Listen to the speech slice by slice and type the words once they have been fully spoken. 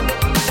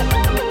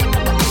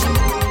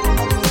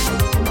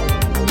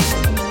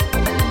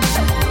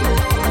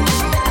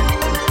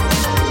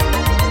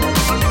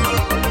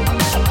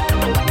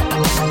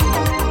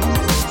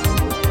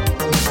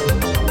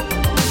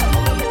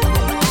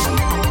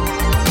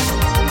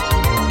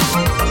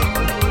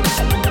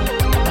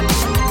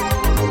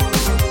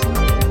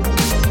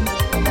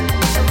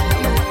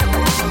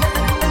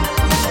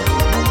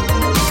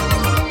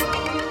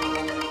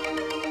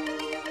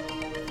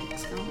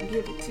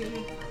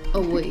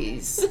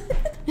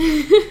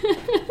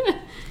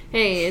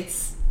Hey,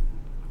 it's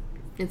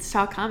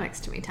Talk Comics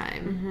to Me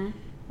time. Mm-hmm.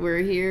 We're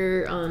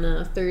here on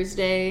a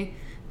Thursday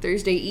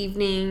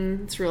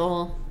evening. It's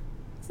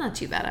not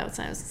too bad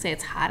outside. I was gonna say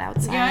it's hot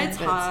outside. Yeah, it's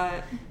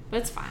hot. But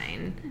it's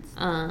fine. It's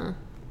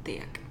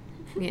thick.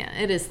 Yeah,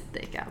 it is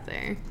thick out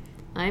there.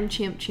 I'm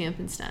Champ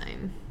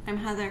Champenstein. I'm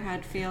Heather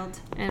Hadfield.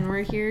 And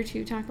we're here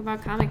to talk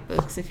about comic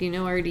books. If you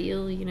know our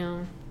deal, you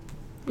know.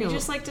 We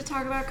just like to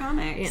talk about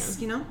comics,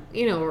 yeah. you know?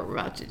 You know what we're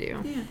about to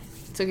do. Yeah.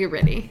 So get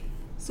ready.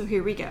 So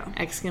here we go.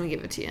 X's gonna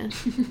give it to you.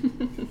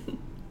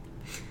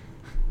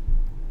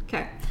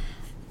 Okay.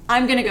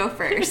 I'm gonna go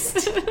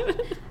first.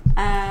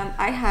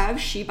 I have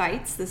She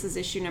Bites. This is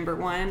issue number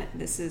 1.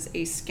 This is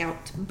a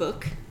Scout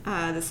book.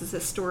 This is a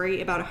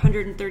story about a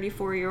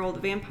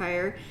 134-year-old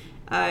vampire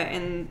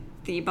in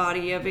the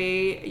body of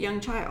a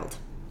young child.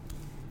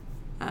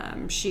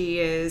 She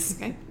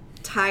is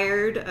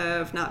tired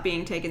of not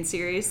being taken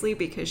seriously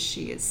because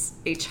she is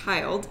a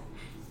child.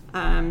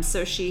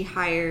 So she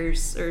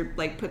hires or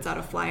puts out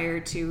a flyer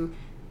to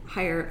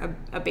hire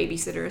a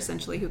babysitter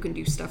essentially who can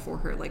do stuff for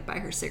her, like buy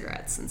her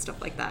cigarettes and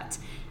stuff like that.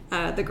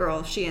 The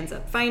girl she ends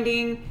up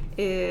finding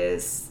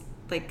is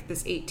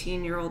this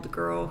 18-year-old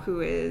girl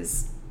who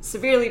is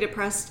severely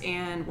depressed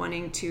and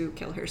wanting to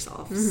kill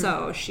herself. Mm-hmm.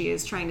 So she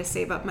is trying to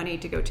save up money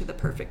to go to the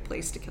perfect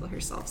place to kill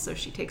herself. So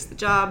she takes the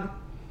job,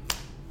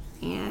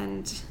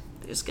 and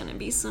there's gonna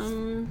be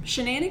some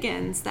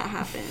shenanigans that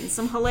happen,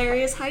 some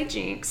hilarious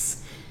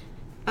hijinks.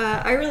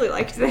 I really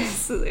liked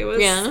this. It was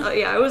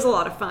it was a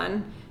lot of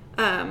fun.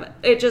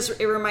 It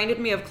reminded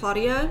me of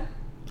Claudia.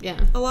 Yeah.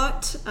 A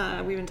lot.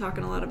 We've been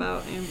talking a lot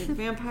about Amber the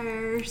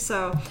Vampire.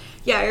 So,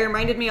 yeah, it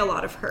reminded me a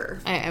lot of her.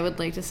 I would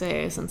like to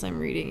say, since I'm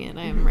reading it,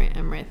 I'm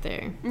right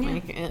there.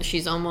 Yeah.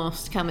 She's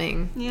almost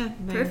coming. Yeah,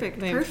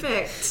 perfect.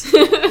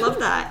 Love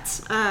that.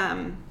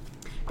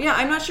 Yeah,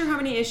 I'm not sure how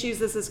many issues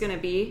this is going to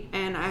be,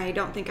 and I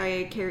don't think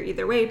I care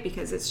either way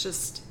because it's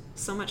just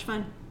so much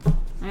fun.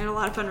 I had a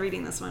lot of fun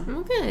reading this one.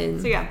 Oh,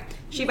 good. So, yeah,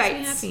 She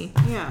Bites. Me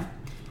happy. Yeah.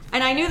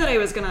 And I knew that I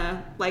was going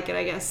to like it,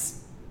 I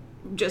guess,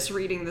 just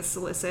reading the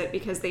solicit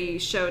because they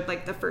showed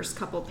the first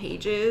couple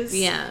pages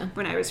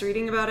when I was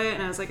reading about it,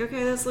 and I was like,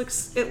 okay,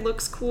 it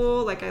looks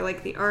cool. I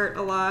like the art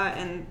a lot,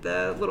 and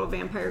the little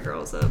vampire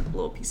girl's a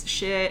little piece of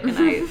shit, and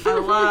I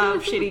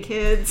love shitty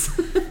kids.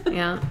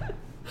 Yeah.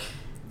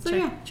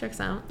 So checks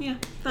out. Yeah,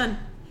 fun.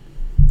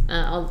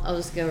 I'll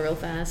just go real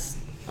fast.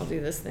 I'll do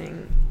this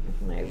thing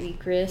with my wee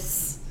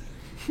Chris.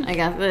 I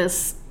got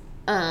this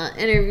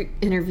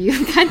interview.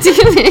 God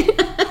damn it.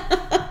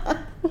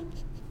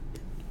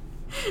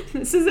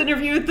 This is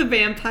Interview with the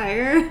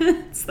Vampire.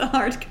 It's the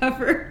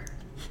hardcover.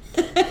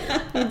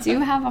 We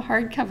do have a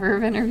hardcover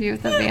of Interview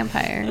with the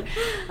Vampire.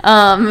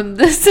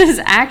 This is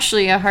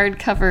actually a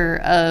hardcover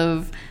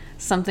of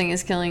Something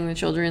is Killing the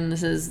Children.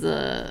 This is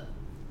the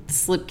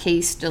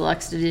slipcase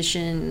deluxe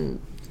edition,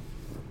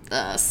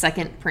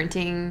 second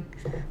printing.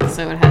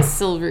 So it has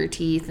silver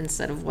teeth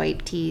instead of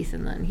white teeth.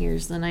 And then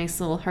here's the nice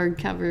little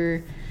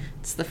hardcover.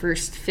 It's the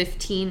first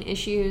 15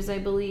 issues, I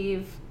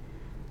believe.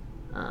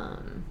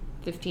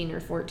 15 or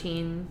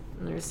 14,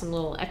 and there's some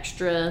little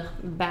extra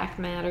back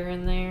matter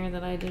in there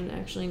that I didn't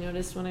actually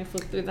notice when I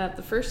flipped through that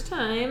the first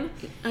time.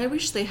 I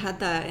wish they had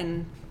that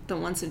in the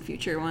Once and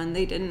Future one.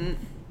 They didn't.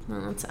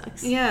 Well, that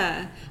sucks.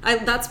 Yeah,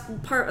 that's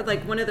part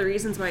one of the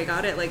reasons why I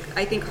got it.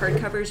 I think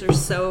hardcovers are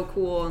so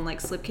cool and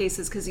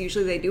slipcases because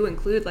usually they do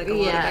include a lot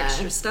of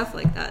extra stuff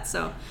like that.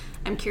 So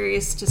I'm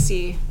curious to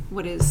see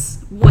what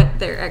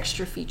their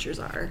extra features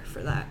are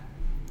for that.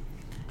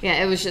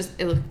 Yeah, it was just.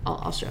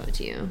 I'll show it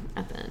to you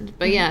at the end.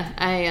 But yeah,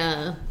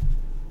 I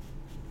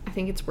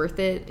think it's worth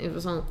it. It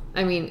was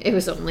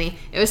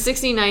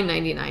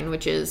 $69.99,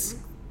 which is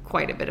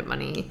quite a bit of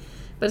money.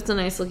 But it's a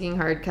nice looking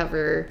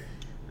hardcover.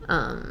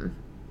 I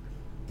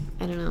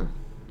don't know.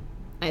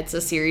 It's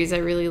a series I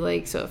really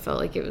like, so it felt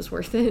like it was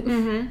worth it.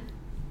 Mm-hmm.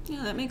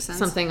 Yeah, that makes sense.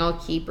 Something I'll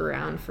keep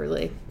around for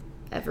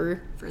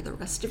ever. For the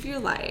rest of your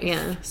life.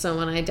 Yeah. So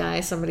when I die,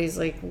 somebody's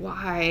like,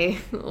 why?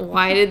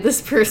 Why did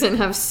this person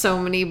have so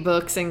many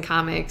books and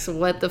comics?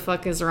 What the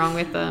fuck is wrong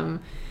with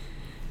them?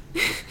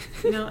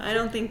 I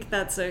don't think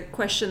that's a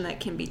question that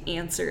can be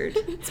answered.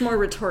 It's more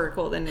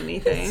rhetorical than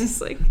anything. It's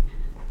just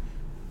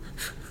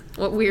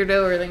what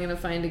weirdo are they going to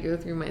find to go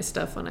through my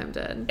stuff when I'm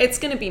dead? It's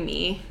going to be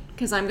me,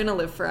 because I'm going to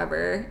live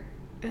forever.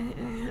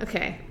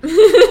 Okay.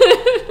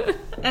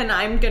 And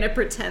I'm going to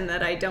pretend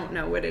that I don't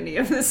know what any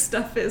of this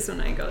stuff is when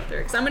I go through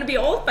it. Because I'm going to be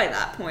old by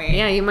that point.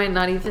 Yeah, you might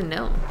not even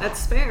know.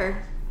 That's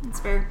fair. That's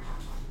fair.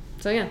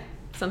 So yeah,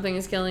 Something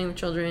is Killing the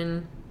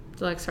Children,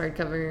 deluxe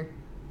hardcover,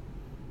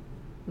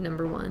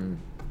 number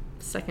 1,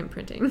 second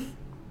printing.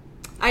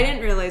 I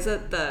didn't realize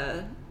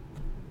that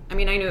I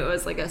knew it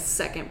was a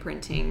second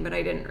printing, but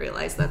I didn't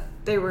realize that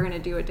they were going to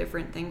do a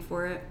different thing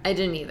for it. I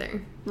didn't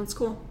either. That's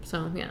cool.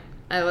 So yeah.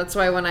 That's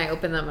why when I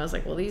opened them, I was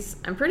like, well,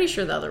 I'm pretty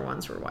sure the other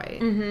ones were white.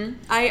 Mm-hmm.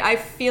 I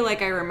feel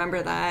like I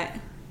remember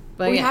that.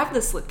 But we have the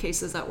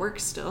slipcases at work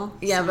still.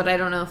 Yeah, so. But I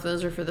don't know if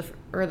those are for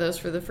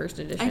the first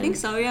edition. I think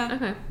so, yeah.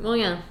 Okay. Well,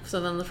 yeah. So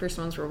then the first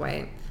ones were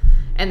white.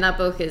 And that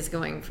book is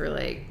going for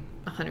like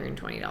 $120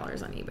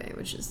 on eBay,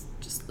 which is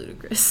just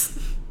ludicrous.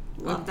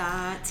 Love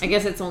that. I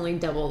guess it's only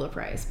double the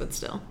price, but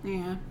still.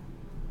 Yeah.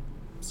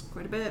 It's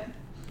quite a bit.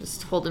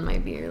 Just holding my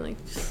beer like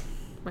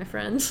my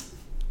friends.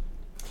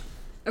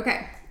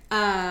 Okay.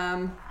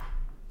 I'm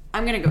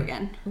going to go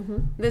again. Mm-hmm.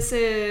 This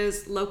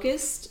is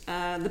Locust,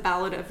 The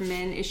Ballad of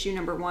Men, issue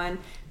number 1.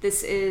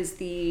 This is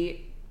the,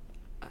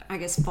 I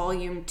guess,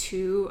 volume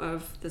 2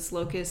 of this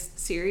Locust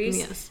series.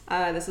 Yes.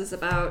 This is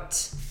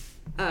about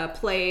a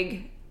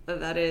plague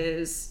that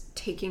is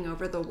taking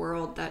over the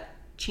world that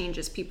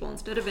changes people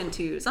instead of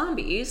into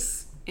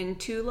zombies,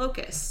 into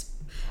locusts.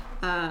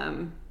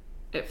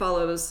 It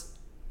follows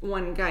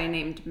one guy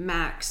named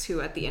Max,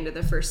 who at the end of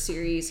the first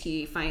series,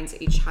 he finds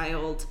a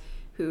child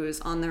who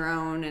is on their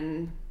own,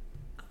 and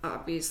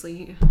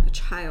obviously a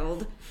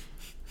child.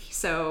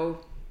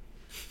 So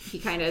he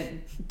kind of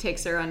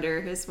takes her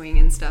under his wing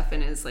and stuff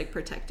and is like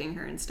protecting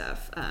her and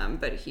stuff.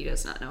 But he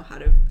does not know how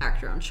to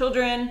act around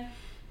children.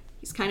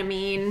 He's kind of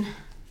mean,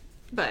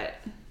 but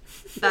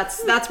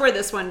that's where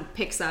this one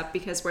picks up,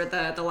 because where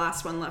the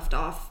last one left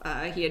off,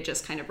 he had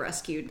just kind of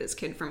rescued this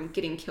kid from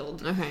getting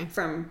killed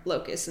from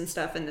locusts and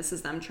stuff, and this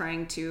is them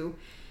trying to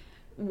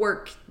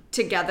work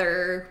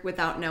together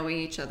without knowing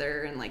each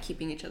other and like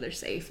keeping each other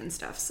safe and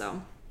stuff.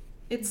 So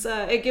it's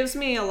it gives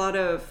me a lot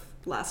of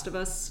Last of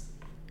Us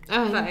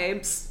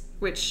vibes,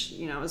 which,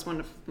 you know, is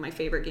one of my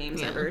favorite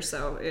games ever.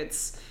 So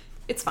it's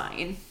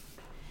fine.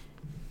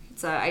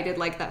 It's I did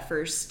like that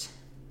first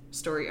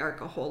story arc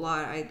a whole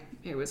lot.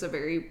 It was a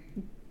very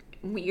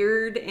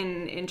weird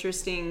and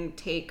interesting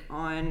take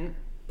on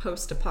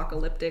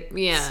post-apocalyptic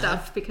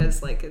stuff,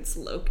 because like it's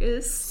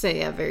locusts. So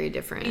yeah, very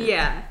different.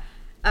 Yeah.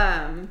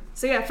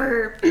 So yeah,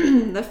 for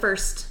the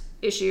first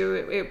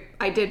issue,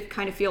 I did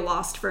kind of feel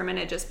lost for a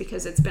minute, just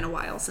because it's been a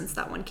while since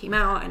that one came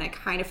out, and I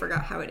kind of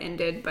forgot how it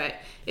ended, but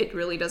it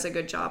really does a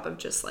good job of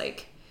just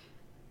like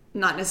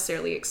not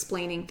necessarily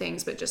explaining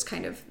things, but just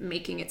kind of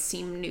making it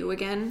seem new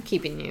again,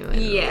 keeping you in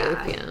the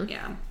loop.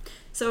 Yeah.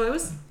 So it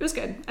was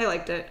good. I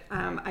liked it.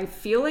 I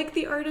feel like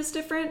the art is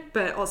different,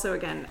 but also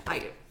again,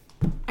 I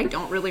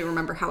don't really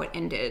remember how it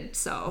ended.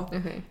 So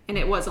and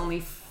it was only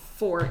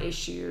 4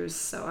 issues,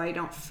 so I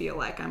don't feel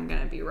like I'm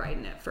gonna be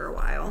riding it for a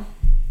while.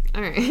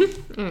 All right.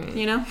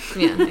 You know?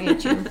 Yeah, I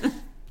get you.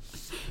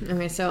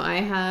 Okay, so I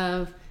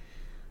have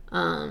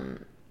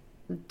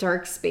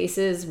Dark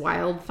Spaces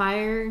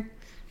Wildfire.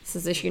 This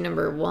is issue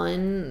number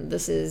 1.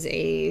 This is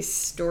a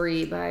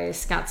story by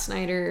Scott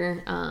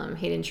Snyder.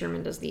 Hayden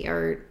Sherman does the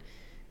art,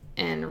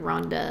 and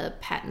Rhonda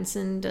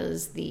Pattinson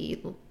does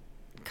the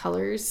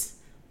colors,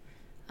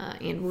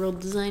 and World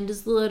Design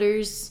does the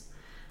letters.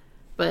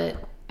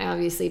 But I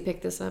obviously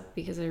picked this up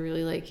because I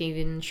really like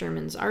Hayden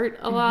Sherman's art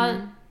a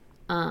lot.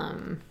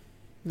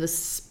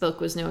 This book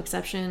was no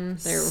exception.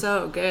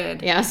 So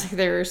good. Yeah,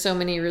 there were so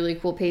many really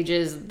cool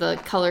pages. The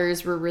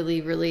colors were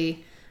really,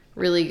 really,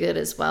 really good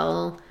as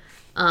well.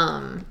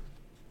 I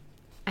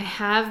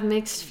have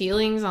mixed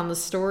feelings on the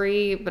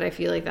story, but I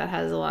feel like that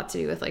has a lot to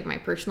do with like my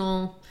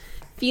personal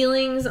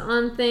feelings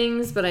on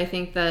things. But I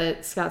think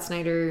that Scott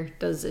Snyder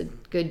does a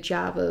good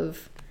job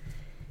of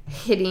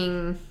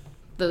hitting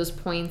those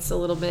points a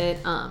little bit.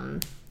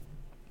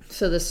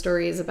 So the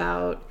story is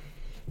about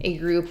a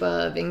group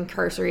of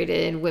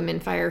incarcerated women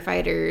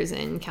firefighters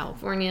in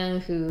California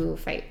who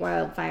fight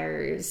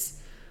wildfires.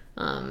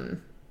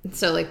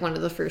 So like one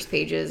of the first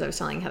pages, I was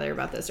telling Heather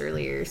about this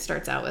earlier,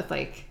 starts out with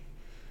like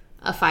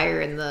a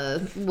fire in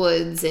the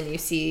woods, and you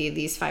see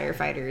these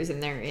firefighters,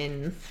 and they're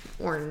in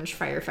orange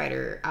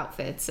firefighter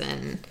outfits,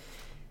 and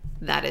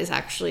that is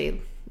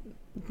actually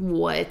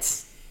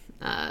what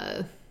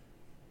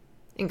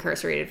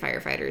incarcerated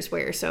firefighters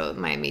wear. So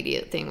my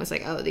immediate thing was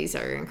like, oh, these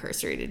are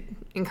incarcerated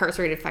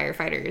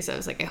firefighters. I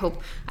was like,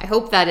 I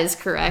hope that is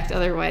correct.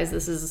 Otherwise,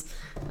 this is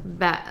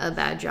a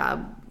bad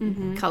job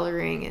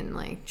coloring and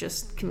like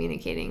just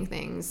communicating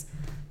things.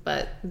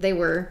 But they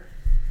were.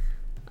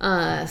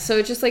 So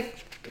it just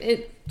like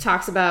it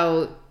talks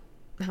about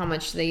how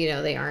much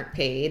they aren't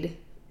paid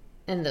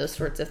and those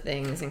sorts of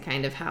things, and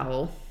kind of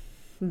how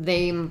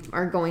they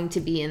are going to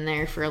be in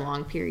there for a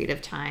long period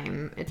of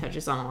time. It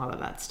touches on a lot of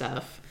that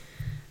stuff.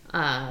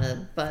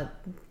 But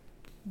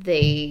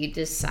they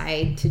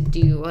decide to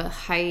do a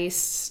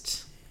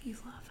heist. You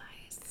love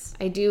heists.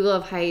 I do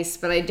love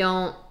heists, but I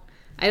don't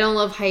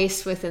love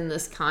heists within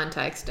this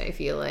context, I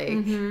feel like.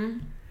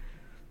 And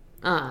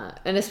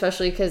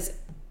especially because,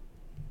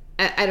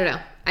 I don't know.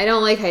 I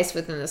don't like heists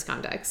within this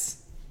context.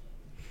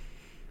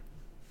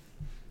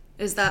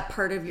 Is that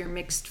part of your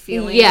mixed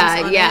feelings?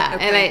 Yeah.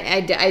 Okay.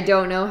 And I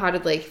don't know how to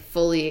like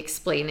fully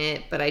explain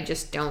it, but I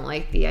just don't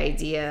like the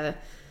idea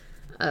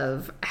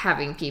of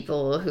having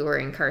people who are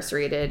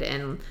incarcerated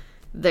and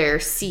their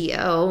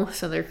CO,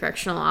 so their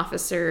correctional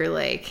officer,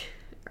 like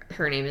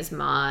her name is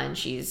Ma, and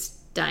she's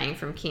dying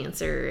from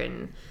cancer,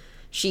 and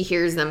she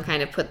hears them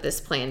kind of put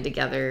this plan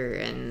together,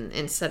 and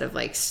instead of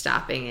like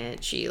stopping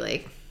it, she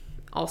like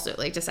also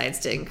like decides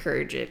to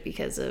encourage it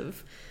because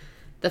of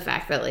the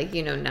fact that like,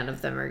 none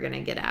of them are gonna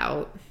get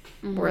out.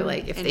 or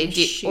like if and they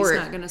do, she's or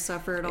not going to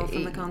suffer at all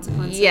from the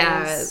consequences.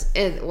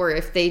 yeah, or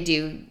if they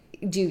do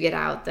get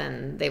out,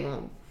 then they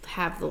won't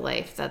have the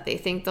life that they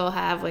think they'll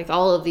have. Like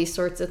all of these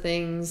sorts of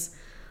things,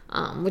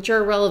 which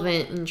are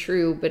relevant and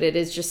true, but it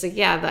is just like,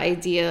 yeah, the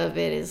idea of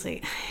it is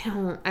like,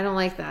 I don't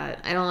like that.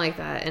 I don't like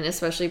that, and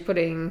especially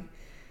putting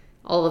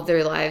all of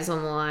their lives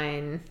on the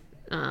line.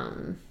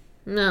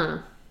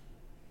 No.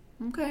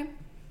 Okay.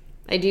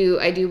 I do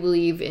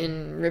believe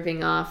in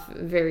ripping off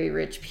very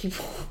rich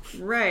people.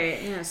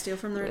 Right. Yeah. Steal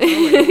from their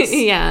dollars.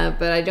 Yeah,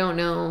 but I don't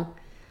know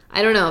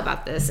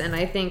about this, and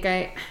I think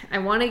I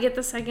want to get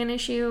the second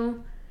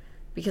issue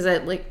because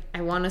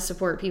I want to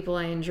support people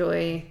I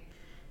enjoy,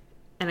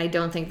 and I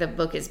don't think the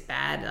book is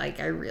bad. Like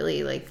I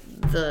really like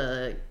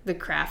the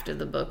craft of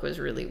the book was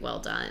really well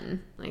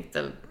done. Like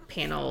the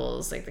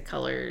panels, like the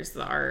colors,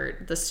 the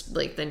art,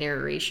 the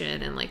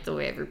narration, and like the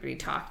way everybody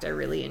talked, I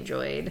really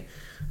enjoyed.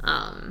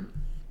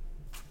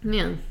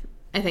 Yeah,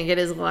 I think it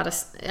has a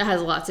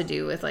lot to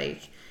do with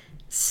like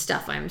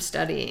stuff I'm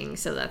studying,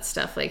 so that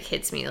stuff like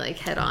hits me like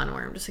head on,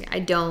 where I'm just like I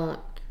don't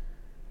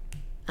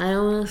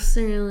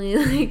necessarily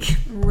like,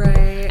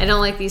 right, I don't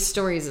like these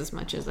stories as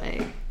much as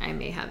I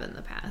may have in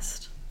the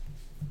past.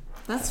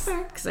 That's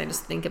fair, because I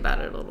just think about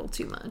it a little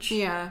too much.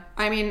 Yeah,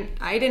 I mean,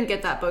 I didn't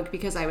get that book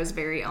because I was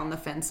very on the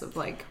fence of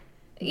like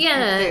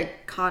the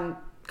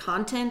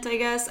content, I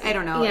guess. I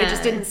don't know. It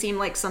just didn't seem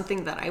like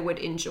something that I would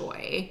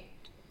enjoy.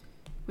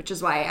 Which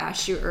is why I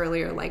asked you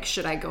earlier, like,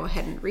 should I go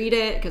ahead and read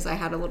it? Because I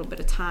had a little bit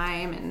of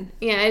time. And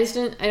yeah,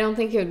 I don't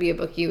think it would be a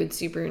book you would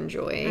super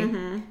enjoy.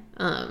 Mm-hmm.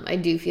 I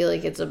do feel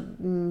like it's a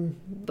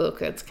book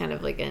that's kind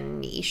of like a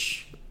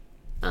niche.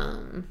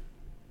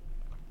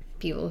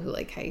 People who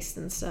like heist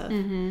and stuff.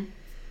 Mm-hmm.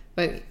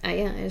 But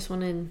I just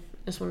wanted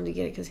to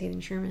get it because Hayden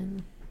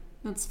Sherman.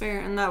 That's fair.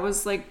 And that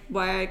was like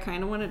why I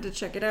kind of wanted to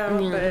check it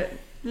out. Yeah. But,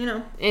 you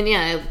know. And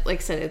yeah, like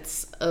I said,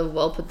 it's a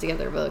well put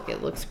together book.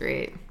 It looks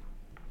great.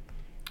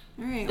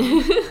 All right.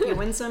 Well, you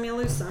win some, you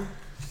lose some.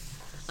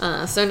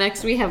 So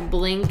next we have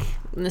Blink.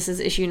 And this is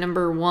issue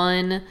number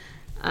 1.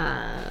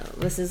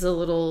 This is a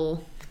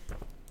little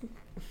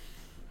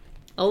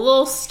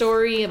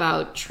story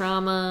about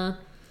trauma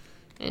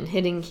and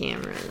hidden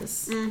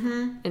cameras,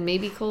 and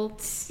maybe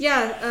cults.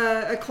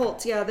 Yeah, a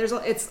cult. Yeah, there's a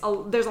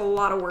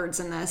lot of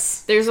words in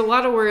this. There's a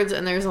lot of words,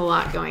 and there's a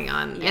lot going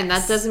on, yes. And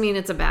that doesn't mean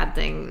it's a bad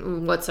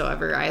thing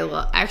whatsoever.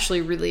 I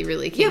actually really,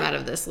 really came out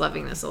of this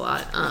loving this a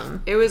lot.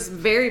 It was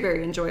very,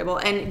 very enjoyable,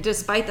 and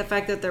despite the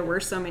fact that there were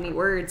so many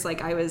words,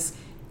 like I was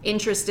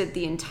interested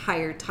the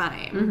entire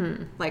time.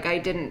 Mm-hmm. Like I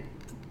didn't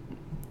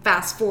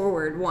fast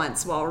forward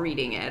once while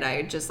reading it.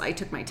 I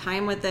took my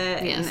time with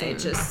it, and same.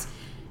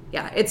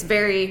 It's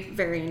very,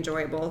 very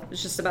enjoyable.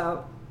 It's just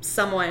about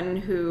someone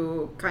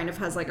who kind of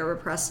has like a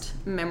repressed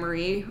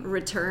memory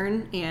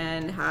return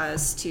and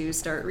has to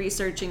start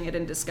researching it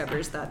and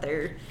discovers that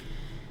their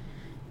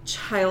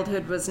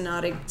childhood was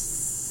not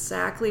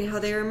exactly how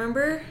they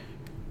remember,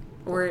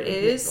 or it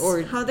is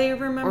how they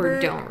remember,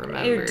 or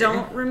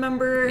don't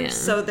remember. Yeah.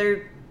 So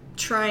they're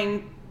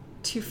trying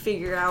to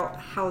figure out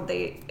how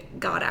they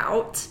got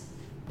out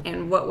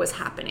and what was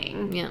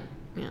happening. Yeah.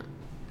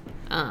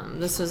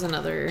 This was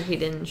another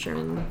Hayden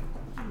Sherman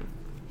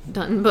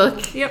done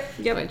book. Yep.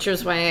 Which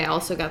is why I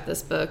also got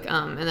this book.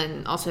 And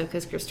then also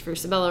because Christopher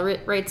Sabella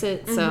writes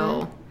it. Mm-hmm.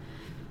 So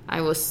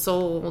I was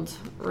sold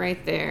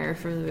right there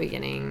from the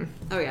beginning.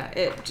 Oh, yeah.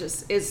 It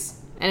just is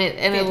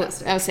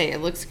fantastic. I would say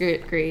it looks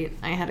great.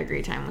 I had a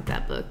great time with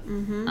that book.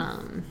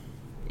 Mm-hmm.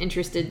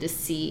 Interested to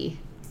see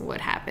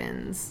what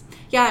happens.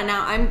 Yeah,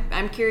 now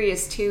I'm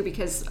curious too,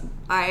 because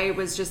I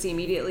was just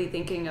immediately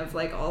thinking of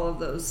like all of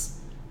those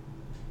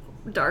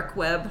dark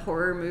web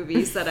horror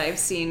movies that I've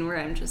seen where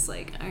I'm just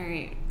like, all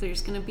right,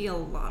 there's gonna be a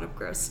lot of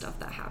gross stuff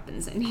that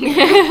happens in here.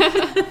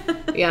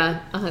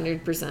 Yeah,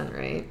 100%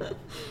 right.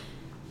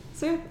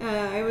 So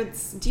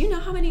do you know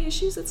how many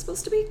issues it's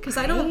supposed to be? Because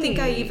I don't think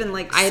I even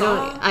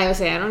saw. I would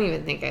say I don't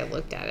even think I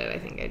looked at it. I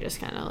think I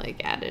just kind of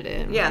like added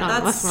it. Yeah,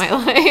 that's my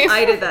life.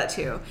 I did that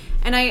too.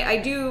 And I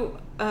do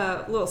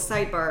little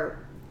sidebar.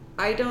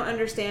 I don't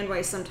understand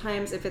why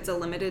sometimes if it's a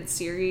limited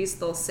series,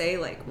 they'll say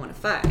like 1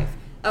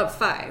 of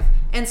 5.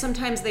 And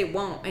sometimes they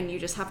won't, and you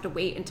just have to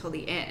wait until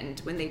the end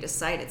when they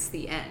decide it's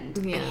the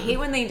end. Yeah. I hate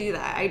when they do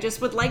that. I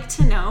just would like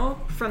to know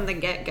from the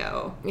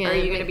get-go. Yeah, are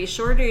you going to be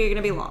short or are you going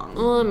to be long?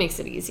 Well, it makes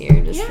it easier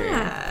just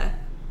for,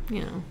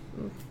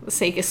 the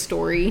sake of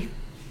story.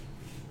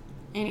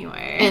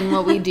 Anyway. And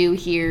what we do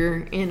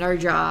here and our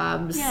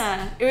jobs.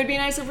 Yeah. It would be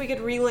nice if we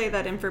could relay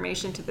that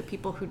information to the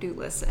people who do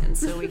listen.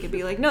 So we could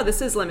be like, no, this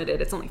is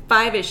limited. It's only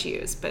 5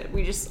 issues. But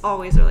we just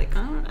always are like,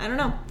 oh, I don't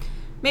know.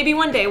 Maybe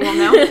one day we'll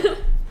know.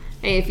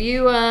 Hey, if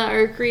you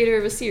are a creator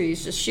of a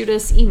series, just shoot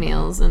us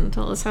emails and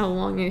tell us how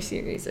long your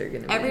series are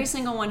going to be. Every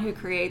single one who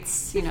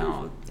creates,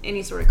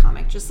 any sort of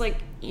comic, just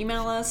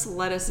email us,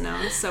 let us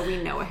know so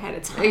we know ahead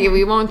of time. Okay,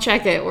 we won't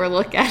check it or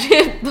look at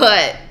it,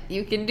 but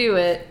you can do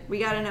it. We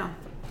got to know.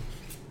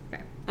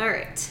 Okay. All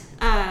right.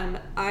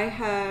 I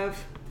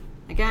have,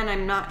 again,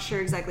 I'm not sure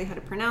exactly how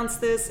to pronounce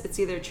this. It's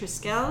either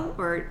Triskel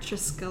or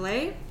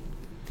Triskele.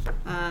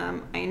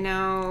 I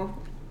know,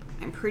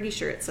 I'm pretty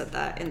sure it said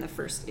that in the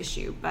first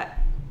issue, but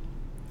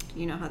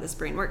you know how this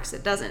brain works.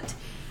 It doesn't.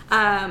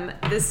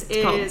 This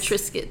is called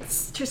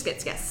Triscuits.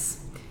 Triscuits,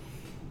 yes.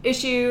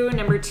 Issue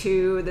number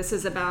 2. This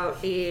is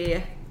about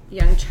a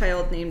young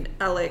child named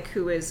Alec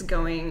who is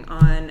going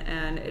on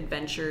an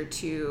adventure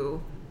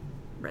to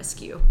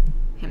rescue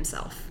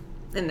himself.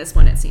 In this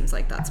one, it seems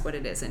like that's what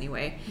it is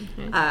anyway.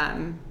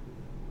 Okay.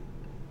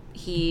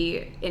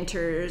 He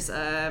enters,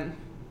 I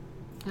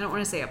don't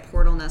want to say a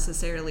portal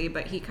necessarily,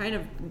 but he kind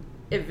of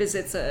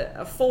visits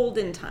a fold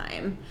in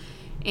time.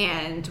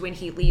 And when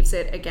he leaves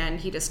it again,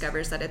 he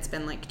discovers that it's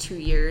been like 2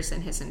 years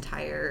and his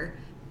entire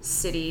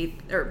city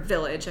or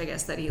village, I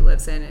guess, that he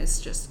lives in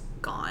is just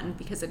gone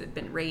because it had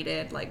been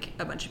raided. Like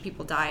a bunch of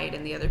people died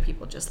and the other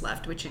people just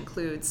left, which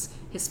includes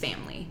his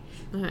family.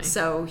 Okay.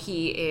 So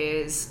he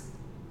is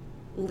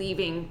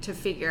leaving to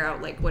figure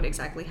out like what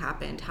exactly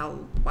happened,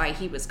 why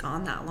he was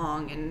gone that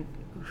long and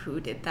who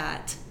did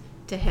that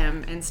to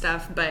him and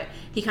stuff. But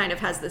he kind of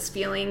has this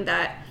feeling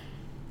that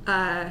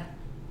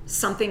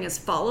something is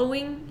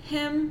following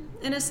him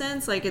in a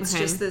sense. Like it's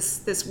just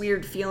this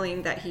weird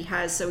feeling that he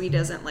has, so he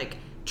doesn't like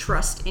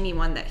trust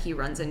anyone that he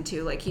runs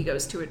into. Like he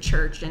goes to a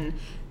church and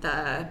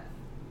the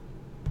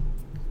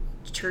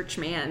church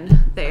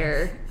man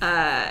there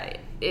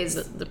is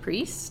the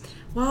priest.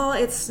 Well,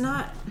 it's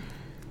not.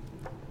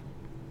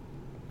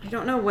 I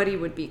don't know what he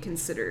would be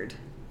considered.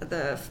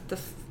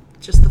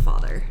 Just the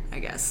father, I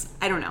guess.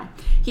 I don't know.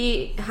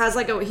 He has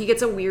he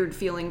gets a weird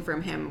feeling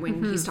from him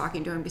when he's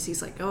talking to him because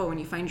he's like, oh, when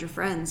you find your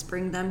friends,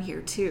 bring them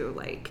here too.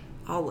 Like,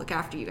 I'll look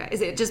after you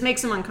guys. It just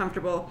makes him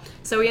uncomfortable.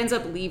 So he ends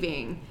up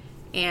leaving,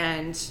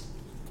 and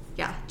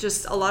yeah,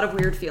 just a lot of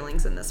weird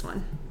feelings in this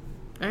one.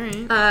 All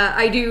right.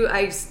 I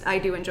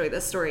do enjoy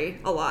this story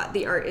a lot.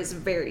 The art is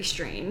very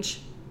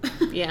strange.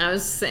 Yeah, I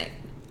was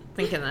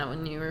thinking that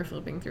when you were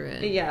flipping through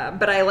it. Yeah,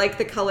 but I like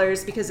the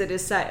colors because it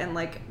is set in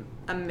like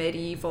a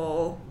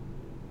medieval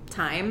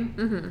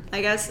time,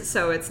 I guess.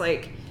 So it's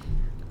like,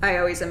 I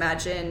always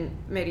imagine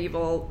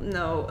medieval,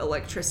 no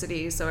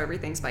electricity, so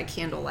everything's by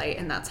candlelight,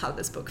 and that's how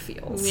this book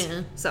feels.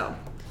 Yeah. So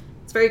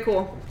it's very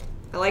cool.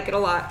 I like it a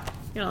lot.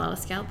 You got a lot of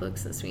Scout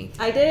books this week.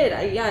 I did.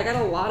 I got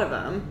a lot of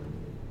them.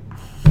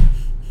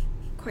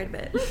 Quite a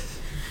bit.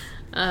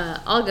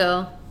 I'll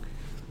go.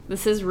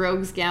 This is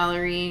Rogues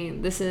Gallery.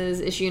 This is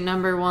issue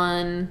number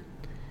 1.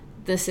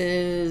 This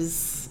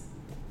is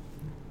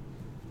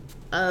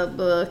a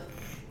book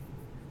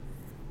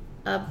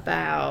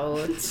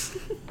about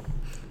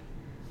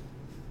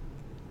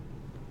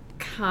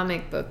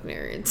comic book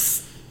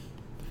nerds.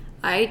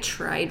 I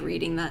tried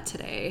reading that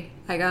today.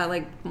 I got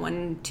like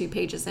 1-2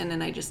 pages in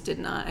and I just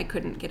I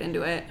couldn't get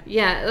into it.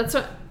 Yeah, that's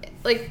what,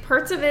 like,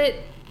 parts of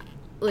it,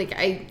 like,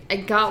 I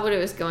got what it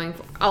was going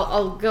for.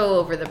 I'll go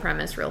over the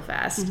premise real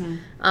fast.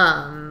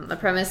 The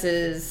premise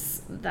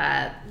is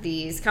that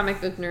these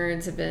comic book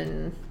nerds have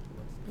been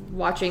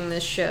watching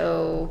this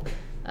show,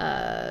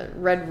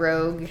 Red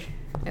Rogue,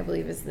 I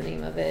believe is the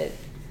name of it,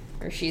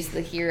 or she's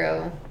the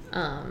hero,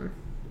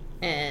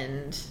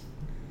 and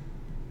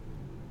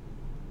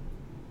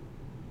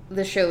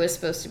the show is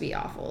supposed to be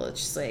awful. It's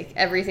just like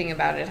everything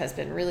about it has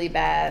been really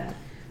bad,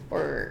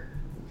 or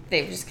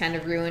they've just kind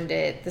of ruined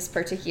it. This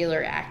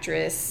particular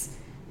actress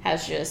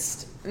has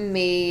just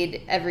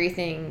made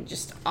everything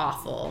just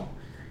awful,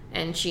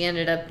 and she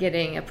ended up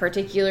getting a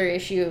particular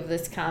issue of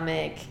this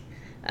comic.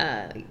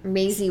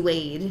 Maisie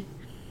Wade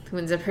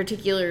wins a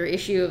particular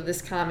issue of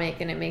this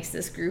comic, and it makes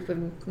this group of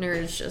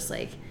nerds just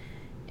like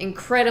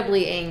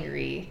incredibly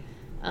angry,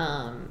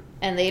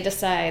 and they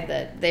decide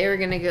that they're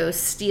gonna go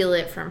steal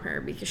it from her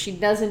because she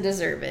doesn't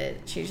deserve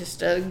it. She's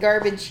just a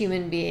garbage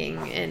human being,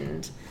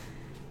 and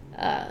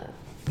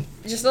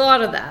just a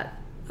lot of that.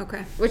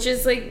 Okay. Which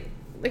is like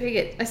I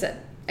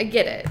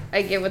get it.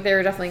 I get what they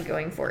were definitely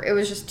going for. It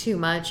was just too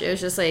much. It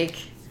was just like,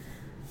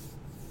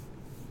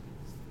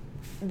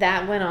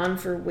 that went on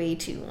for way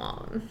too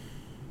long.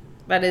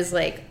 That is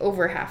like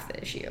over half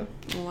the issue.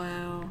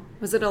 Wow.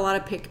 Was it a lot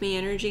of pick-me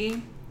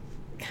energy?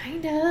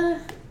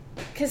 Kinda.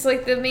 Because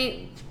like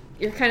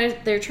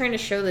they're trying to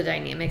show the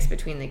dynamics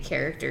between the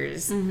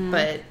characters,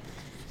 but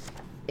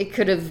it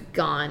could have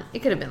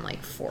been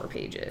like 4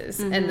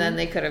 pages, and then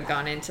they could have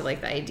gone into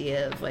like the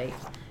idea of like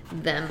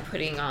them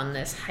putting on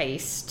this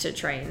heist to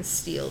try and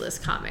steal this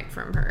comic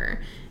from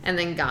her, and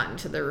then gotten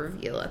to the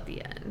reveal at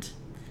the end.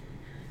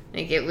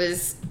 Like it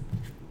was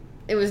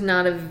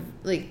not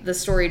like the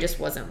story just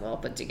wasn't well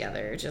put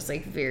together. Just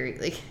like very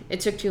like it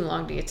took too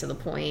long to get to the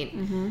point,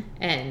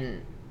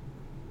 and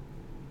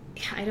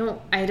I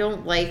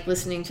don't like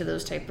listening to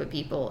those type of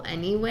people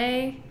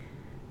anyway.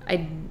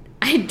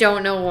 I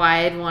don't know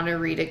why I'd want to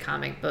read a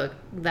comic book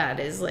that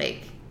is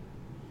like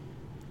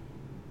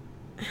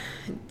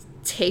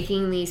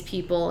taking these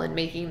people and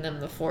making them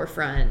the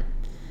forefront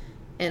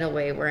in a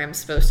way where I'm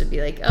supposed to be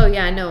like, oh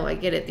yeah, I know, I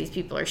get it, these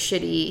people are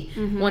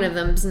shitty. One of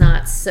them's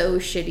not so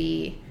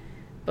shitty,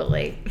 but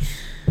like,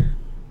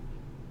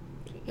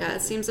 yeah,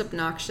 it seems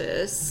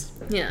obnoxious.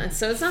 Yeah,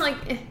 so it's not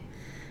like,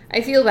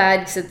 I feel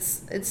bad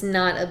because it's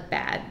not a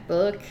bad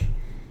book.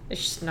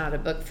 it's just not a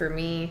book for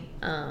me.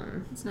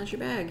 It's not your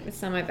bag.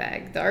 It's not my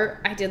bag. The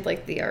art, I did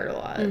like the art a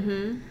lot.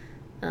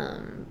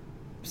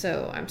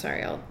 So I'm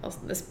sorry.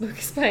 This book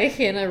is by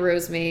Hannah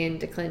Rosemay and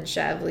Declan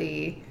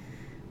Shavley,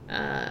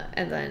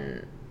 and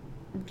then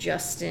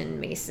Justin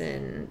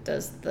Mason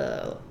does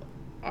the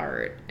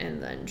art,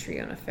 and then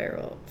Triona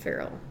Farrell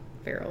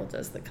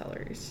does the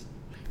colors.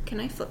 Can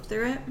I flip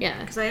through it? Yeah.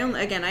 Because I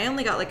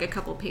only got like a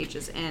couple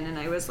pages in, and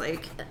I was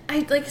like,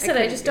 I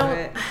just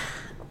don't.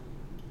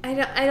 I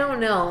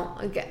don't know.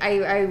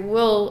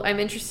 I'm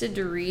interested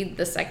to read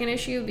the second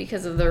issue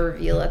because of the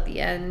reveal at the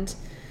end,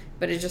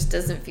 but it just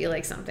doesn't feel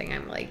like something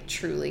I'm like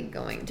truly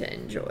going to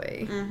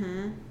enjoy.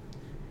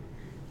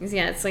 Because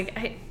yeah, it's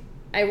like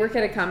I work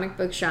at a comic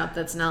book shop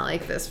that's not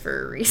like this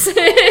for a reason.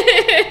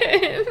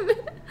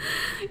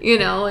 You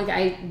know, like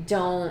I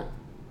don't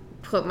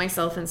put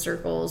myself in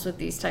circles with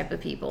these type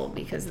of people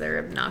because they're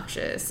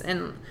obnoxious,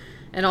 and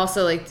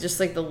also like just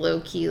like the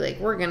low key like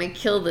we're gonna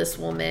kill this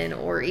woman,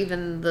 or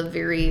even the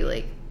very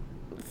like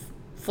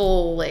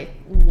full like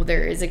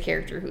there is a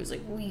character who's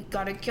like we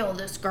gotta kill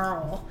this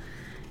girl.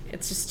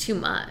 It's just too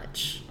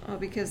much. Oh,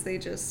 because they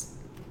just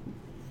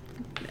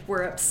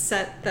were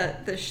upset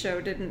that the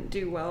show didn't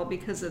do well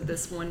because of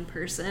this one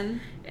person.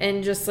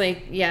 And just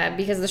like, yeah,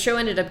 because the show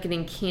ended up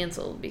getting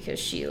canceled because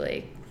she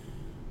like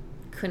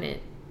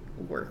couldn't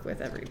work with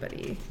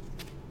everybody.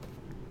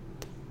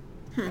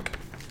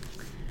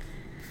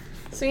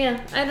 So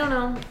yeah, I don't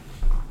know.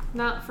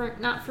 Not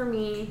for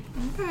me.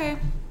 Okay.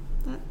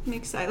 That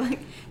makes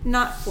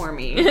not for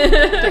me.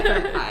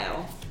 Different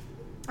pile.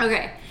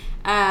 Okay.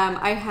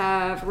 I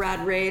have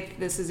Rad Wraith.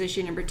 This is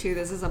issue number 2.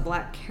 This is a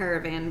Black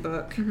Caravan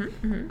book.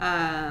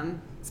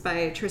 It's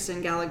by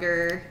Tristan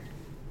Gallagher,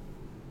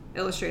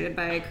 illustrated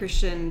by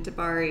Christian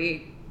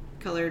Tabari,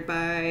 colored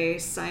by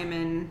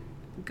Simon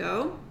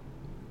Go,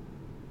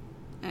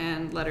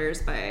 and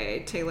letters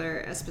by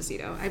Taylor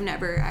Esposito. I've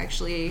never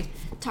actually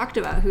talked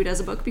about Who Does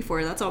a Book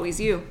before. That's always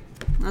you.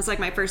 That's like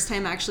my first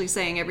time actually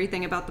saying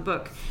everything about the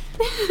book.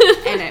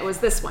 And it was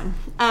this one.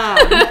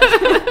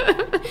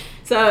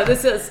 So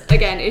this is,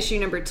 again, issue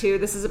number 2.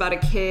 This is about a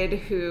kid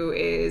who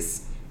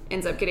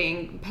ends up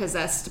getting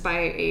possessed by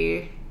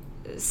a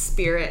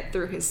spirit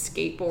through his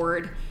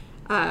skateboard,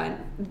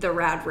 the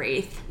Rad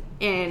Wraith.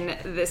 In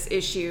this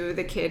issue,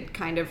 the kid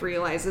kind of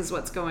realizes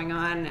what's going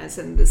on, as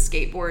in the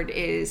skateboard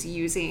is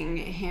using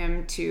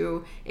him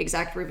to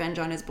exact revenge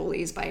on his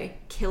bullies by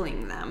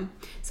killing them.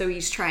 So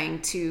he's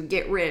trying to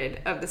get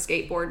rid of the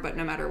skateboard, but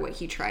no matter what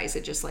he tries,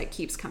 it just like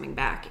keeps coming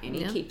back, and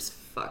he keeps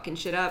fucking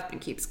shit up and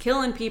keeps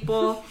killing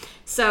people.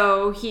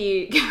 So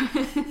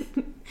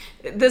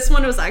this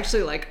one was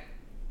actually like,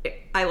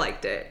 I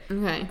liked it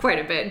quite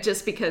a bit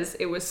just because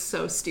it was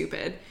so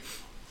stupid.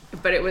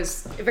 But it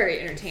was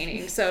very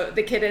entertaining. So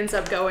the kid ends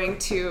up going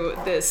to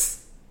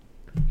this,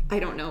 I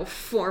don't know,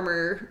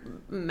 former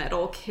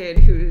metal kid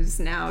who's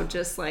now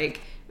just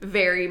like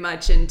very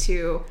much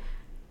into,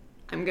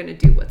 I'm gonna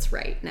do what's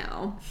right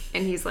now.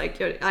 And he's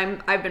like,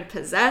 I've been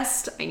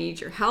possessed. I need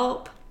your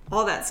help.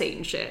 All that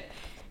Satan shit.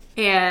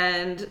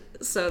 And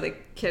so the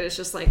kid is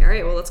just like, all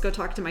right, well, let's go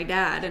talk to my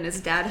dad. And his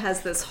dad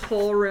has this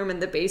whole room in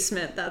the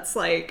basement that's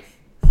like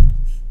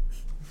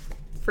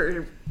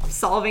for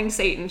solving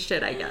Satan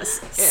shit, I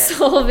guess.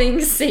 Solving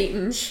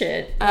Satan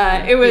shit.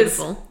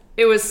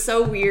 It was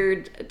so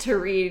weird to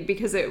read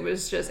because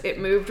it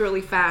moved really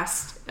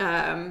fast.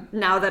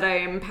 Now that I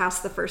am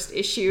past the first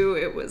issue,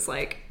 it was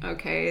like,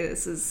 okay,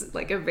 this is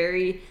like a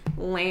very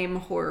lame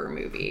horror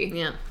movie.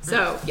 Yeah.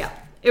 So yeah,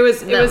 it was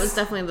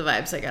definitely the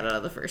vibes I got out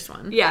of the first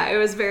one. Yeah, it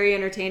was very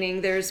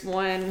entertaining. There's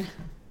one,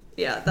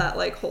 that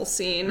like whole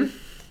scene.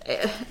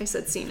 I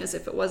said scene as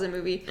if it was a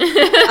movie.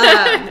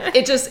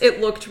 It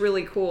looked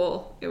really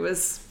cool. It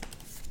was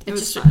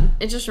fun.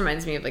 It just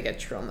reminds me of like a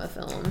trauma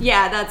film.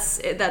 Yeah, that's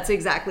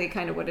exactly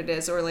kind of what it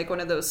is, or like one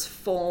of those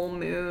full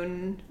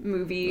moon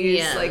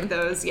movies, like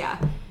those.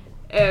 Yeah,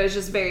 it was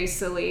just very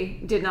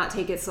silly. Did not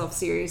take itself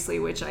seriously,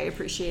 which I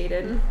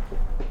appreciated.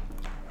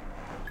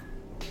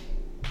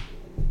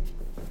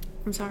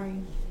 I'm sorry.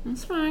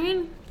 That's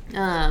fine.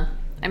 I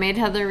made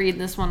Heather read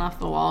this one off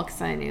the wall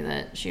because I knew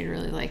that she'd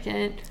really like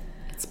it.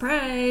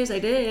 Surprise, I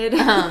did.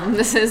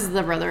 This is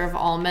The Brother of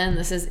All Men.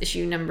 This is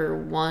issue number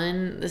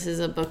 1. This is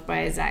a book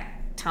by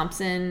Zach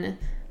Thompson,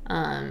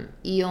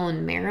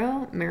 Ian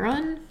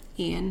Maron?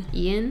 Ian.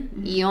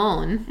 Mm-hmm.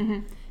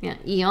 Eon. Yeah,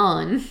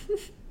 Eon.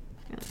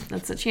 Yeah,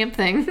 that's a champ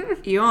thing.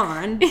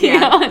 Eon.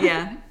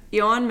 Yeah.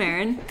 Eon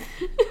Maron.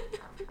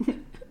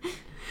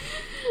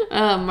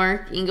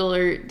 Mark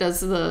Englert does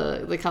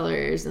the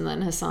colors, and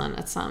then Hassan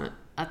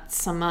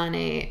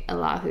Atsamane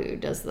Elahu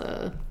does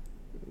the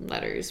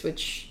letters,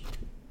 which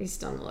he's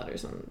done the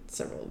letters on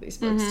several of these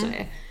books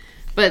today.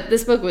 But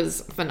this book was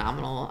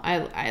phenomenal.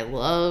 I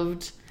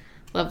loved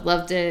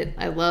it.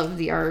 I loved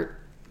the art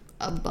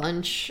a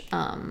bunch.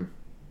 And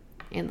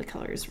the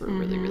colors were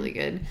really, really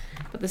good.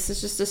 But this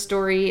is just a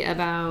story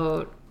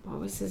about, what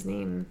was his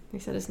name? They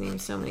said his name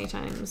so many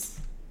times.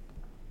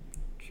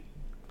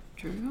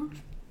 Drew?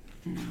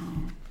 No.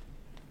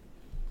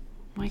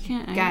 Why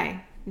can't I?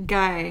 Guy.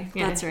 Guy.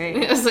 Yeah. That's right.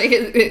 It was like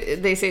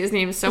they say his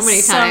name so many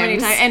times. So many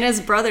times. And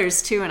his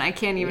brothers, too, and I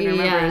can't even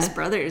remember Yeah. his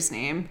brother's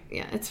name.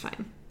 Yeah, it's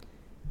fine.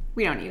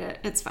 We don't need it.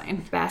 It's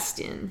fine.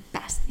 Bastian.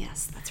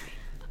 Yes, that's right.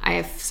 I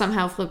have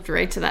somehow flipped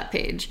right to that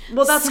page.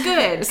 Well, that's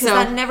good, because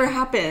that never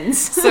happens.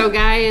 So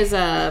Guy is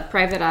a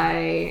private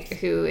eye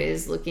who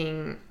is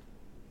looking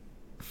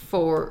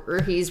for,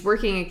 or he's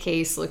working a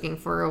case looking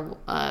for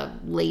a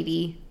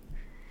lady,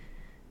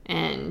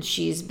 and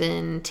she's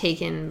been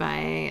taken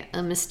by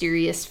a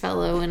mysterious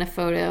fellow in a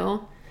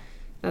photo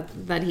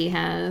that he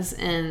has,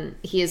 and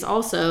he is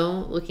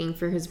also looking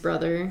for his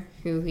brother,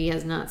 who he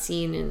has not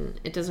seen, and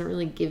it doesn't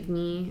really give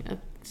you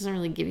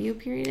a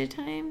period of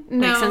time.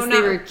 No, like since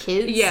they were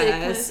kids.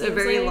 Yes, a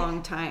very like.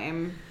 long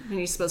time, and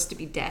he's supposed to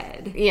be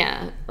dead.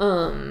 Yeah.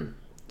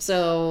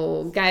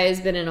 So Guy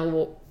has been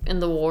in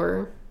the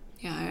war.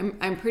 Yeah,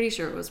 I'm pretty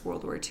sure it was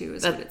World War II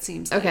is what it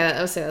seems like. Okay,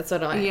 I would say that's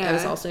what I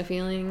was also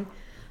feeling.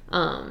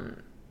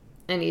 And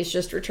he's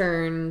just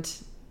returned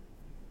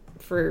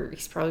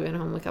he's probably been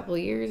home a couple of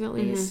years at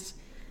least.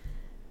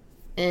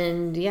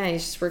 And yeah,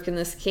 he's just working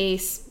this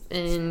case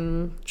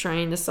and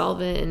trying to solve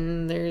it,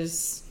 and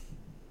there's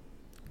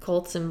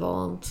cults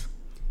involved.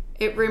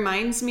 It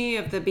reminds me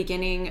of the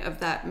beginning of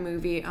that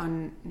movie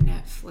on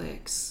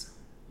Netflix.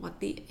 What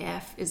the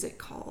F is it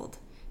called?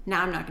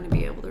 Now I'm not going to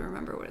be able to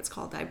remember what it's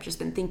called. I've just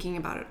been thinking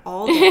about it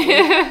all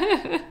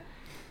day.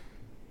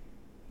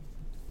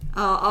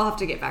 I'll have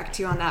to get back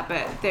to you on that,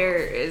 but there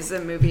is a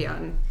movie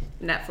on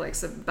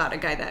Netflix about a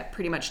guy that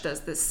pretty much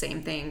does the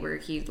same thing, where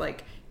he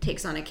like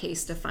takes on a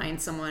case to find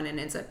someone and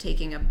ends up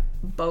taking a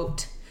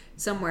boat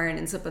somewhere and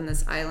ends up on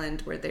this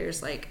island where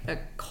there's like a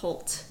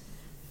cult.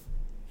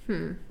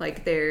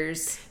 Like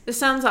there's... This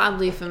sounds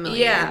oddly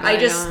familiar. Yeah,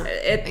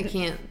 I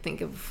can't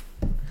think of...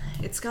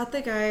 It's got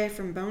the guy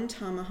from Bone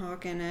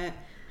Tomahawk in it.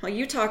 Well,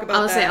 you talk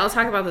about that. I'll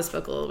talk about this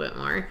book a little bit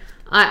more.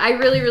 I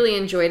really, really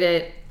enjoyed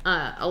it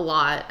a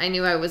lot. I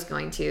knew I was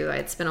going to.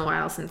 It's been a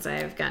while since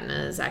I've gotten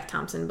a Zach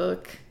Thompson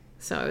book,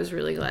 so I was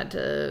really glad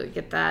to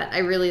get that. I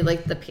really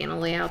liked the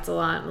panel layouts a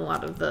lot, and a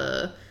lot of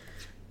the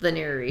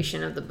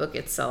narration of the book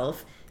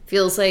itself.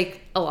 Feels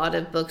like a lot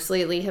of books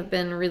lately have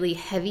been really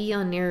heavy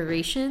on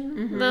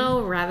narration,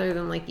 though, rather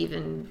than like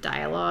even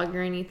dialogue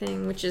or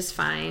anything, which is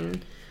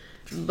fine.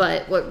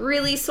 But what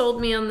really sold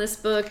me on this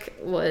book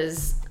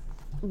was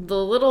the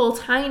little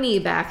tiny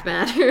back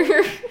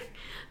matter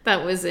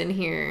that was in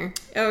here.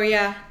 Oh,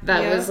 yeah.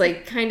 That was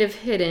like kind of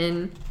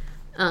hidden,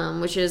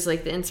 which is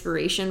like the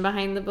inspiration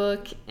behind the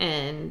book.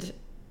 And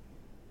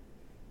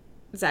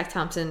Zach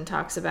Thompson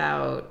talks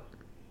about,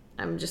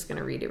 I'm just going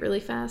to read it really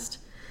fast.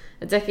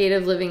 A decade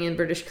of living in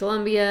British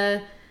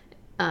Columbia,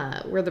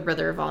 where the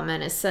brother of all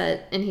men is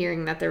set, and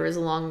hearing that there was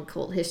a long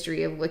cult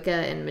history of Wicca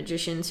and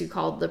magicians who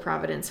called the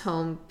Providence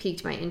home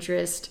piqued my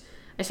interest.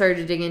 I started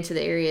to dig into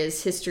the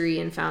area's history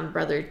and found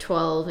Brother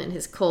 12 and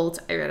his cult.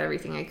 I read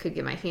everything I could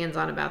get my hands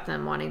on about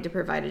them, wanting to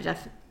provide a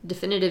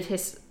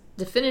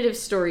definitive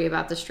story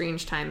about the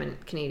strange time in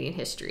Canadian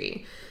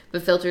history,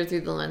 but filtered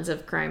through the lens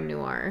of crime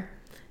noir.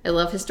 I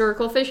love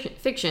historical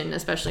fiction,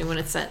 especially when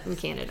it's set in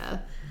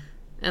Canada.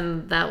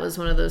 And that was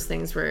one of those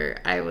things where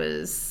I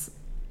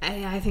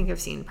think I've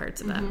seen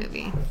parts of that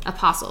movie.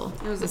 Apostle.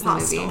 It was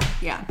Apostle. Movie.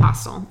 Yeah.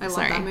 Apostle. I love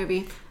that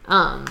movie.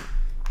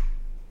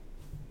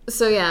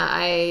 So yeah,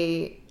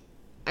 I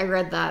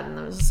read that and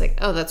I was just like,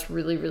 oh, that's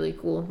really, really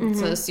cool.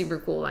 It's a super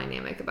cool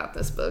dynamic about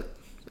this book.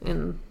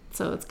 And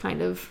so it's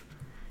kind of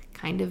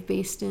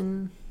based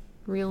in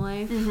real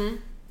life. It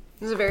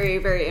was a very,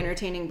 very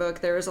entertaining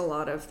book. There was a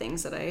lot of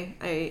things that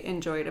I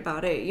enjoyed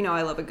about it. You know,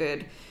 I love a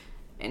good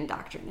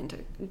indoctrination into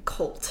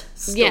cult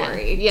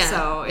story. Yeah.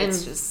 So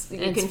it's just,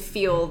 you can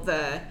feel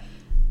the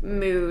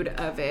mood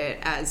of it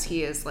as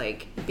he is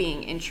like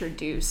being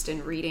introduced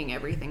and reading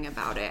everything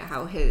about it,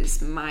 how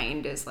his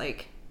mind is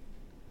like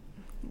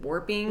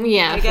warping.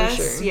 Yeah, I guess.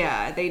 for sure.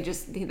 Yeah, they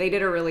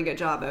did a really good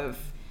job of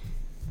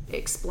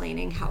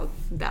explaining how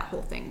that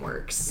whole thing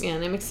works. Yeah,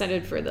 and I'm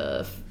excited for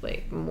the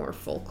like more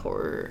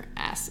folklore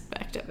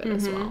aspect of it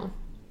as well.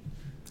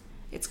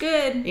 It's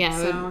good. Yeah,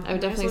 so I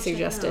would definitely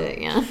suggest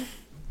it. Yeah.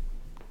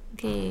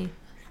 Okay,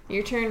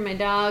 your turn, my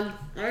dog.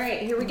 All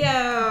right, here we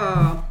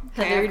go.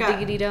 Heather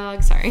Diggity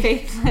Dog. Sorry.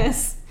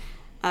 Faithless.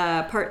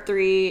 Part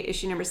 3,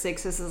 issue number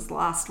 6. This is the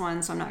last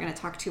one, so I'm not going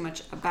to talk too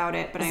much about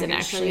it. But Is I'm it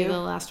going to show actually you. the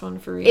last one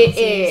for real? It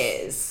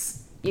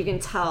is. You can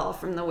tell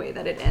from the way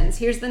that it ends.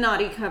 Here's the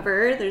naughty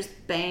cover. There's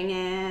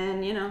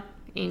banging, you know.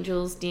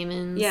 Angels,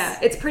 demons. Yeah,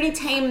 it's pretty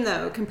tame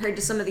though compared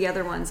to some of the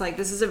other ones. Like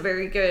this is a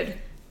very good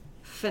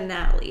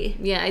finale.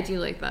 Yeah, I do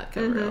like that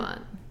cover a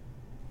lot.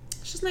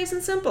 It's just nice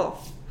and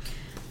simple.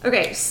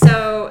 Okay,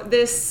 so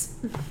this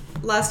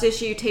last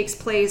issue takes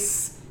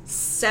place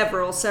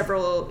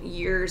several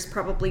years,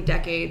 probably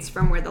decades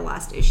from where the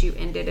last issue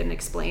ended, and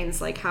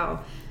explains like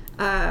how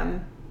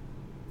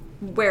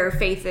where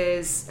Faith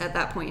is at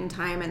that point in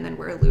time and then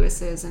where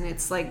Lewis is, and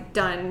it's like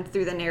done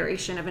through the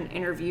narration of an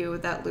interview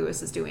that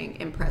Lewis is doing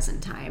in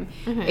present time,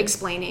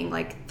 explaining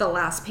like the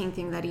last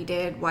painting that he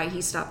did, why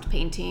he stopped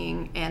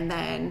painting, and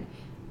then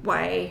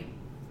why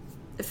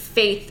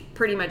Faith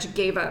pretty much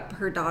gave up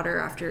her daughter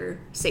after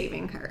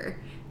saving her.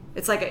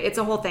 It's like it's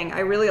a whole thing. I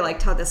really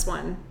liked how this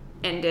one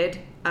ended,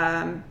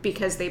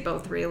 because they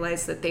both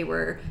realized that they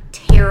were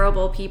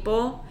terrible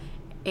people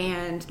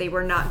and they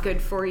were not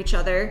good for each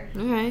other.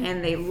 Okay.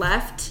 And they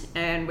left,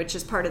 and which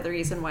is part of the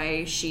reason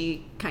why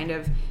she kind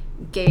of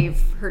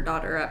gave her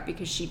daughter up,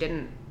 because she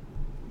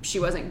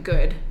wasn't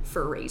good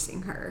for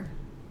raising her.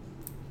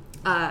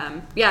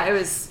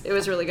 It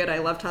was really good. I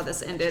loved how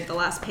this ended. The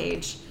last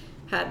page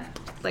had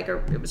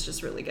it was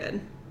just really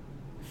good.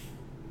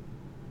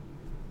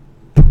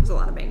 There's a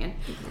lot of banging.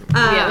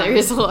 There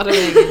is a lot of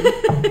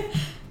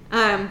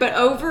banging. But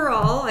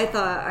overall,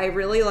 I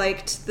really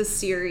liked the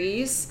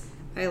series.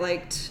 I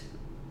liked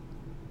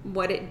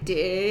what it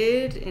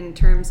did in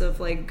terms of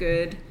like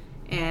good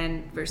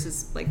and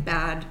versus like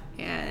bad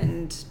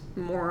and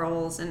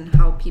morals and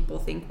how people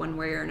think one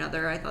way or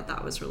another. I thought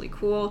that was really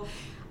cool.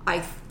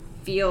 I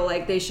feel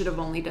like they should have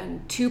only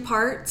done 2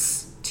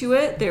 parts to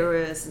it. It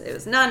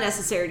was not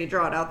necessary to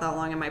draw it out that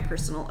long in my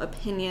personal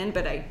opinion,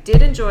 but I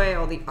did enjoy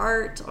all the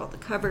art, all the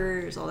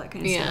covers, all that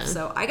kind of stuff.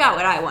 So I got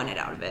what I wanted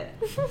out of it.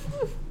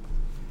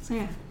 So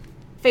yeah,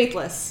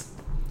 Faithless.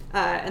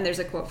 And there's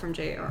a quote from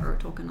J.R.R.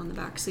 Tolkien on the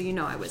back, so you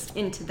know I was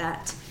into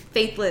that.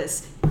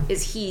 Faithless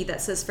is he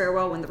that says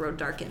farewell when the road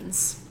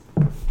darkens.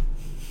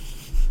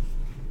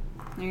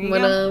 There you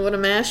go. What a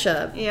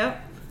mashup.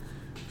 Yep.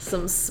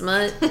 Some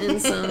smut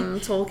and some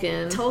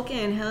Tolkien.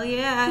 Tolkien, hell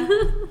yeah.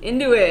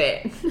 Into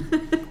it.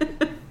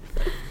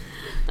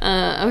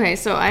 Okay,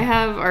 so I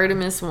have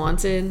Artemis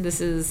Wanted. This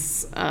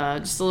is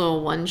just a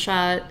little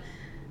one-shot.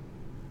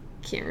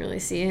 Can't really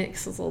see it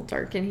because it's a little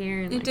dark in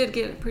here. And it did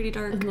get pretty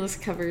dark. And this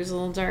cover's a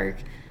little dark.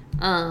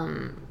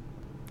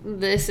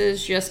 This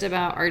is just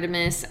about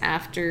Artemis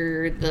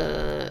after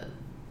the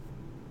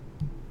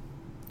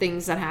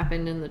things that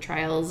happened in the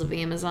Trials of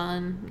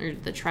Amazon, or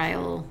the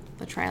trial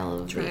of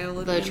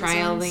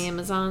the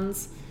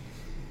Amazons.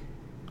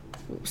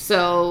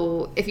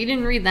 So if you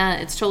didn't read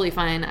that, it's totally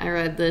fine. I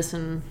read this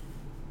and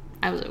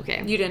I was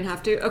okay. You didn't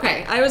have to?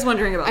 Okay, I was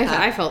wondering about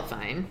that. I felt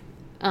fine.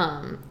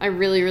 I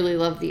really, really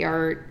loved the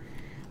art.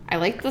 I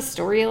like the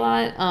story a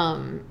lot.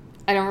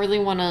 I don't really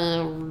want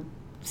to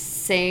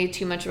say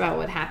too much about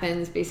what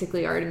happens.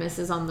 Basically, Artemis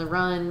is on the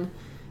run.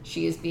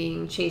 She is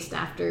being chased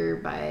after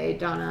by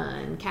Donna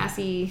and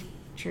Cassie,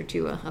 which are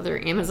 2 other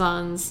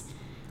Amazons.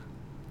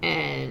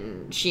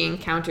 And she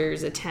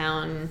encounters a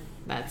town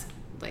that's,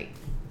 like,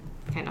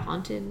 kind of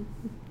haunted,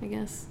 I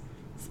guess.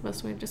 That's the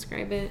best way to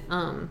describe it.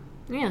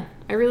 Yeah,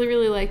 I really,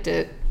 really liked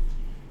it.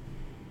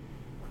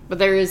 But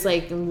there is,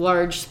 like,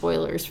 large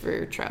spoilers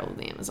for Trial of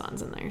the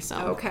Amazons in there, so...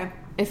 Okay.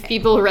 If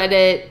people read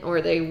it,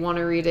 or they want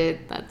to read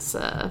it, that's,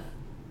 that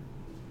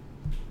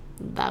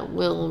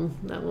will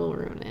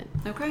ruin it.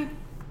 Okay.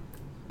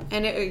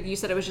 And you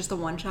said it was just a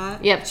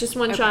one-shot? Yeah, it's just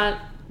one shot,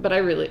 but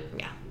I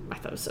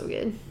thought it was so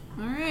good.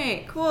 All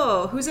right,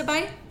 cool. Who's it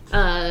by?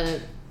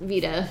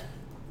 Vita.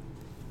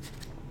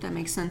 That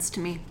makes sense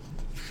to me.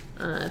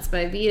 It's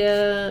by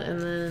Vita,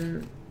 and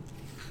then...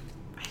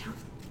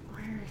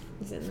 Where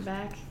is it in the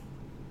back?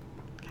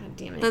 God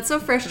damn it. That's so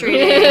frustrating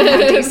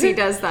when DC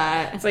does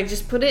that. It's like,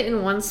 just put it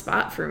in one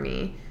spot for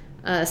me.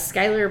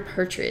 Skylar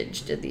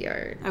Partridge did the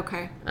art.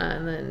 Okay.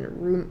 And then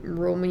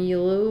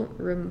Romulo.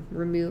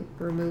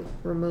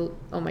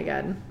 Oh my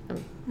god.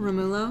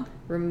 Romulo?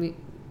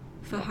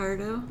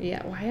 Fajardo?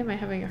 Yeah, why am I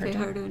having a hard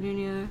time? Fajardo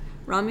Jr.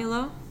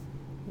 Romulo?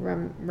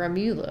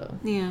 Romulo.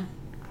 Yeah.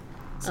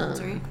 Sounds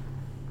right.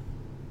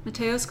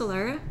 Matteo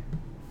Scalera?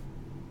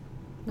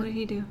 What did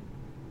he do?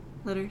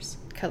 Letters?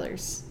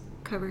 Colors.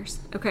 Covers.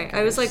 Okay,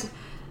 I was like,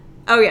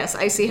 oh yes,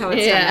 I see how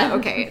it's done now.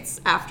 Okay,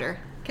 it's after.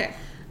 Okay.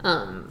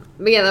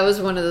 But yeah, that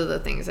was one of the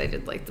things I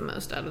did like the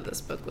most out of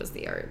this book was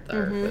the art. The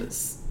art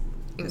was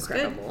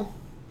incredible.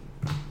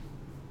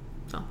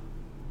 So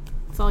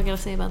that's all I gotta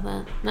say about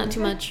that. Not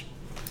too much.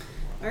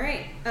 All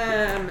right.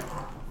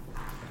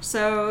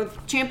 So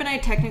Champ and I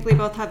technically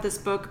both have this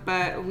book,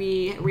 but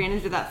we ran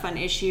into that fun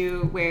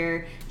issue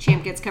where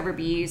Champ gets cover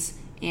Bs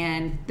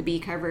and the B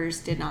covers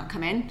did not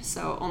come in,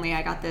 so only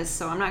I got this.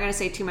 So I'm not going to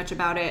say too much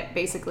about it.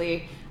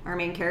 Basically, our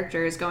main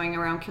character is going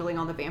around killing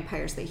all the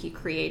vampires that he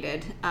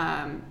created.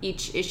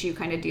 Each issue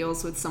kind of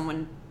deals with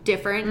someone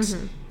different.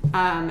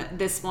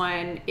 This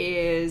one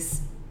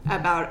is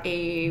about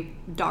a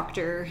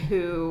doctor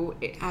who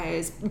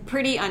is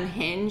pretty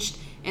unhinged,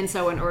 and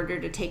so in order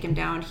to take him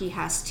down, he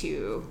has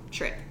to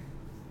trip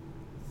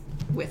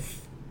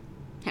with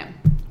him.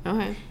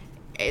 Okay.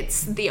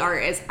 The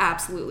art is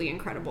absolutely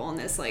incredible in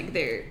this. Like,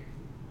 they're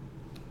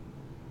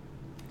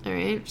all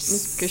right.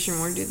 Miss Christian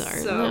Moore do the art.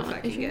 So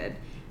fucking good.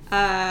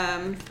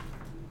 I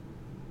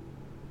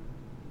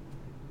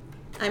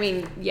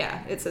mean,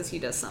 yeah, it says he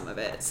does some of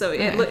it. So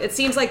it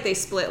seems like they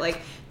split.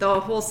 Like,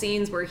 the whole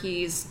scenes where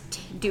he's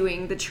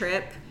doing the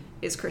trip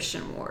is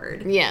Christian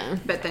Ward. Yeah.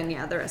 But then,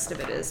 the rest of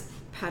it is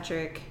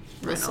Patrick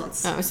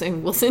Reynolds. I was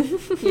saying Wilson.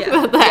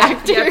 Yeah. The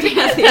actor.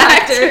 Yeah, the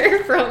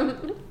actor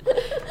from...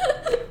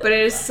 But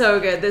it is so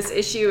good. This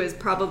issue is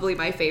probably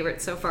my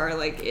favorite so far.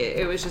 Like,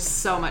 it was just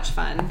so much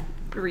fun.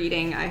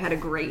 reading. I had a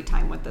great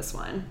time with this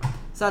one.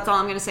 So that's all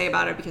I'm going to say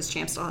about it because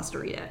Champ still has to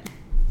read it.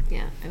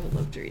 Yeah, I would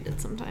love to read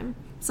it sometime.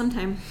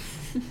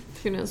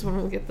 Who knows when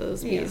we'll get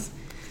those Bs.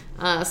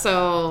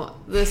 So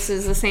this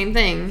is the same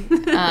thing.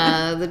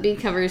 The B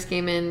covers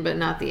came in, but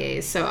not the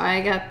A's. So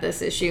I got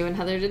this issue, and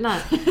Heather did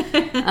not.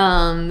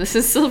 This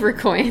is Silver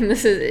Coin.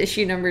 This is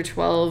issue number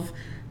 12.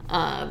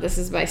 This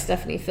is by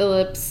Stephanie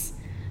Phillips.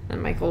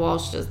 And Michael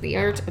Walsh does the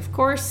art, of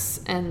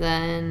course. And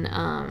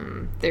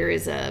then there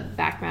is a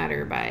back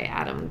matter by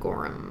Adam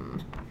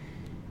Gorham.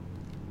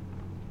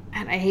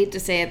 And I hate to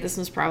say it, this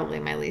was probably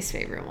my least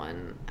favorite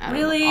one out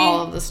of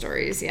all of the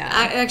stories. Yeah,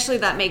 actually,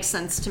 that makes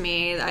sense to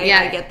me.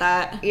 I get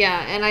that.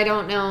 Yeah, and I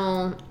don't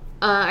know.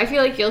 I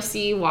feel like you'll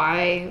see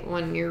why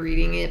when you're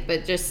reading it,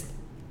 but just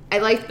I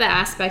liked the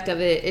aspect of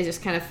it. It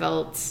just kind of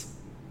felt.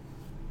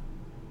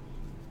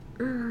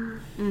 I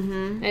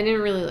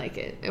didn't really like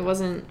it. It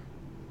wasn't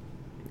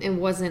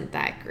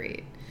that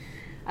great.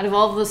 Out of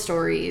all of the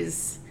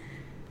stories,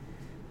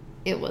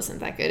 it wasn't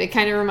that good. It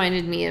kind of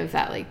reminded me of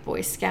that like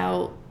Boy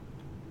Scout.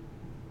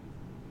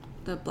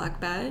 The Black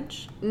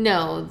Badge?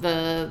 No,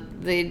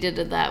 they did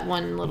that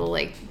one little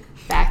like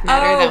back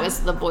matter that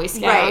was the Boy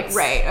Scouts.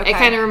 Right. Okay. It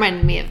kind of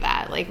reminded me of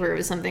that, like where it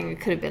was something that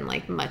could have been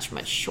like much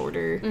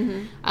shorter.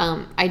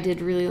 I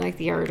did really like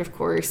the art, of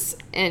course,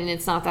 and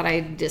it's not that I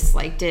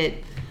disliked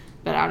it,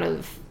 but out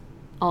of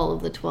all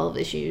of the 12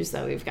 issues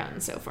that we've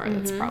gotten so far,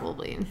 that's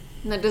probably.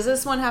 Now, does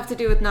this one have to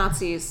do with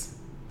Nazis?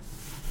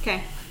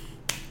 Okay,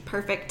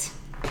 perfect.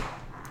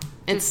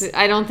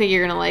 I don't think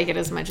you're gonna like it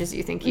as much as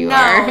you think you are.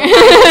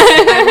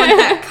 I want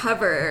that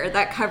cover.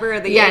 That cover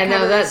of the A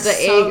cover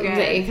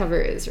the A cover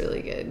is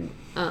really good.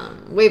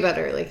 Way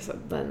better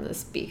than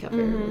this B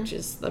cover, which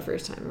is the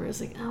first time where I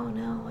was like, oh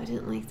no, I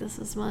didn't like this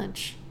as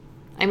much.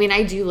 I mean,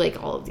 I do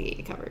like all of the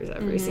A covers.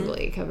 Every single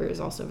A cover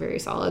is also very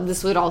solid.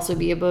 This would also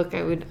be a book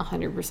I would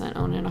 100%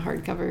 own in a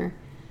hardcover.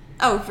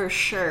 Oh, for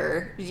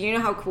sure. Do you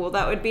know how cool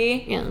that would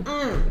be? Yeah.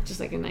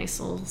 Just like a nice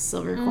little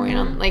silver coin.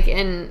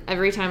 And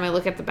every time I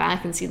look at the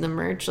back and see the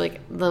merch,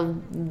 like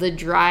the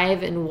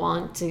drive and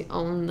want to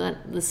own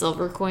the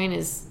silver coin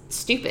is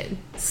stupid.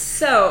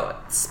 So,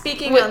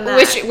 speaking on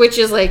that. Which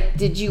is like,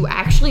 did you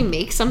actually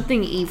make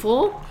something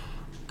evil?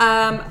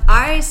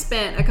 I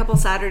spent a couple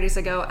Saturdays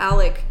ago,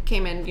 Alec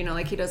came in,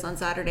 like he does on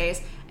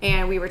Saturdays,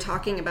 and we were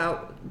talking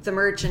about the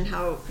merch and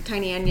how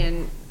Tiny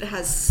Onion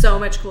has so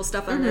much cool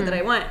stuff on there that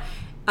I want.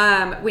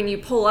 When you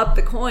pull up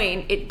the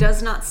coin, it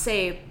does not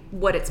say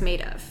what it's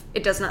made of.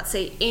 It does not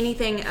say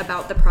anything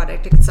about the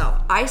product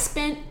itself. I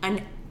spent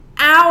an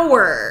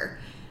hour,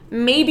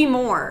 maybe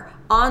more,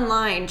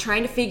 online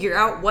trying to figure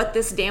out what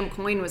this damn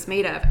coin was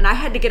made of. And I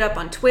had to get up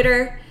on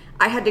Twitter.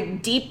 I had to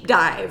deep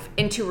dive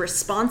into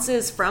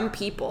responses from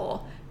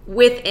people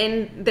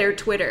within their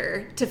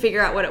Twitter to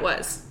figure out what it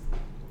was.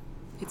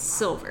 It's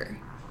silver.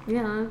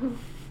 Yeah.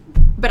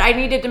 But I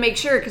needed to make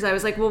sure because I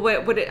was like, well,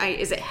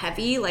 is it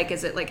heavy? Like,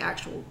 is it like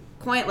actual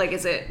coin? Like,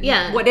 is it?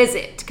 Yeah. What is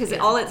it? Because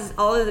all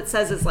it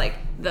says is like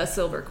the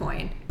silver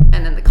coin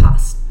and then the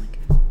cost. I'm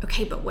like,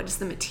 okay, but what is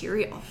the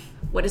material?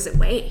 What does it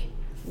weigh?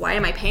 Why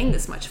am I paying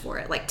this much for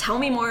it? Like, tell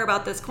me more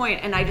about this coin.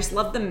 And I just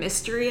love the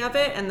mystery of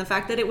it and the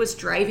fact that it was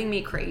driving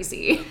me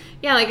crazy.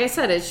 Yeah, like I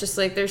said, it's just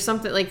like there's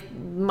something like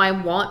my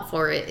want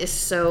for it is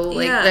so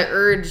like the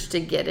urge to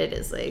get it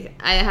is like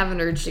I have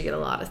an urge to get a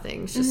lot of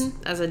things just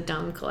as a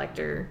dumb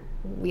collector.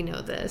 We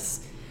know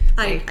this.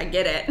 Like, I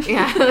get it.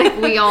 Yeah, like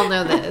we all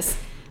know this.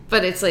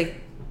 But it's like,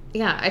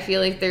 yeah, I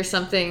feel like there's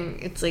something,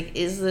 it's like,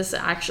 is this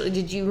actually,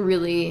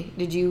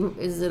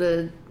 is it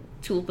a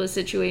tulpa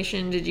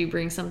situation? Did you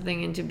bring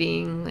something into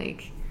being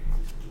like...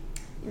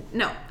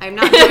 No, I'm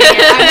not doing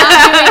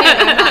it.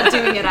 I'm not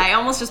doing it. I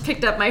almost just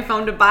picked up my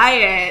phone to buy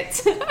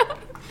it.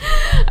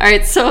 All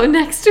right, so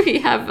next we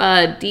have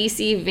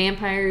DC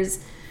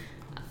Vampires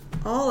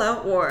All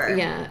Out War.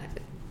 Yeah.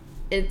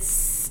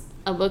 It's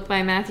a book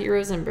by Matthew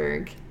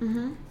Rosenberg.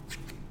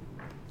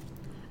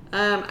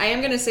 I am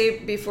going to say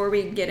before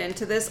we get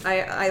into this,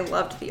 I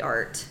loved the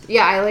art.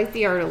 Yeah, I like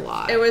the art a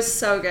lot. It was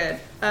so good.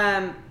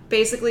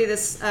 Basically,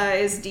 this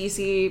is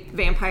DC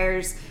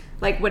Vampires,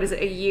 like, what is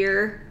it, a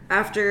year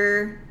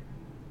after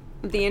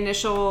the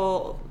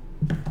initial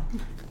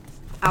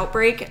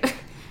outbreak?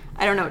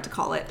 I don't know what to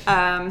call it.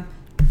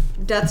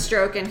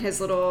 Deathstroke and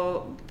his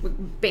little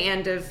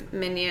band of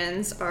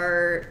minions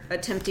are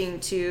attempting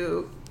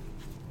to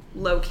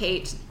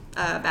locate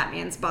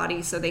Batman's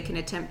body so they can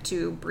attempt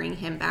to bring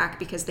him back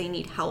because they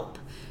need help.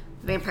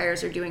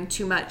 Vampires are doing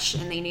too much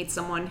and they need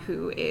someone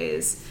who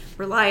is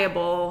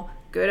reliable,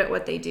 good at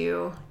what they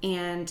do,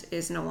 and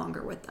is no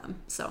longer with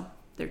them. So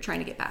they're trying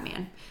to get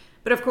Batman.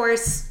 But of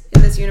course,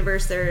 in this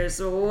universe,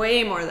 there's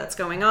way more that's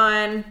going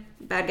on.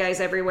 Bad guys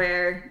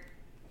everywhere.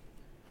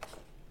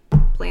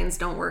 Plans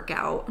don't work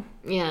out.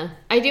 Yeah.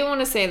 I do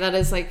want to say that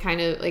is like kind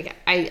of like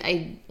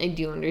I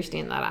do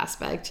understand that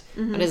aspect.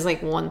 But it's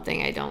like one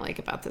thing I don't like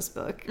about this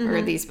book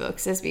or these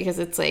books is because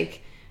it's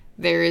like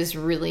there is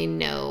really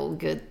no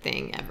good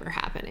thing ever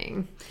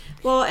happening.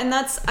 Well, and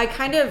I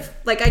kind of,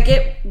 like, I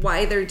get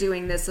why they're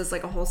doing this as,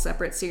 like, a whole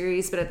separate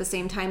series, but at the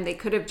same time, they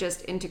could have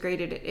just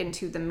integrated it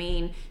into the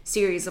main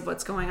series of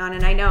what's going on.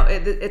 And I know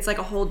it's like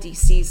a whole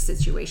DC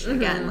situation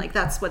again. Like,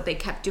 that's what they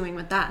kept doing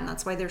with that, and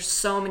that's why there's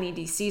so many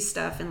DC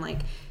stuff. And, like,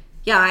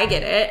 yeah, I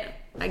get it,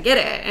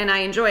 and I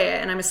enjoy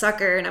it, and I'm a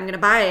sucker, and I'm gonna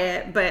buy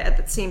it. But at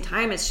the same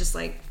time, it's just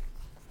like,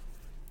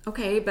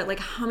 okay, but, like,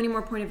 how many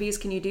more point of views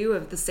can you do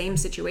of the same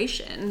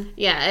situation?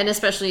 Yeah, and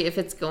especially if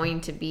it's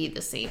going to be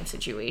the same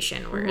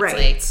situation where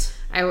it's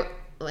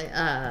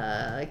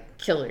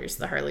Killers,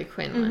 the Harley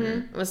Quinn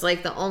one, was,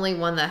 like, the only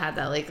one that had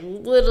that, like,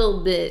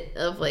 little bit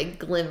of, like,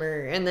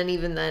 glimmer, and then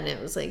even then it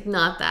was, like,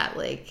 not that,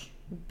 like,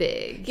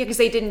 big. Yeah, because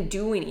they didn't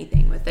do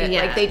anything with it.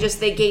 Yeah. Like,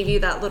 they gave you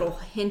that little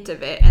hint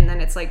of it, and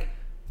then it's like,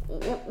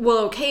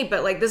 well, okay,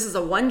 but, like, this is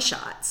a one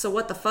shot, so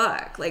what the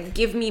fuck? Like,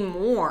 give me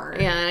more.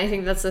 Yeah, and I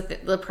think that's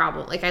the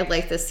problem. Like, I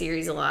like this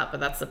series a lot, but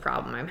that's the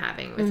problem I'm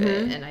having with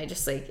it. And I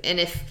just, like, and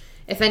if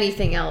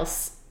anything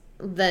else,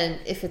 then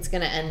if it's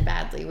gonna end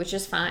badly, which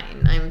is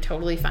fine, I'm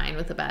totally fine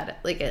with a bad,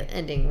 like, an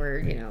ending where,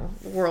 you know,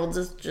 the world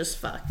is just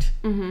fucked.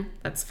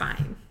 That's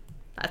fine.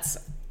 That's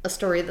a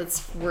story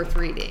that's worth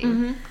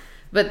reading.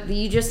 But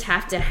you just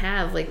have to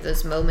have, like,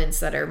 those moments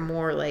that are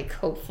more, like,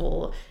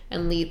 hopeful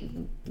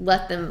and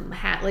let them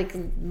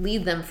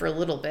lead them for a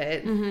little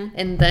bit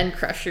and then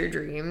crush your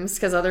dreams,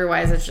 because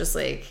otherwise it's just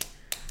like,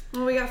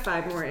 well, we got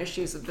 5 more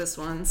issues of this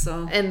one,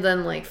 so, and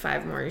then, like,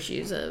 5 more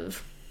issues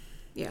of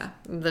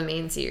the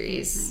main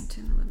series. 8,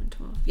 9, 10, 11,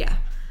 12. Yeah.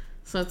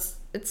 So it's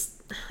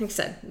like I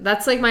said,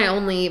 that's, like, my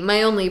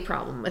only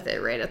problem with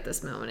it right at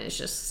this moment is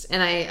just,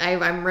 and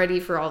I'm ready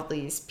for all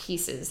these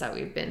pieces that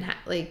we've been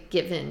like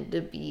given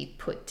to be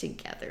put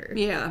together.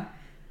 Yeah.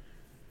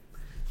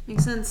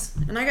 Makes sense.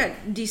 And I got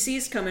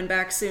DC's coming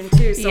back soon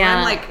too, so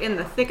I'm, like, in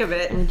the thick of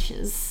it, which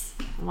is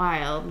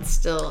wild.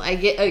 Still, I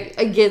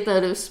get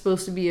that it was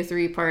supposed to be a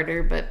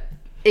 3-parter, but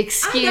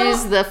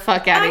excuse the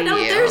fuck out of you.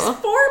 There's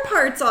 4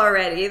 parts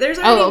already. There's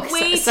already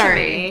way too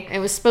many. It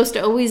was supposed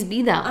to always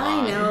be that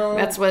long. I know.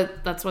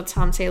 That's what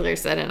Tom Taylor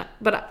said.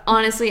 But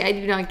honestly, I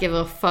do not give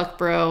a fuck,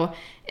 bro.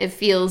 It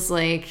feels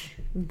like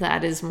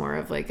that is more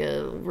of, like,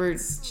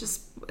 it's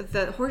just,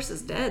 the horse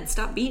is dead.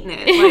 Stop beating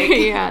it. Like,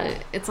 yeah,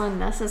 it's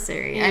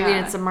unnecessary. Yeah. I mean,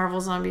 it's a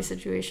Marvel zombie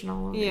situation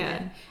all over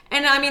again.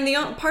 And I mean,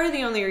 part of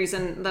the only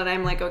reason that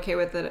I'm, like, okay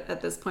with it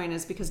at this point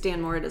is because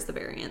Dan Mora does the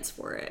variants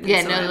for it. And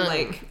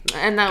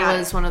and that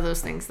was one of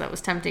those things that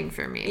was tempting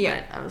for me.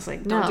 Yeah, but I was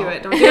like, no. Don't do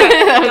it. Don't do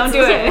it. Don't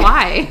do it.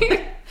 Why?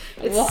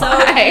 It's Why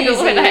so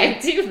easy would I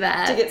do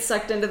that? To get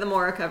sucked into the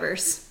Mora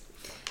covers.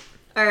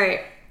 All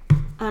right,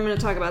 I'm going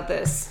to talk about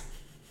this.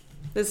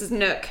 This is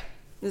Nook.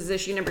 This is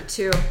issue number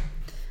 2.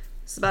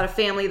 It's about a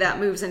family that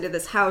moves into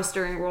this house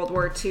during World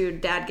War II.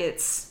 Dad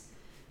gets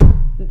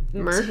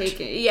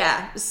murked.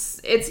 Yeah,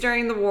 it's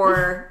during the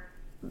war.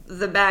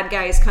 The bad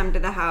guys come to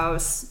the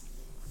house.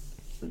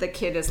 The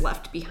kid is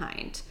left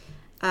behind.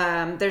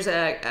 There's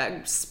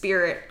a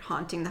spirit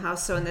haunting the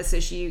house. So in this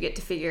issue, you get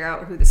to figure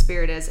out who the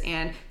spirit is.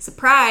 And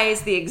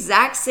surprise, the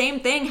exact same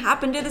thing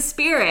happened to the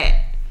spirit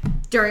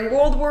during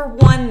World War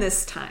I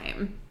this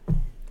time.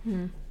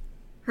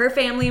 Her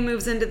family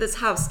moves into this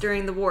house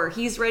during the war.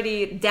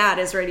 Dad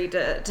is ready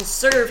to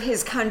serve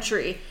his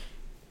country.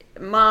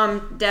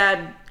 Mom,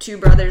 dad, 2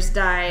 brothers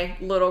die.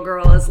 Little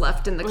girl is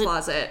left in the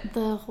closet.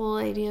 The whole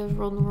idea of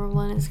World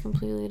War I is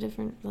completely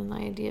different than the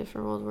idea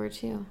for World War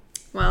II.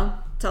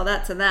 Well, tell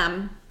that to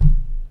them.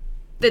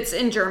 It's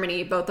in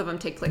Germany. Both of them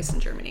take place in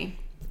Germany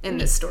in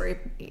this story.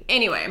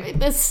 Anyway.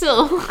 But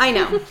still. I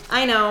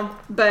know.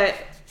 But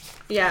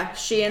yeah,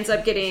 she ends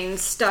up getting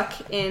stuck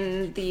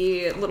in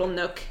the little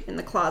nook in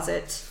the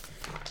closet.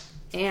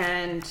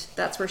 And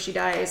that's where she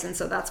dies. And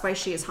so that's why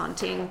she is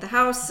haunting the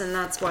house. And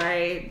that's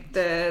why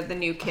the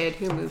new kid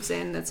who moves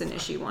in, that's in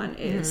issue 1,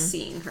 is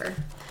seeing her.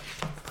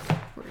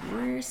 We're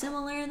more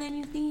similar than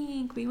you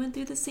think. We went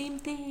through the same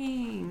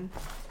thing.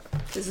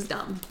 This is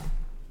dumb.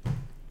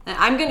 And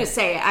I'm going to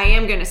say it. I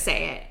am going to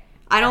say it.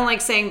 I don't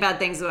like saying bad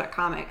things about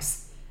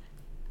comics.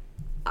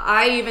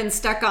 I even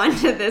stuck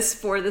onto this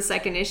for the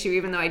second issue,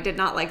 even though I did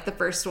not like the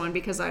first one,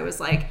 because I was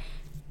like,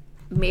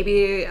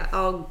 maybe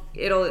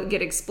it'll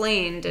get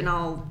explained and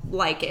I'll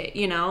like it,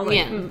 you know?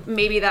 Like,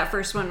 maybe that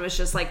first one was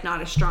just, like,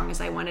 not as strong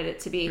as I wanted it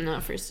to be. No,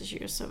 first issue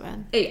was so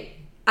bad.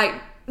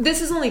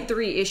 This is only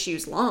 3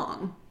 issues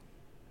long,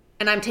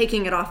 and I'm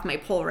taking it off my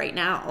pull right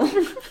now.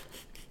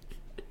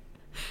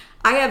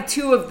 I have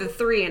 2 of the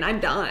 3 and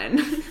I'm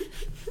done.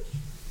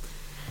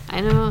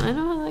 I know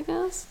how that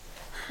goes.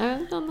 I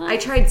haven't done that. I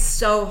tried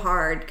so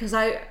hard because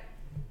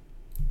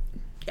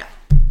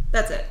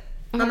that's it.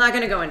 I'm not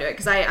going to go into it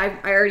because I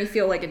already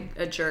feel like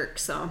a jerk,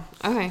 so.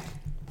 Okay.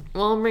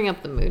 Well, I'll bring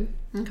up the mood.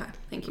 Okay,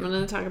 thank you. I'm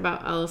going to talk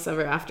about Alice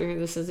Ever After.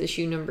 This is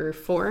issue number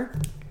 4.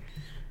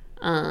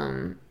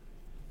 I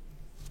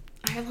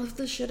love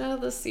the shit out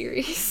of this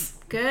series.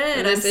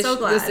 Good, I'm so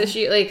glad. This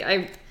issue, like,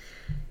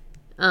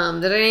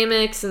 the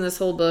dynamics in this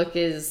whole book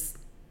the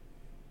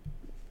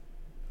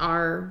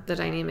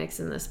dynamics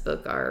in this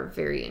book are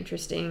very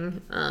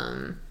interesting.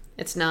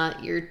 It's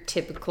not your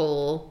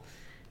typical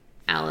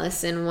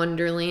Alice in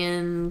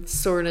Wonderland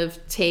sort of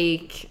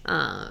take.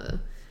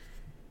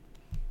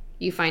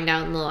 You find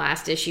out in the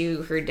last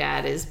issue her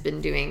dad has been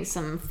doing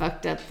some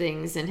fucked up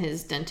things in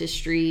his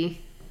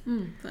dentistry.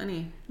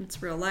 Funny.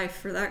 It's real life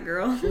for that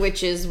girl.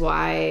 Which is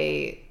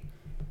why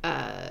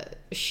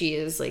she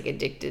is like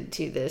addicted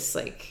to this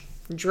like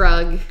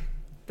drug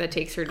that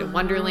takes her to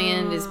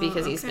Wonderland, is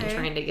because he's been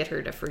trying to get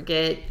her to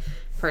forget.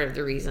 Part of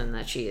the reason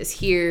that she is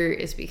here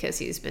is because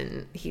he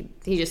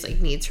just like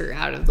needs her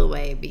out of the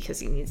way because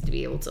he needs to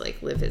be able to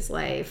like live his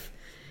life.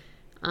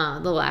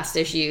 The last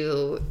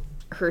issue,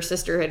 her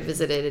sister had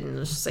visited and it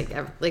was just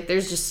like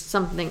there's just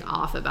something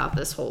off about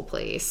this whole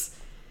place.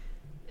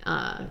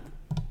 Because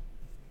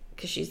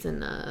she's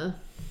in a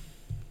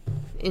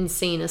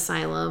insane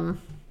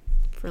asylum,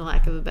 for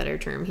lack of a better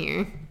term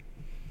here.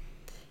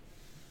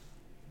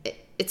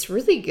 It's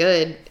really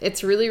good.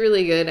 It's really,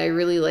 really good. I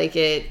really like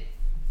it.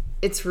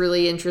 It's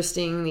really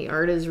interesting. The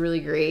art is really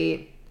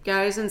great. Yeah,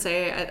 I was gonna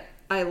say,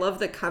 I love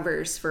the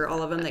covers for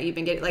all of them that you've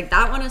been getting. Like,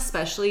 that one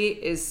especially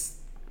is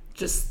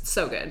just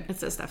so good.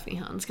 It's a Stephanie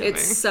Hans cover.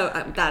 It's so,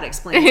 that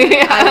explains it.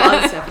 Yeah. I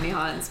love Stephanie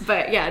Hans.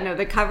 But yeah, no,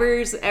 the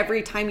covers,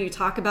 every time you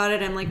talk about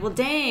it, I'm like, well,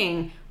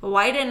 dang,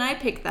 why didn't I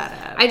pick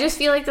that up? I just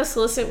feel like the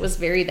solicit was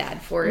very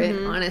bad for it,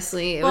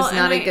 honestly. It was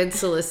not a good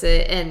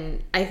solicit,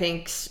 and I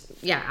think...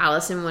 Yeah,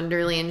 Alice in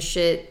Wonderland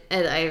shit,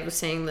 and I was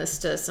saying this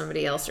to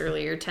somebody else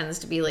earlier, tends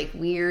to be, like,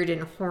 weird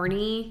and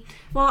horny.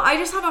 Well, I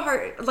just have a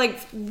hard... Like,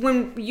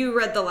 when you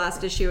read the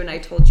last issue and I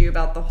told you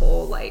about the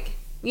whole, like...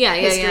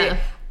 history,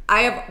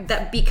 I have...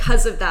 that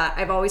because of that,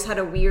 I've always had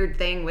a weird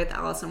thing with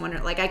Alice in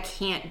Wonderland. Like, I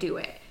can't do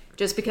it.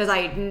 Just because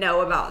I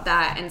know about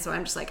that, and so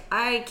I'm just like,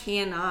 I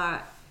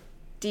cannot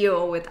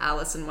deal with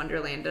Alice in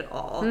Wonderland at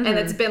all. And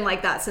it's been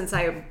like that since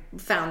I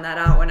found that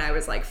out when I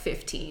was, like,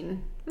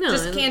 15. No,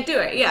 just can't do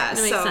it. Yeah,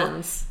 that makes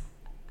sense.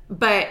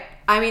 But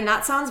I mean,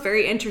 that sounds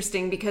very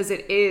interesting because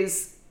it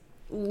is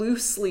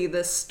loosely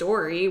the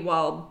story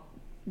while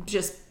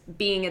just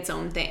being its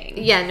own thing.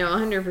 Yeah, no,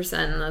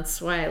 100%.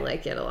 That's why I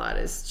like it a lot.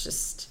 It's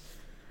just,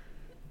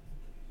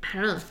 I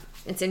don't know.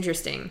 It's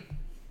interesting.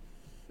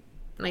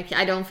 Like,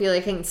 I don't feel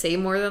like I can say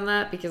more than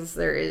that because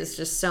there is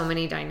just so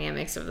many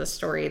dynamics of the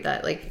story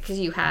that, like, because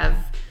you have,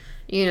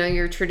 you know,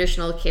 your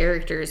traditional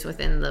characters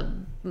within the,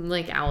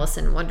 like, Alice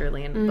in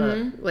Wonderland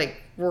book,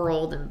 like,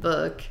 world and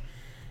book,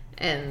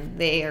 and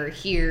they are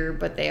here,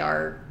 but they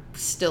are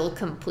still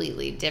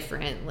completely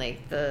different.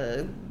 Like,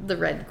 the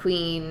Red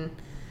Queen,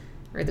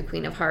 or the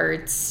Queen of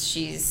Hearts,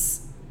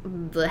 she's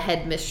the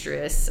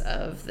headmistress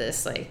of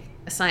this, like,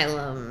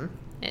 asylum,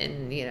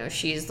 and, you know,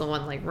 she's the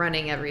one, like,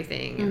 running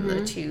everything, and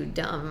the two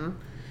dumb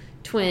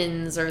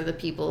twins are the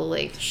people,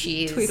 like,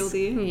 she's...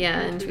 Tweedledee. Yeah,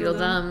 and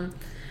Tweedledum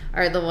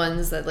are the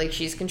ones that, like,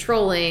 she's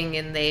controlling,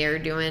 and they are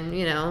doing,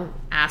 you know,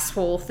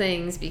 asshole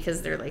things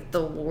because they're, like,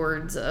 the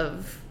wards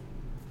of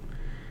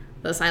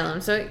the asylum.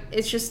 So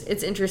it's just,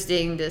 it's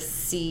interesting to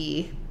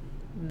see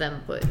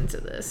them put into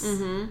this.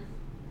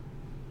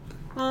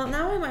 Well,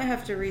 now I might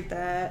have to read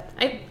that.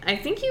 I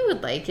think you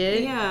would like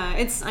it.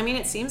 Yeah, I mean,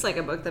 it seems like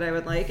a book that I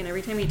would like, and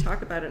every time you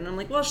talk about it, and I'm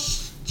like, well,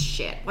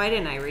 shit, why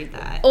didn't I read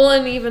that? Well,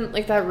 and even,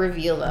 like, that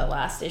reveal, that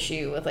last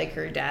issue with, like,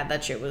 her dad,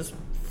 that shit was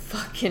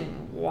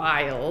fucking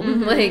wild.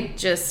 Like,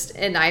 just,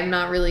 and I'm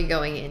not really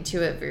going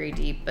into it very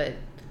deep, but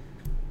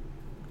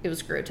it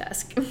was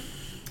grotesque.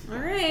 All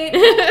right,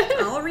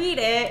 I'll read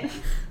it.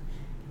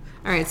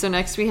 All right, so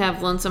next we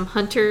have Lonesome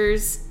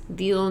Hunters,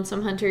 The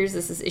Lonesome Hunters.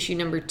 This is issue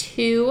number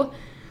 2.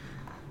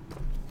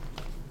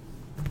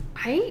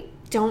 I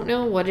don't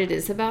know what it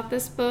is about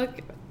this book.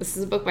 This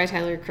is a book by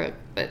Tyler Crook,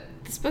 but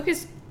this book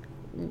is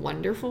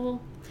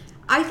wonderful.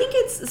 I think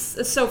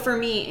it's, so for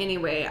me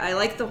anyway, I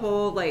like the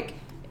whole, like,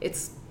 it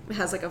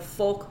has like a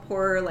folk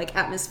horror, like,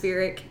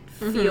 atmospheric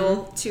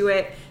feel to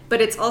it,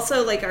 but it's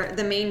also like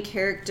the main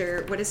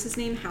character, what is his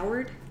name,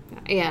 Howard?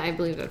 Yeah, I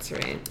believe that's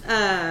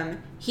right.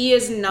 He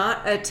is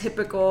not a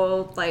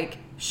typical, like,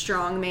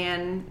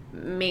 strongman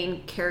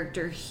main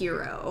character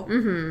hero.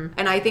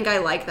 And I think I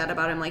like that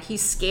about him. Like,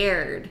 he's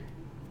scared.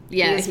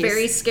 Yeah, he's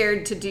very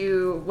scared to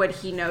do what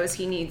he knows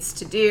he needs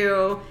to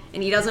do,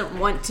 and he doesn't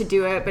want to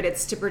do it, but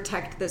it's to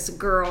protect this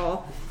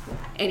girl,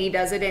 and he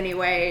does it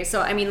anyway.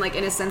 So, I mean, like,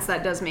 in a sense,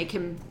 that does make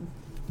him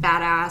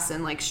badass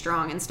and, like,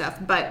 strong and stuff,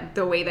 but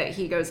the way that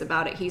he goes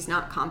about it, he's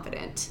not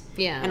confident.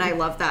 Yeah. And I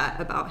love that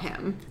about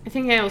him. I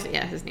think I also,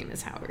 his name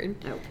is Howard.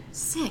 Oh,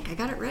 sick. I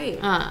got it right.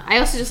 I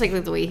also just like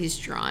the way he's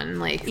drawn,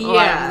 like, a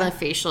lot of the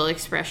facial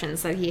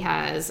expressions that he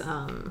has.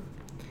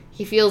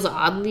 He feels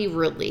oddly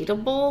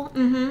relatable,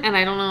 and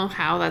I don't know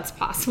how that's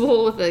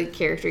possible with a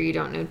character you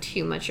don't know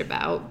too much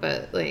about,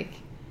 but, like,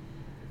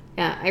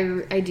 yeah,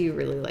 I do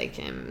really like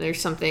him.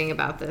 There's something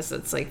about this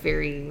that's, like,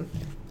 very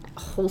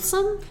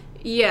wholesome.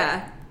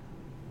 Yeah.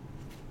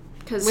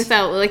 With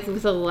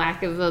a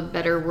lack of a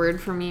better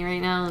word for me right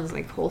now, is,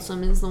 like,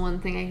 wholesome is the one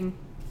thing I can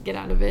get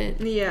out of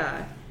it.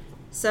 Yeah.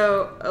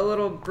 So, a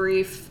little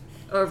brief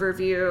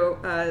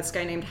overview. This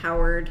guy named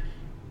Howard,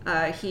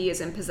 he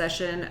is in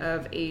possession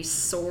of a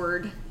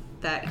sword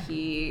that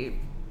he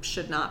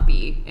should not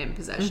be in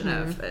possession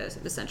of,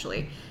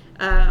 essentially.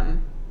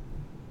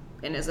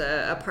 In his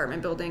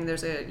apartment building,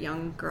 there's a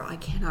young girl. I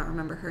cannot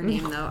remember her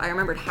name, though. I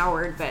remembered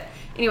Howard, but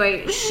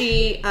anyway,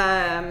 she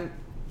has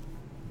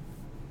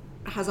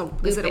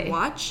is it a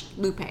watch?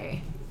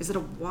 Lupe. Is it a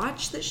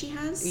watch that she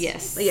has?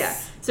 Yes. Yeah.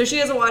 So she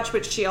has a watch,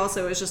 which she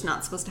also is just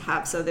not supposed to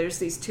have. So there's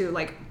these two,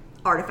 like,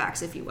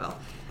 artifacts, if you will.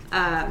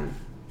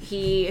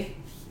 He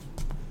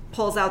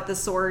pulls out the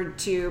sword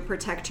to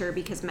protect her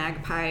because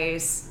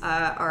magpies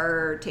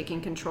are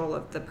taking control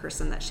of the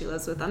person that she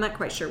lives with. I'm not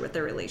quite sure what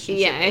their relationship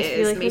is. Yeah, I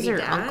feel like maybe it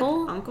was her dad?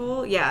 uncle?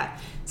 Uncle? Yeah,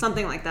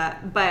 something like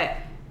that. But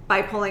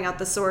by pulling out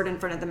the sword in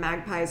front of the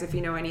magpies, if you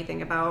know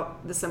anything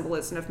about the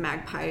symbolism of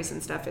magpies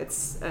and stuff,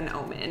 it's an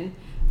omen.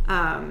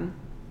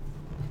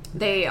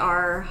 They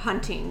are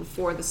hunting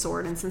for the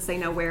sword, and since they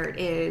know where it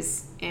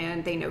is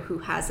and they know who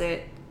has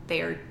it,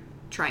 they are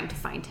trying to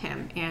find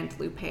him and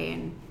Lupe,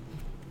 and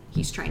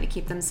he's trying to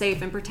keep them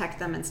safe and protect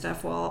them and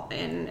stuff, while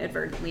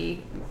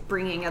inadvertently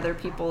bringing other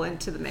people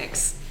into the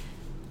mix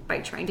by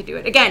trying to do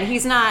it. Again,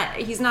 he's not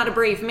a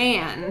brave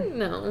man.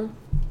 No.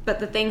 But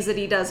the things that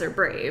he does are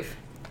brave.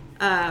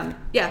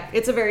 Yeah,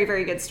 it's a very,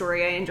 very good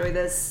story. I enjoy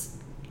this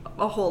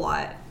a whole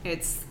lot.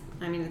 It's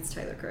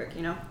Tyler Crook,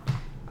 you know?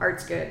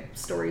 Art's good,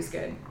 story's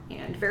good,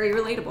 and very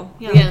relatable.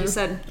 Yeah, like you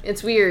said.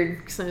 It's weird,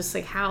 because I'm just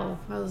like, how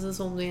is this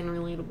old man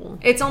relatable?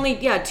 It's only,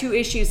 2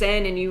 issues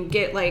in, and you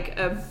get, like,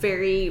 a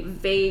very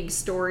vague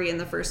story in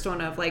the first one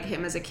of, like,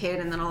 him as a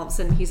kid, and then all of a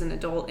sudden he's an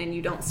adult, and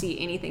you don't see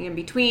anything in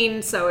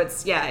between. So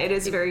it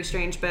is very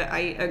strange, but I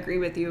agree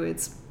with you.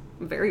 It's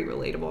very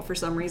relatable for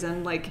some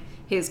reason. Like,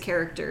 his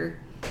character,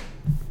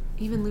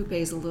 even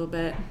Lupe's a little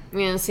bit.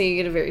 Yeah, so you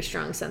get a very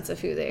strong sense of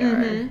who they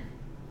are.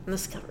 And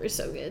this cover is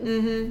so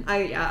good.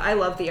 I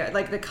love the art,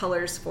 like the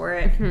colors for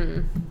it.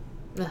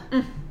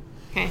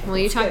 Okay, well,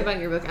 you talk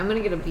about your book. I'm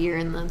going to get a beer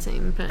in that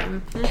same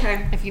time.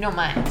 Okay. If you don't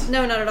mind.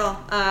 No, not at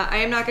all. I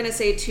am not going to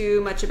say too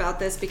much about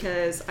this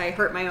because I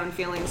hurt my own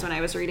feelings when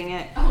I was reading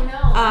it.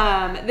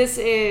 Oh, no. This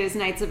is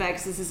Knights of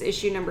X. This is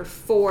issue number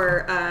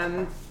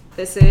 4.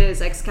 This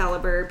is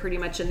Excalibur pretty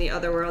much in the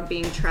other world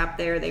being trapped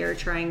there. They are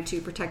trying to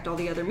protect all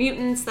the other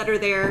mutants that are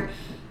there.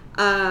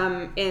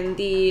 In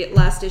the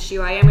last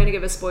issue, I am going to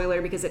give a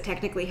spoiler because it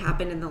technically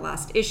happened in the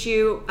last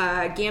issue.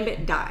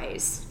 Gambit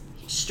dies.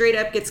 Straight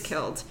up gets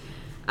killed.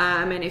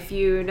 And if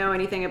you know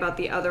anything about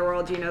the other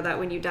world, you know that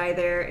when you die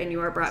there and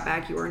you are brought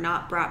back, you are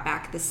not brought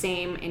back the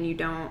same, and you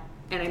don't,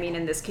 and I mean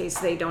in this case,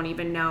 they don't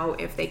even know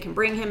if they can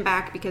bring him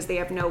back because they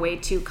have no way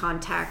to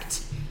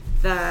contact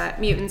the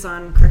mutants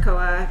on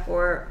Krakoa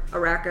or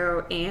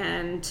Arakko,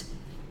 and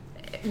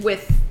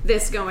with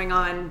this going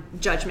on,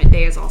 Judgment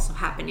Day is also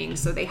happening,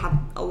 so they have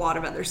a lot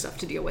of other stuff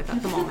to deal with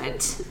at the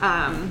moment.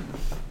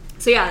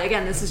 So yeah,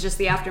 again, this is just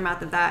the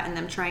aftermath of that and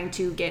them trying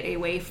to get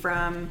away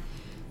from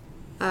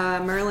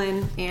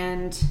Merlin,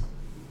 and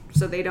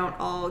so they don't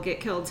all get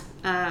killed.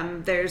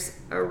 There's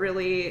a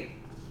really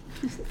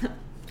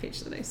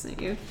page that I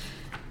sent you.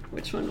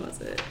 Which one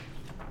was it?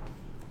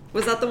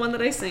 Was that the one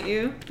that I sent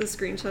you? The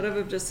screenshot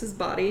of just his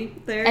body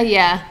there?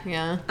 Yeah.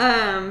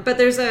 But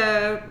there's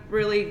a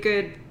really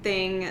good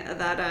thing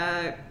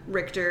that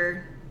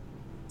Richter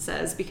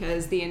says,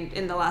 because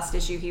in the last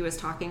issue he was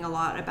talking a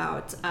lot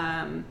about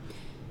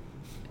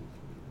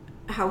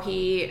how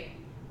he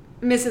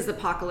misses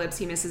Apocalypse,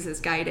 he misses his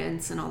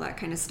guidance and all that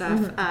kind of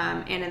stuff.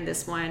 And in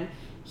this one,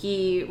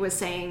 he was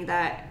saying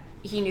that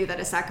he knew that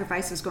a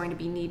sacrifice was going to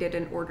be needed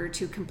in order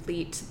to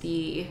complete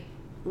the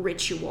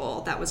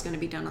ritual that was going to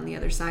be done on the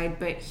other side,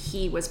 but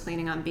he was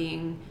planning on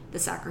being the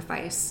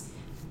sacrifice,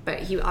 but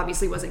he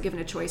obviously wasn't given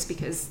a choice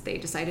because they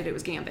decided it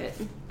was Gambit.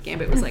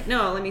 Gambit was like,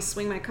 no, let me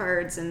swing my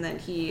cards, and then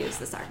he is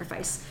the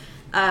sacrifice.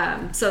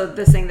 So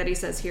this thing that he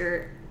says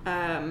here,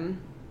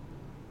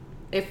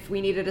 if we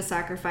needed a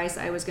sacrifice,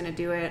 I was going to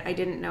do it. I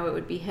didn't know it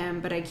would be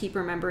him, but I keep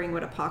remembering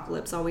what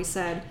Apocalypse always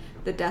said: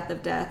 the death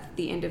of death,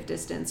 the end of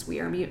distance. We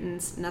are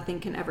mutants. Nothing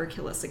can ever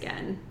kill us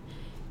again.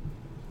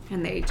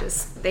 And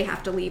they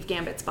have to leave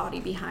Gambit's body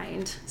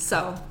behind.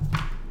 So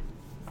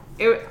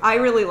I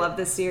really love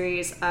this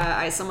series.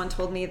 Someone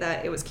told me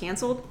that it was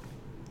canceled.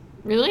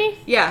 Really?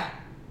 Yeah.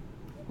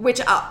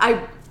 Which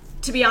I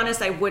to be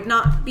honest, I would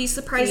not be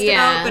surprised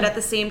about. But at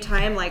the same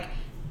time, like,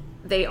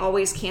 they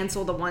always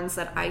cancel the ones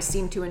that I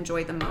seem to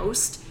enjoy the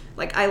most.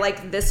 Like, I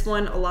like this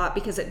one a lot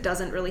because it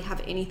doesn't really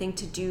have anything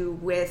to do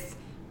with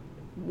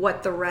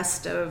what the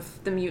rest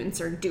of the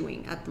mutants are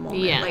doing at the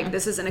moment. Yeah. Like,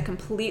 this is in a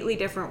completely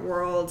different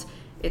world.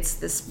 It's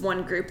this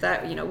one group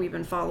that, we've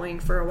been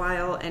following for a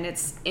while, and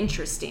it's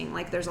interesting.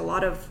 Like, there's a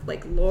lot of,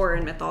 like, lore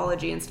and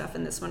mythology and stuff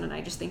in this one, and I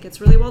just think it's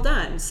really well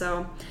done.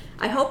 So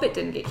I hope it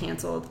didn't get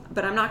canceled,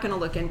 but I'm not going to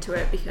look into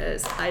it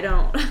because I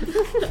don't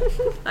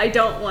I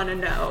don't want to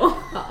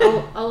know.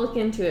 I'll look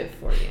into it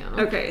for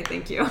you. Okay,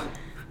 thank you.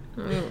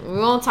 We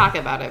won't talk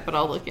about it, but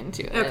I'll look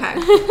into it.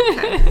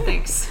 Okay,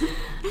 thanks.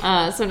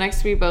 So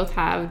next we both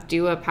have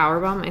Do a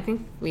Powerbomb. I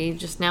think we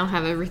just now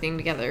have everything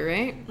together,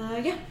 right?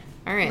 Yeah.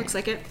 All right. Looks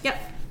like it.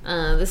 Yep.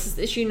 This is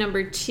issue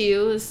number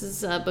 2. This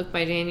is a book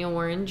by Daniel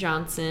Warren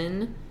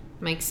Johnson,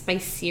 Mike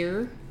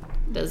Spicier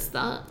does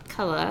the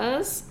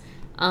colors.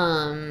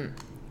 And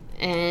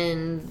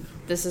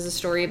this is a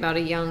story about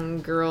a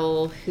young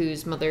girl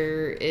whose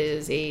mother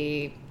is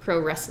a pro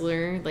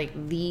wrestler,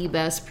 like the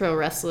best pro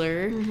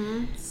wrestler.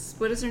 Mm-hmm.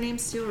 What is her name?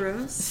 Steel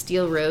Rose?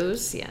 Steel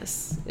Rose,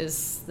 yes,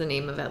 is the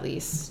name of at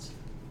least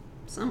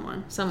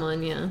someone,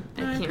 yeah.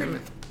 I can't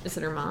remember. Is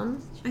it her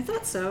mom? I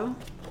thought so.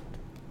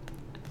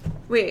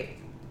 Wait.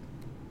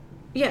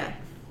 Yeah.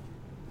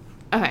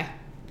 Okay.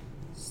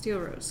 Steel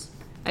Rose.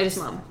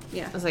 Mom.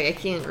 Yeah. I was like, I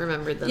can't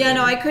remember the Yeah,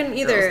 no, I couldn't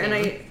either. And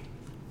name.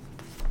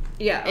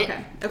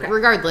 Okay.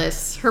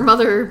 Regardless, her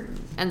mother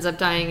ends up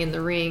dying in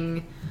the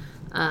ring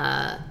in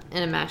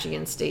a match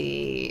against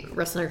a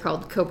wrestler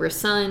called Cobra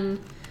Sun.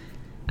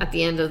 At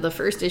the end of the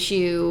first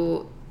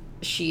issue,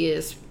 she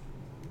is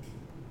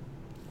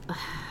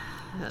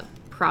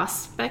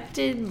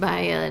prospected by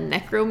a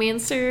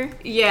necromancer.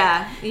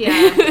 Yeah.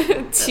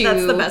 That's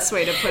the best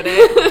way to put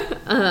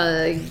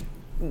it.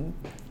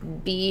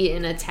 Be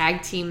in a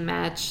tag team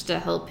match to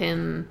help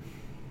him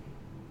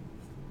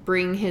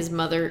bring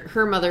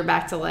her mother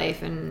back to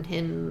life and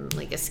him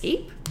like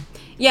escape.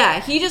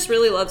 Yeah, he just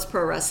really loves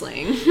pro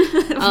wrestling,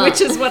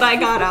 which is what I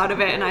got out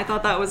of it, and I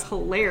thought that was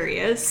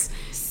hilarious.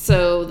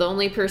 So the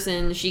only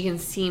person he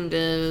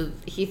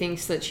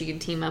thinks that she could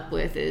team up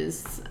with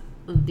is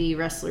the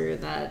wrestler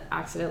that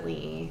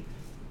accidentally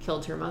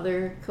killed her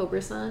mother,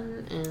 Cobra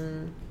Sun,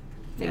 and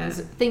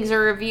things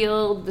are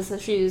revealed. This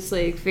issue is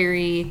like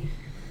very,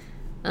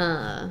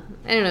 I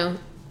don't know,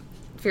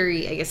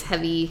 very, I guess,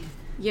 heavy.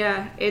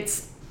 Yeah,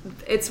 it's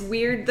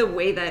weird the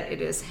way that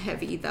it is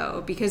heavy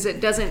though, because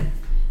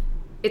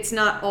it's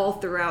not all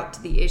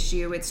throughout the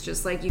issue. It's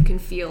just like you can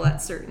feel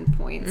at certain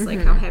points like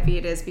how heavy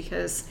it is,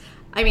 because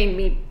I mean,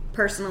 me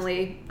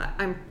personally,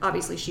 I'm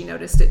obviously she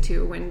noticed it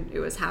too when it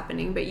was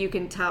happening, but you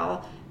can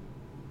tell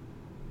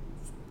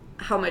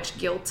how much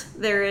guilt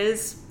there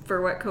is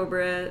for what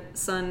Cobra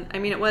Sun. I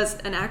mean, it was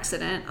an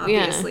accident,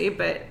 obviously,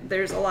 but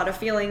there's a lot of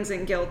feelings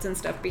and guilt and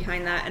stuff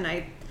behind that, and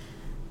I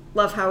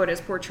love how it is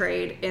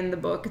portrayed in the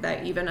book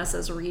that even us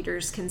as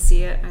readers can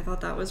see it. I thought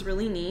that was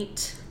really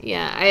neat.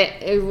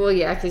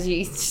 Yeah, because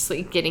he's just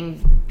like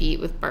getting beat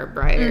with barbed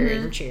wire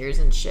and chairs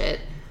and shit.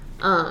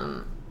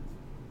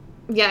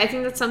 Yeah, I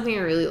think that's something I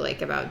really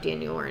like about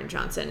Daniel Warren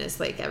Johnson is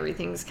like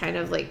everything's kind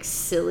of like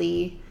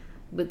silly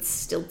but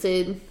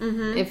stilted.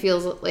 It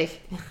feels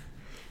like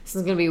this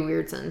is gonna be a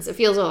weird sentence. It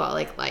feels a lot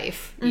like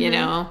life, you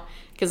know,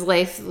 because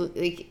life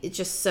like it's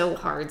just so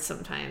hard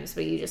sometimes,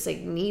 but you just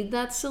like need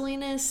that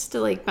silliness to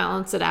like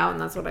balance it out,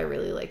 and that's what I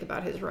really like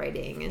about his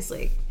writing is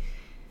like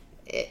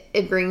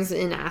it brings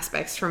in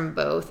aspects from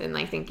both, and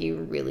I think you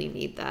really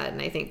need that,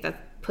 and I think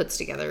that puts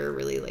together a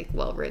really like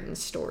well written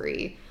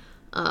story.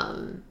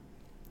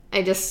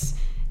 I just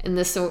in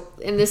this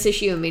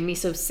issue it made me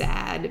so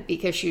sad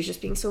because she was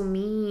just being so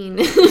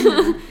mean.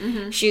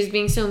 She was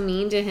being so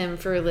mean to him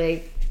for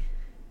like,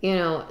 you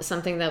know,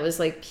 something that was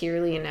like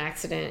purely an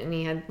accident, and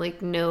he had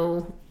like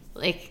no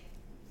like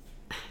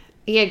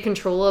he had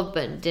control of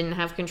but didn't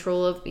have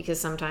control of, because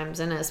sometimes,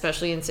 and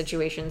especially in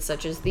situations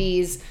such as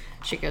these,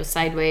 shit goes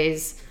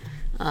sideways.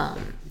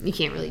 You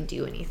can't really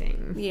do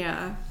anything.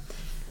 Yeah,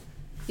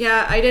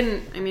 I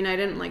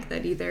didn't like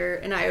that either.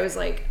 And I was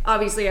like,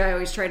 obviously I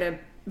always try to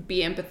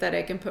be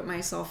empathetic and put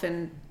myself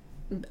in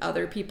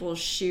other people's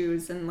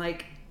shoes, and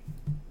like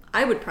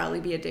I would probably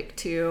be a dick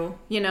too,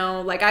 you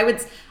know, like I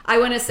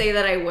want to say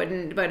that I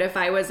wouldn't, but if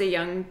I was a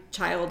young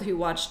child who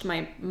watched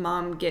my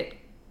mom get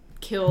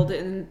killed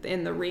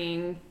in the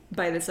ring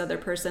by this other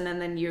person,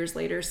 and then years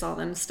later saw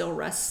them still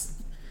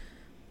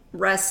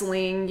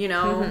wrestling, you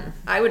know,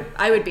 I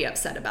would be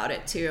upset about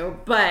it too,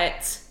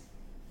 but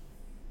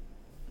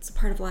it's a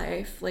part of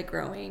life, like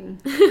growing.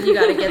 You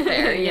got to get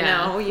there, you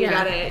know. You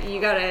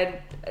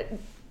gotta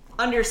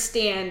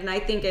understand, and I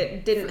think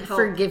it didn't help.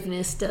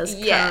 Forgiveness does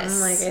come.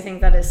 Like I think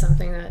that is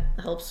something that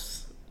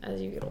helps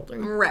as you get older.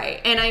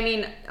 Right. And I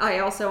mean, I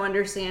also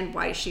understand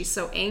why she's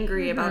so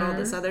angry about all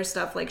this other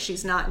stuff. Like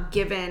she's not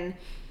given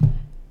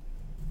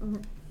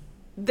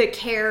the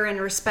care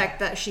and respect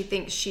that she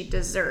thinks she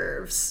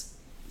deserves.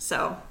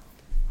 So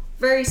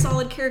very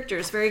solid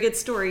characters, very good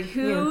story.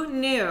 Who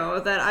knew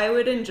that I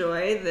would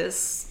enjoy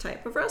this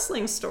type of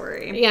wrestling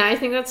story? Yeah, I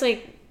think that's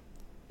like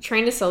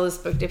trying to sell this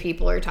book to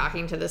people or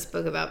talking to this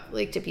book about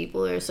like to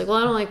people who are just like, well,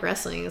 I don't like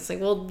wrestling. It's like,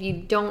 well, you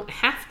don't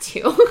have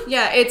to.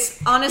 Yeah, it's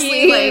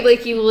honestly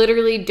like you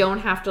literally don't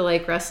have to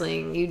like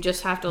wrestling. You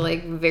just have to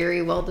like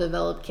very well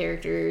developed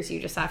characters. You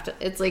just have to.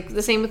 It's like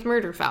the same with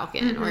Murder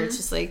Falcon, where it's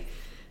just like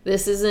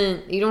this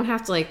isn't. You don't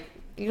have to like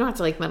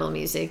metal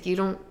music. You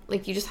don't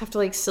like. You just have to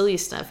like silly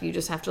stuff. You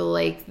just have to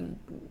like.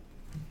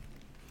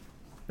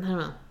 I don't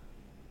know.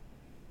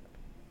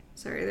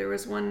 Sorry, there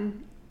was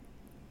one.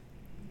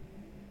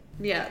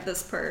 Yeah,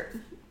 this part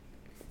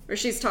where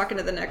she's talking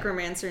to the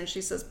necromancer and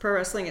she says, "Pro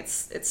wrestling,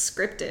 it's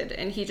scripted,"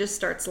 and he just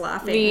starts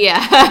laughing.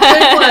 Yeah,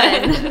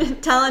 good one,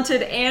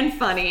 talented and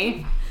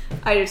funny.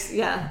 I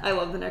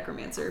love the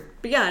necromancer.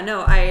 But yeah,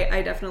 no,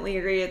 I definitely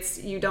agree.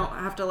 You don't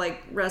have to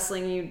like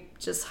wrestling. You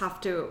just have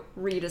to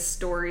read a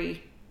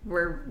story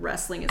where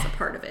wrestling is a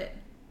part of it.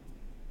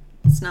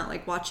 It's not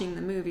like watching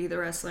the movie The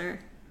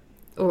Wrestler.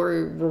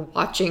 Or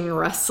watching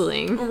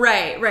wrestling.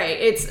 Right.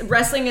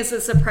 Wrestling is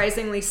a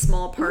surprisingly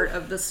small part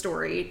of the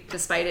story,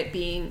 despite it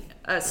being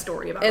a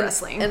story about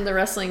wrestling. And the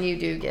wrestling you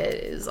do get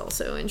is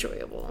also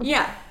enjoyable.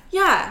 Yeah,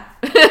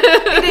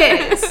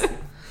 it is.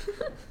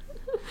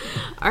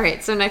 All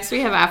right, so next we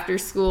have After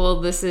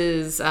School. This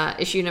is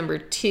issue number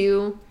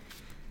 2.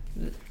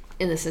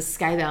 And this is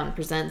Skybound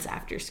Presents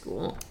After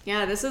School.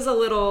 Yeah, this is a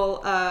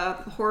little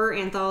horror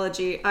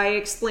anthology. I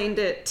explained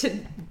it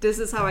to... This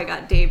is how I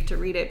got Dave to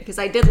read it, because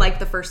I did like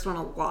the first one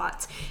a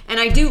lot. And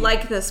I do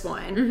like this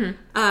one,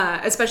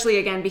 especially,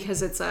 again,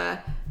 because it's an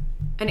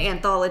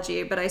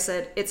anthology. But I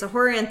said, it's a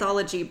horror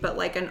anthology, but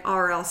like an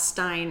R.L.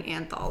 Stein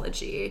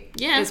anthology.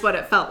 Yeah. Is what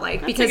it felt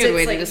like. That's a good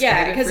way to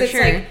describe it, for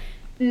sure. Like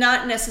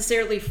not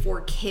necessarily for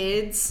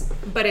kids,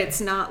 but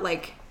it's not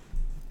like...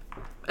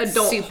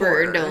 adult super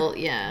horror. Adult,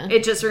 yeah.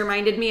 It just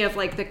reminded me of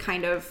like the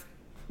kind of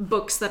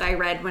books that I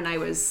read when I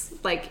was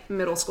like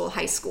middle school,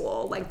 high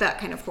school, like that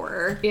kind of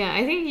horror. Yeah,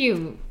 I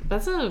think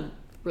that's a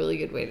really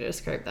good way to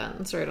describe that.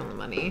 It's right on the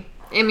money.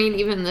 I mean,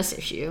 even this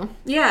issue.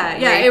 Yeah,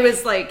 it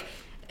was like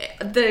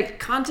the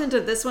content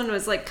of this one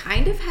was like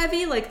kind of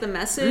heavy, like the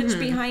message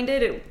behind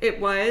it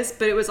was,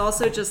 but it was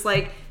also just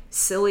like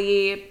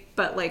silly,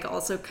 but like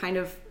also kind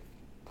of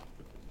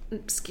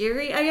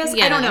scary, I guess.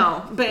 Yeah. I don't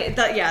know, but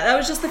that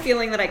was just the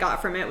feeling that I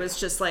got from it, was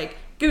just like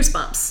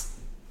goosebumps.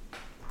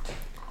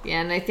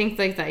 Yeah, and I think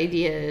like the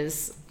idea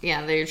is,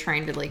 they're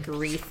trying to like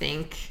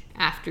rethink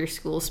after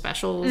school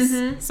specials.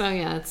 So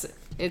yeah,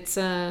 it's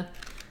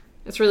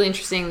really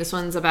interesting. This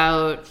one's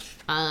about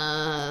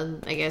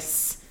I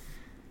guess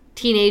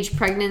teenage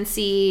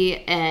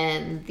pregnancy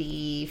and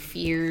the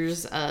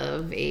fears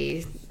of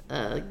a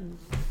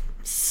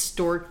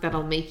stork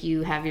that'll make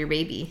you have your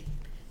baby.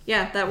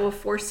 Yeah, that will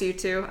force you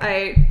to.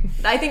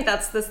 I think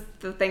that's the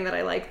thing that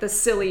I like. The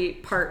silly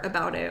part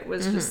about it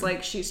was just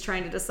like she's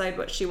trying to decide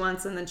what she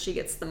wants, and then she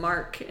gets the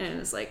mark, and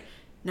it's like,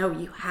 no,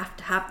 you have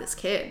to have this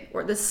kid,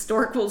 or this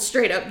stork will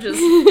straight up just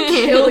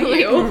kill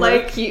you.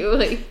 like you.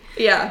 Like,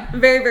 yeah,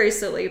 very, very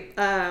silly.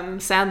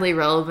 Sadly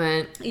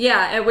relevant.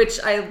 Yeah, which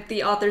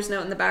the author's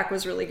note in the back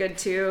was really good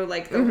too.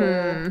 Like the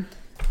whole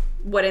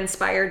what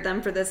inspired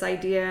them for this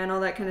idea and all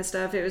that kind of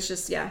stuff. It was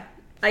just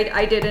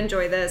I did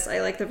enjoy this. I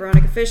like the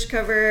Veronica Fish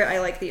cover. I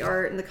like the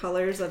art and the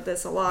colors of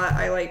this a lot.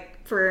 I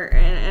like for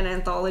an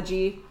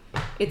anthology,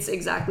 it's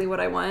exactly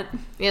what I want.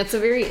 Yeah, it's a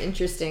very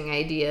interesting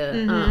idea.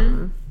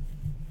 And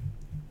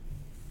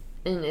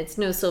it's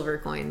no silver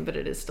coin, but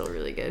it is still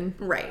really good.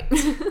 Right.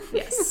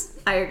 Yes,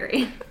 I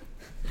agree.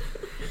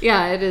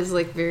 Yeah, it is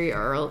like very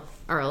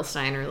R.L.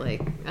 Stein, or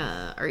like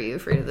Are You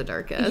Afraid of the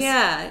Dark-esque?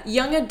 Yeah,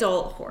 young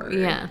adult horror.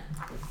 Yeah.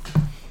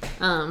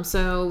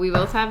 So we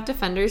both have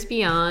Defenders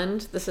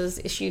Beyond. This is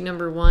issue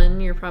number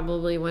 1. You're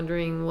probably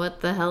wondering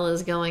what the hell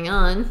is going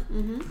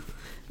on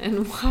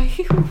and why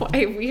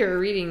we are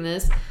reading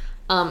this.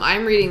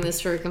 I'm reading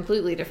this for a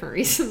completely different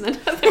reason than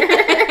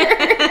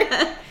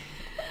Heather.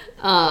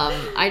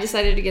 I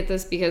decided to get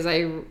this because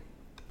I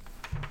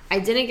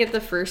didn't get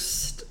the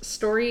first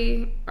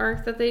story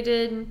arc that they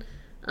did.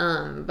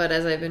 But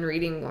as I've been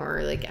reading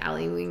more like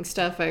Allie Wing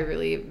stuff, I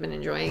really have been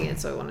enjoying it,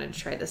 so I wanted to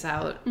try this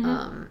out.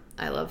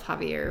 I love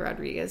Javier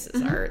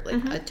Rodriguez's art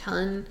like a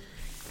ton,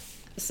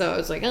 so I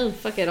was like, oh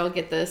fuck it, I'll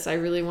get this. I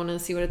really want to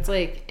see what it's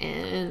like,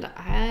 and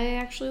I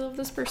actually love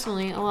this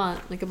personally a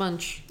lot, like a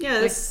bunch. Yeah,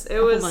 it was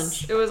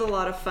a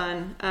lot of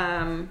fun.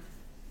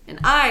 And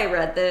I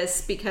read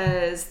this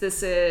because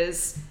this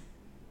is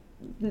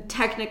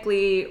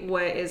technically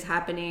what is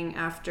happening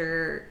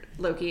after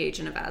Loki,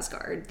 Agent of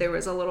Asgard. There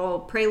was a little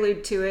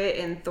prelude to it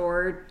in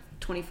Thor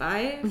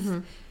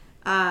 25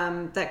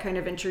 that kind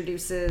of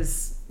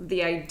introduces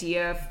the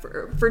idea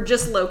for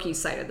just Loki's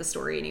side of the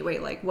story anyway,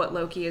 like what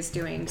Loki is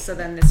doing. So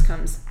then this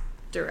comes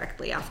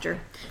directly after.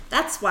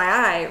 That's why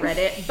I read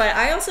it, but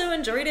I also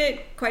enjoyed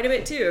it quite a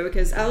bit too,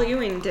 because Al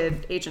Ewing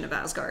did Agent of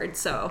Asgard,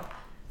 so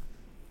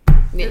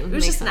it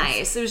was just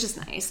nice. It was just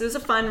nice. It was a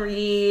fun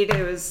read.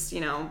 It was,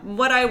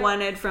 what I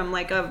wanted from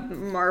like a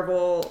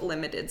Marvel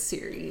limited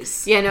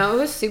series. Yeah, no, it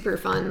was super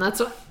fun. That's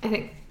what I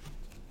think.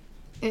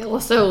 It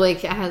also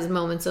like has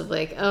moments of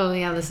like, oh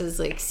yeah, this is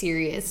like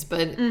serious,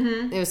 but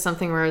it was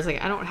something where I was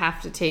like, I don't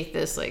have to take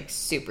this like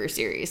super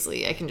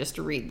seriously. I can just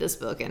read this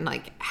book and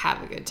like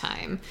have a good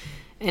time,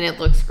 and it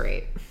looks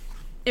great.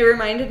 It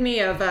reminded me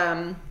of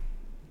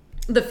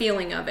the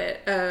feeling of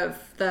it, of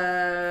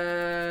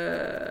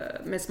the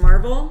Ms.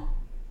 Marvel.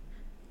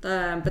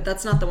 But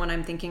that's not the one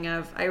I'm thinking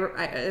of.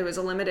 It was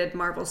a limited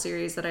Marvel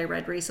series that I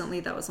read recently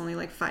that was only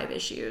like 5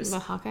 issues. The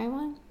Hawkeye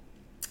one?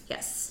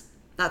 Yes,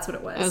 that's what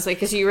it was. I was like,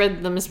 because you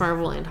read the Ms.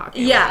 Marvel and Hawkeye.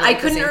 Yeah, I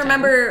couldn't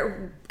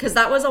remember because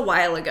that was a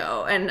while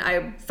ago, and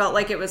I felt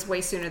like it was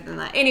way sooner than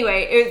that.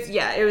 Anyway,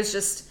 it was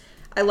just,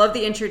 I love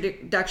the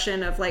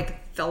introduction of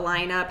like the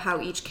lineup,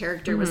 how each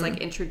character was like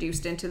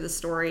introduced into the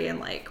story and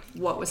like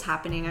what was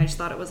happening. I just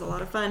thought it was a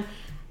lot of fun.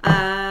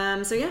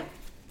 So yeah.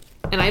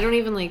 And I don't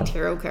even like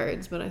tarot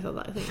cards, but I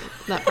think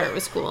that part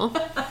was cool.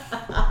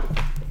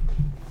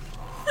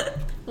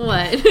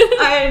 What?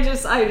 I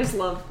just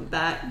love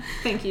that.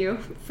 Thank you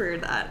for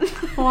that.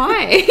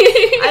 Why?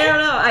 I don't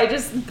know.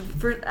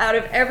 Out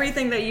of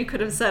everything that you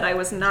could have said, I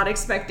was not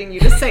expecting you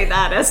to say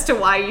that as to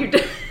why you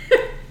did.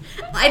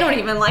 I don't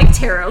even like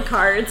tarot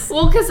cards.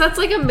 Well, because that's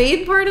like a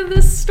main part of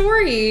this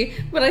story.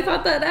 But I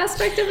thought that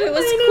aspect of it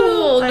was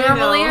cool.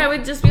 Normally, I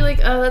would just be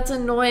like, "Oh, that's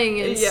annoying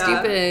and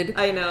stupid."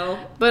 I know,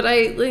 but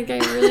I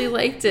really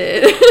liked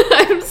it.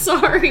 I'm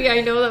sorry.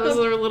 I know that was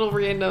a little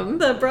random.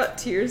 That brought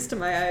tears to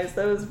my eyes.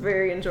 That was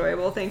very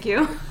enjoyable. Thank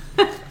you.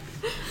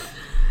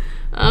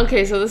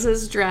 Okay, so this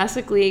is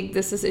Jurassic League.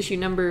 This is issue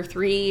number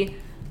 3.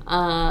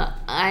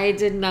 I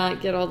did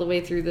not get all the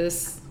way through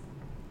this.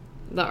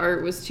 The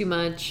art was too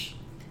much.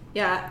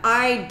 Yeah,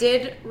 I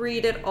did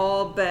read it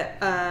all, but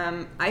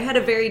I had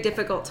a very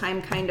difficult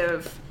time kind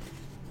of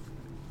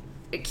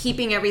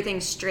keeping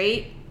everything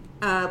straight,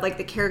 like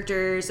the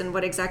characters and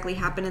what exactly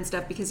happened and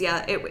stuff, because,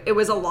 it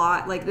was a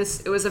lot. Like,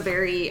 it was a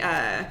very...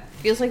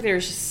 feels like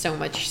there's just so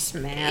much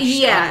smashed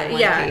Yeah, on the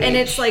one page. And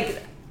it's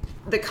like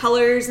the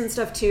colors and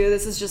stuff, too.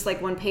 This is just,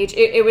 like, one page.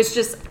 It was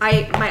just...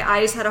 my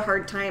eyes had a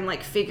hard time,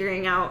 like,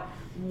 figuring out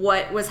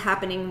what was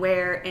happening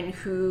where and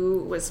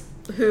who was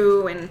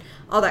who and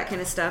all that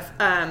kind of stuff.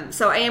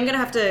 So I am going to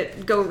have to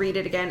go read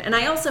it again. And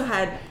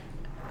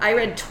I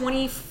read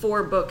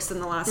 24 books in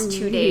the last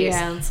 2 days.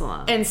 Yeah, that's a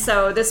lot. And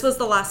so this was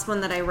the last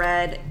one that I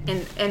read.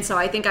 And so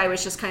I think I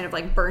was just kind of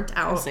like burnt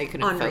out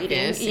on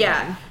reading.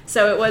 Yeah.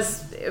 So it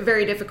was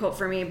very difficult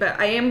for me. But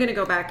I am going to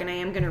go back and I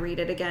am going to read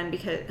it again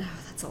because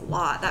that's a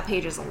lot. That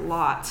page is a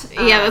lot.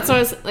 Yeah, that's what I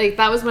was like.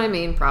 That was my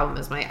main problem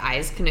is my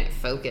eyes couldn't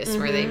focus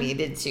where they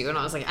needed to. And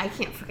I was like, I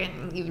can't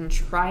freaking even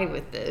try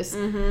with this.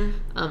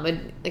 But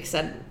like I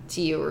said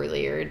to you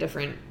earlier, a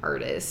different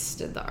artist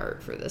did the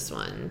art for this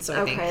one.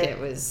 So I think it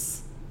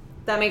was...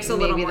 That makes a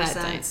little more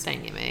sense.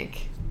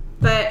 Dynamic.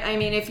 But, I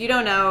mean, if you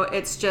don't know,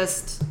 it's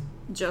just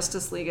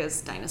Justice League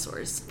as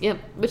dinosaurs. Yep.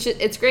 Which,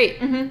 it's great.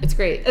 It's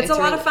great. It's a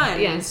lot of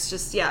fun. Yeah. It's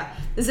just,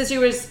 This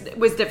issue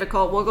was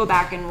difficult. We'll go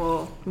back and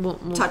we'll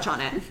touch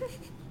on it.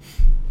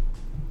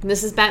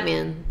 This is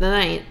Batman, the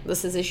Night.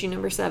 This is issue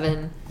number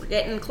 7. We're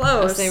getting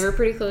close. I'll say we're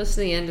pretty close to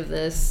the end of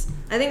this.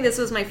 I think this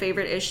was my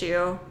favorite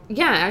issue.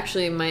 Yeah,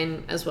 actually,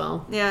 mine as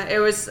well. Yeah, it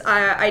was...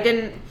 I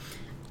didn't...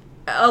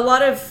 A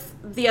lot of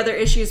the other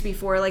issues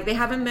before, like, they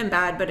haven't been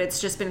bad, but it's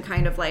just been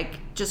kind of like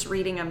just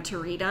reading them to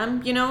read them,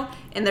 you know?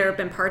 And there have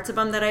been parts of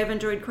them that I've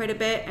enjoyed quite a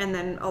bit, and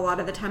then a lot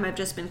of the time I've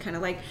just been kind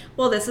of like,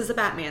 well, this is a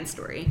Batman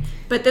story.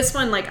 But this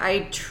one, like,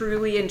 I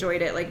truly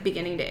enjoyed it, like,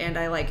 beginning to end.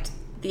 I liked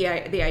the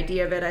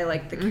idea of it. I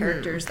liked the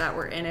characters that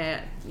were in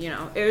it. You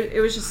know,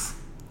 it was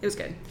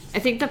good. I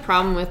think the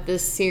problem with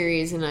this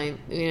series, and I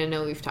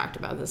know we've talked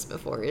about this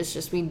before, is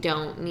just we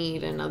don't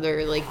need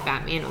another, like,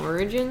 Batman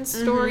origin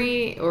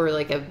story or,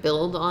 like, a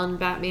build on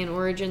Batman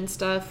origin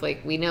stuff.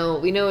 Like, we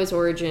know his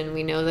origin.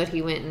 We know that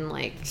he went and,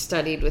 like,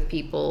 studied with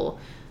people.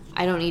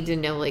 I don't need to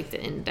know, like,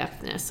 the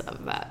in-depthness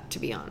of that, to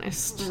be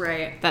honest.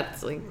 Right.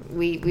 That's, like,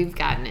 we've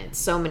gotten it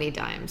so many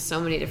times,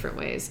 so many different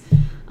ways.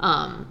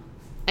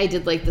 I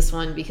did like this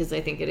one because I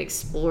think it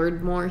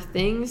explored more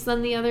things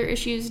than the other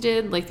issues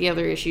did. Like, the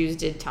other issues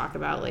did talk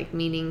about, like,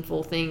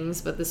 meaningful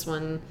things, but this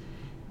one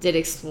did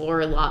explore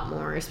a lot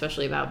more,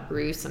 especially about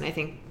Bruce, and I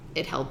think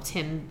it helped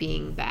him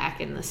being back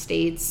in the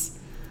States.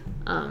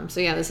 So,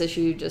 yeah, this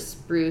issue,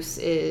 just Bruce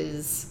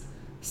is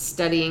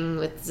studying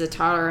with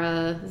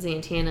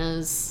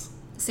Santana's...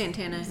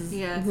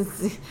 Yeah.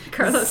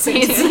 Carlos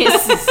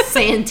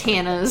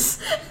Santana's.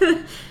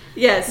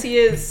 Yes, he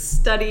is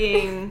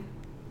studying...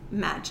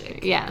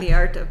 magic. Yeah. The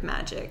art of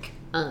magic.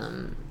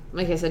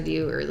 Like I said to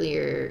you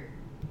earlier,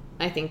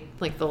 I think,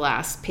 like, the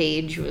last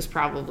page was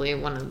probably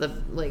one of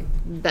the, like,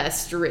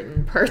 best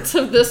written parts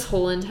of this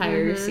whole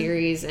entire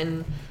series,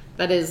 and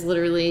that is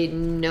literally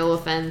no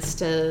offense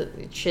to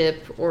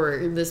Chip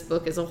or this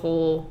book as a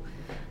whole,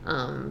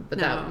 but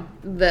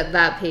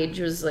that page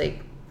was,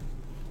 like,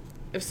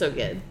 it was so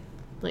good.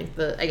 Like,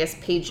 I guess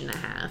page and a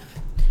half.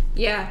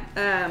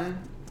 Yeah.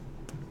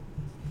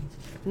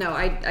 No,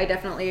 I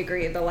definitely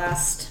agree.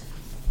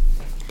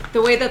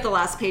 The way that the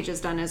last page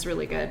is done is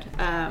really good.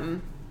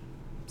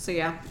 So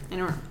yeah, I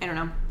don't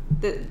know.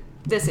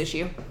 This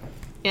issue.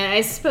 Yeah,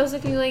 I suppose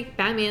if you like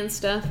Batman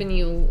stuff and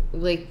you,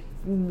 like,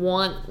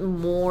 want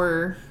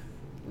more,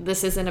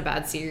 this isn't a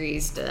bad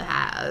series to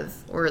have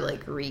or,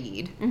 like,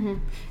 read.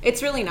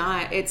 It's really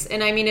not.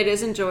 And I mean, it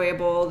is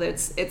enjoyable.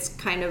 It's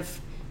kind of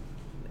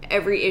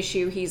every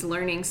issue he's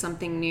learning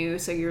something new,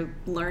 so you're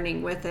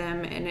learning with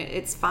him, and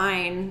it's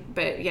fine.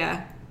 But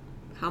yeah,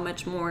 how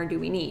much more do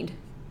we need?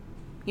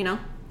 You know?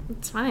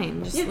 It's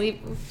fine. Just leave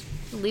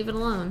it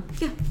alone.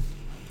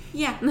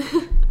 Yeah.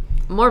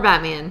 More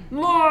Batman.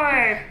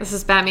 More! This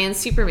is Batman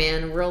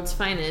Superman, World's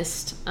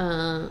Finest.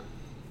 I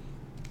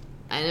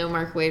know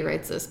Mark Waid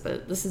writes this,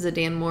 but this is a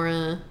Dan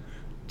Mora,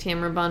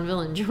 Tamara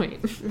Bonvillain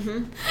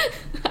joint.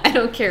 I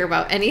don't care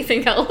about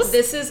anything else.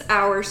 This is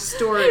our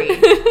story.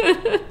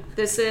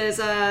 This is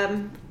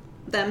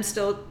them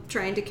still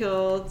trying to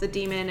kill the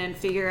demon and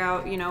figure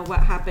out, you know, what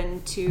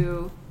happened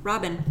to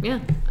Robin. Yeah.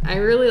 I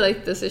really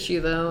liked this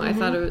issue, though. I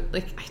thought it was,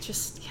 like,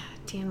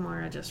 Dan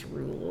Mora just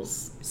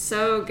rules.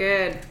 So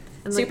good.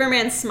 And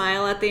Superman's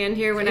smile at the end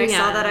here, when I Yeah.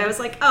 saw that, I was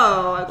like,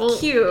 oh,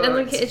 cute. And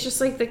like, it's just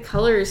like the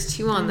colors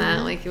too on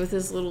that, like with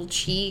his little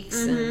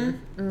cheeks and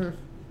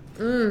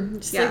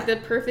just like the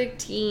perfect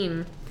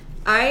team.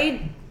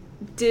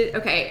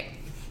 Okay,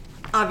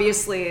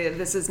 obviously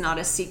this is not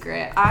a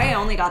secret. I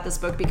only got this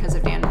book because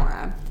of Dan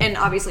Mora. And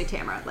obviously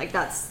Tamara. Like,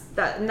 that's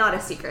not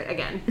a secret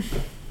again.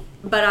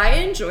 But I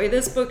enjoy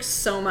this book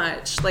so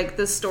much. Like,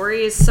 the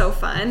story is so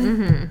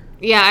fun.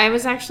 Yeah, I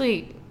was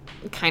actually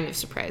kind of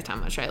surprised how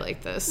much I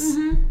liked this.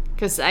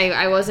 Because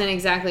I wasn't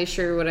exactly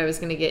sure what I was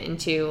going to get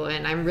into,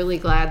 and I'm really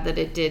glad that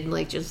it did,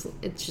 like, it's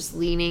just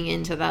leaning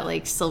into that,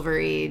 like, Silver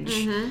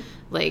Age,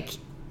 like,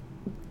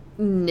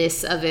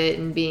 ness of it,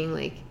 and being,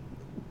 like,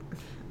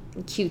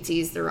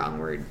 cutesy is the wrong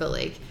word, but,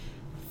 like,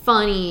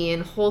 funny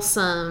and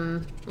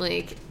wholesome,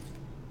 like,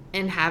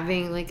 and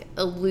having, like,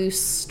 a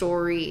loose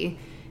story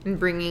and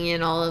bringing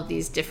in all of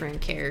these different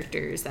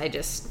characters. I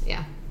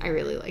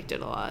really liked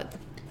it a lot.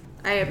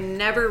 I have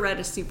never read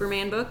a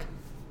Superman book.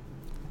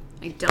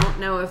 I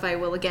don't know if I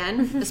will again,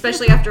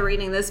 especially after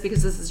reading this,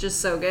 because this is just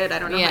so good. I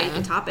don't know how you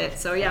can top it.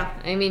 So, yeah.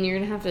 I mean, you're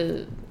going to have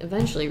to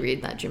eventually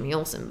read that Jimmy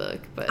Olsen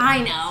book. But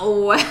I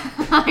know.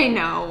 I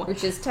know.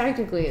 Which is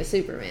technically a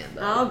Superman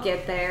book. I'll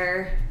get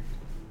there.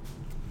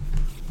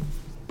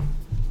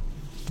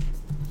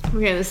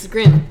 Okay, this is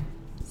Grimm.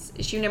 It's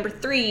issue number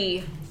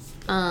 3.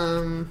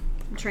 I'm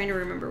trying to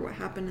remember what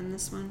happened in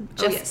this one.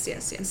 Yes.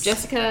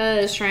 Jessica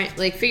is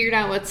figured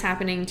out what's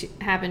happened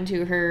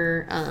to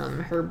her.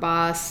 Her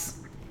boss,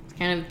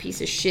 kind of a piece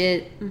of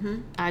shit.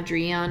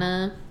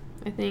 Adriana,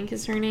 I think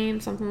is her name,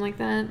 something like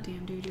that.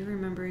 Damn, dude, you're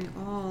remembering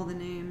all the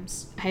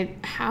names. I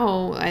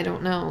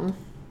don't know.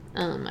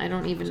 I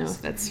don't even know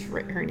if that's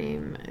her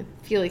name. I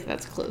feel like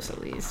that's close, at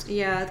least.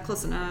 Yeah,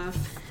 close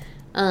enough.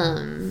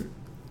 And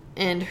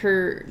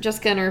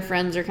Jessica and her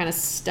friends are kind of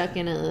stuck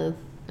in a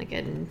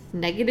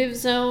negative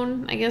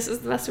zone, I guess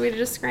is the best way to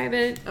describe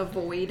it. A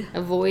void.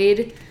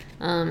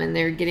 And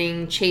they're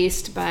getting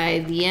chased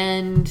by the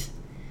End.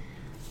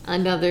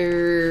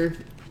 Another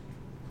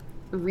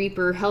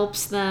Reaper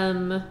helps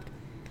them.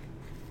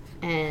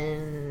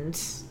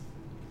 And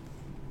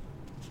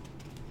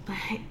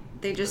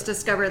they just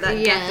discover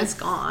that Death is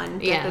gone.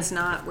 Death is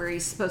not where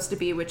he's supposed to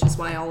be, which is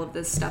why all of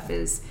this stuff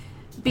is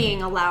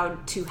being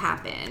allowed to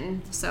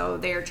happen. So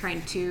they're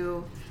trying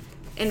to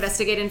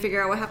investigate and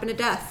figure out what happened to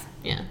Death.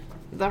 Yeah.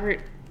 The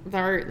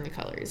art and the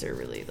colors are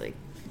really, like,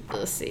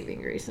 the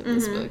saving grace of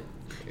this book.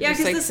 Yeah,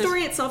 because the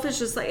story itself is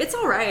just, like, it's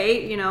all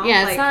right, you know?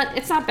 Yeah,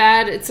 it's not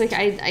bad. It's, like,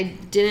 I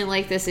didn't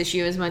like this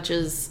issue as much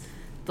as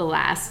the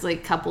last,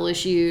 like, couple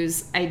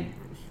issues.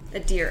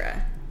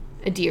 Adira.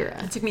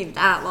 It took me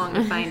that long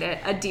to find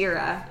it.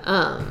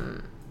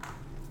 Adira.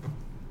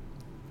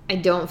 I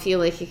don't feel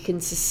like it can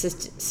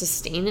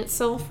sustain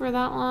itself for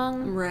that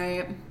long.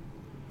 Right.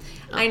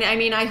 I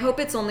mean, I hope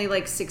it's only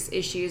like 6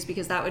 issues,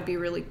 because that'd be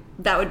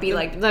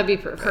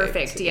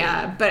perfect.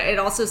 Yeah. But it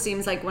also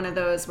seems like one of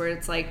those where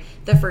it's like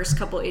the first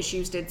couple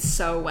issues did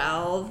so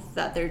well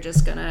that they're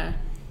just gonna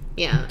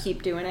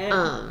keep doing it.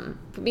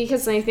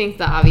 Because I think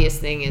the obvious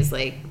thing is,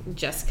 like,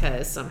 Jessica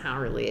is somehow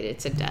related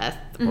to Death,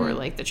 or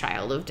like the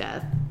child of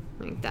Death.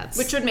 Like,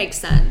 which would make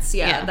sense.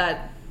 Yeah.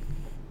 That.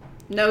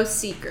 No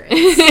secrets.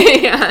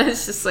 Yeah,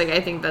 it's just like,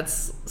 I think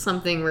that's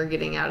something we're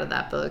getting out of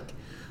that book.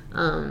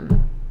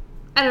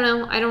 I don't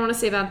know. I don't want to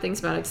say bad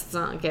things about it, because it's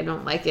not like I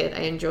don't like it.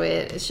 I enjoy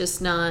it. It's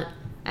just not...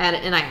 I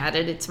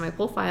added it to my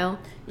pull file.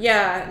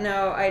 Yeah,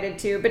 no, I did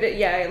too. But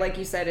like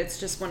you said, it's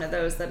just one of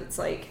those that it's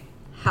like,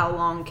 how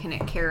long can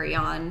it carry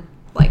on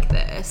like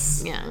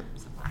this? Yeah.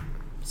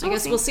 So I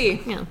guess we'll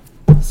see. Yeah.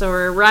 So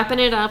we're wrapping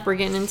it up. We're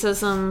getting into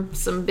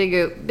some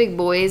big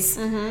boys.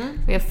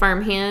 We have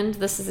Farmhand.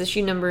 This is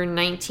issue number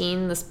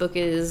 19. This book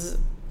is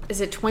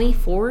it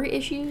 24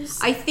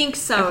 issues? I think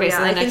so. Okay, yeah.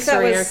 so the next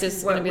story arc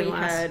is going to be the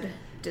last. Had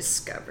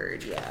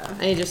discovered. Yeah.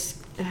 I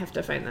have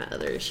to find that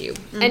other issue.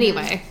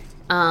 Anyway,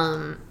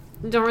 don't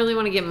really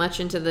want to get much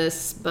into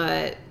this,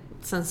 but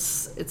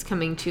since it's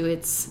coming to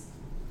its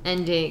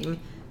ending,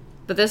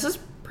 but this is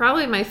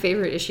probably my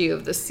favorite issue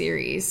of the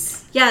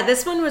series. Yeah,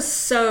 this one was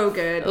so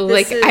good.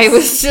 I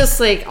was just,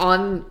 like,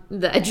 on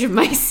the edge of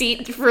my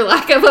seat, for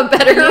lack of a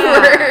better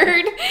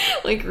word.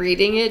 Like,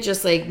 reading it,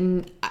 just, like,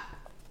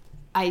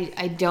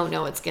 I don't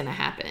know what's going to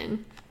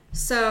happen.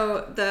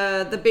 So,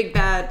 the big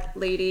bad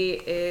lady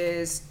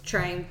is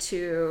trying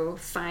to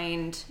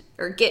find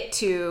or get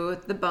to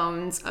the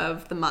bones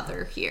of the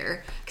mother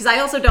here. Because I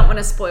also don't want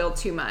to spoil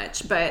too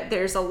much, but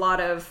there's a lot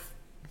of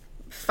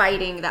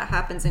fighting that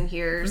happens in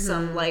here,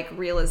 some like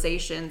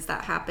realizations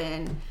that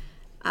happen,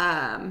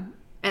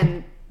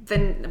 and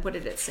then what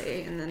did it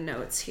say in the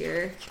notes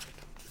here?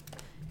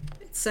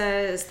 It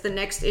says the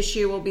next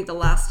issue will be the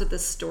last of the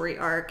story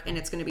arc, and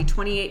it's going to be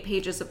 28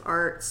 pages of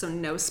art, so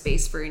no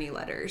space for any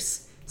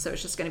letters, so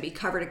it's just going to be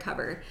cover to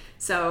cover.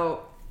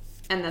 So,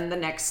 and then the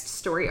next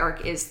story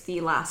arc is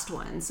the last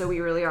one, so we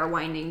really are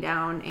winding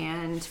down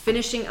and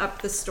finishing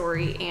up the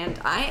story. And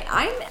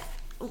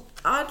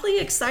oddly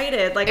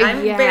excited. Like,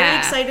 I'm Yeah. very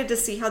excited to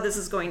see how this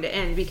is going to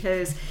end,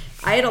 because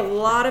I had a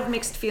lot of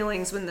mixed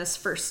feelings when this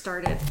first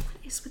started.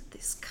 What is with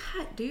this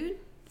cut, dude?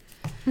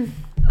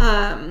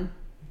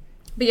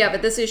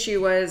 But this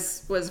issue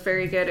was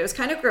very good. It was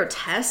kind of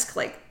grotesque,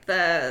 like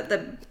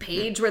the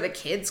page where the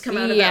kids come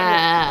out of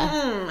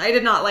that. I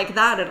did not like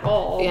that at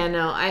all. Yeah,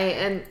 no,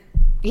 it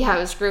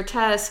was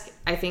grotesque.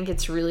 I think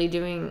it's really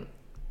doing,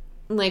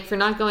 like, for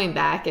not going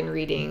back and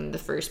reading the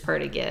first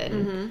part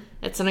again,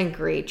 it's done a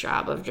great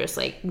job of just,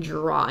 like,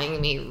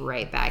 drawing me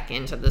right back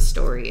into the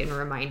story and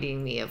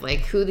reminding me of,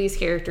 like, who these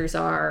characters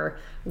are,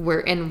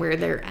 where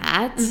they're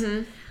at.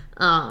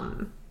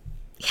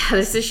 Yeah,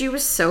 this issue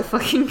was so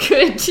fucking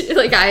good.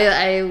 Like,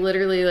 I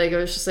literally, like, I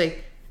was just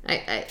like,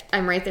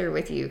 I'm right there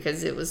with you,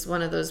 because it was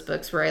one of those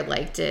books where I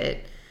liked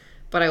it,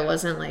 but I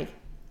wasn't, like,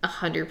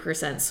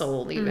 100%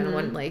 sold, even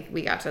when, like,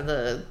 we got to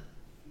the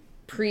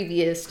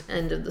previous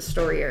end of the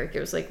story arc. It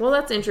was like, well,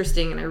 that's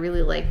interesting, and I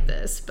really like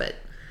this, but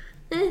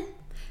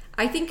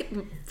I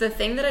think the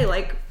thing that I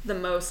like the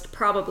most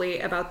probably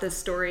about this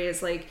story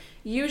is, like,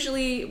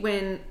 usually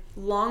when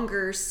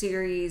longer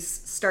series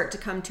start to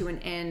come to an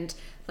end,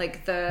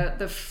 like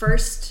the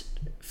first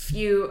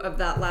few of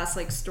that last,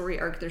 like, story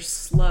arc, they're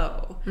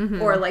slow,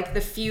 or like the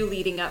few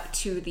leading up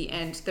to the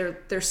end,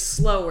 they're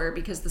slower,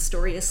 because the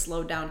story is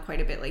slowed down quite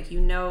a bit. Like,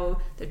 you know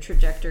the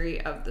trajectory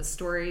of the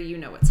story, you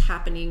know what's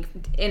happening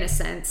in a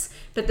sense,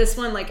 but this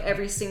one, like,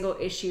 every single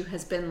issue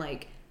has been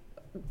like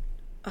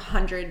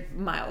 100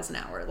 miles an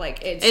hour.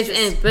 Like,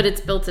 but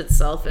it's built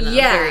itself in a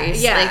very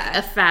like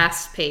a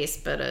fast pace,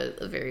 but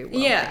a very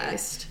well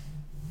paced.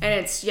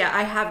 And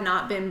I have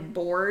not been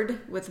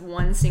bored with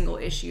one single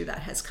issue that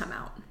has come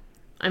out.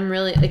 I'm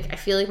really, like, I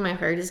feel like my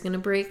heart is going to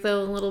break,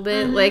 though, a little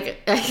bit.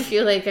 Like, I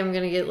feel like I'm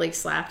going to get, like,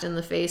 slapped in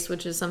the face,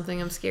 which is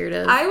something I'm scared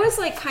of. I was,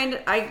 like,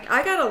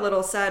 I got a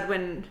little sad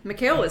when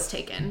Mikhail was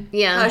taken.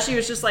 Yeah. She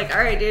was just like,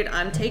 all right, dude,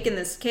 I'm taking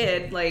this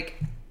kid. Like,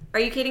 are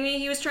you kidding me?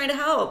 He was trying to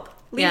help.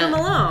 Leave him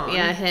alone.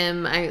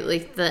 Yeah,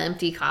 like, the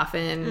empty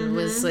coffin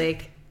was,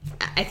 like,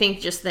 I think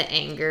just the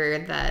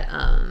anger that,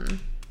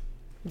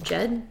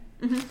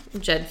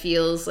 Jed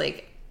feels,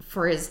 like,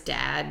 for his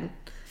dad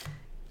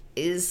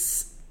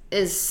is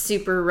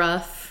super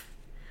rough.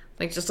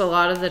 Like, just a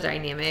lot of the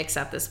dynamics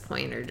at this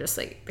point are just,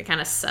 like, they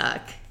kind of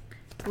suck.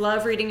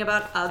 Love reading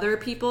about other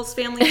people's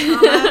family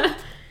trauma.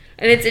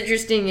 And it's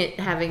interesting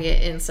having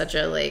it in such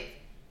a, like,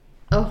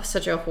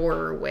 such a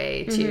horror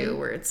way, too,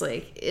 where it's,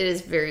 like, it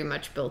is very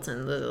much built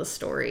into the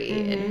story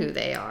and who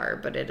they are,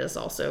 but it is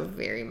also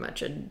very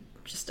much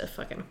just a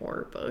fucking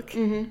horror book.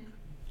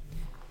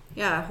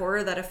 Yeah,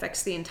 horror that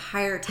affects the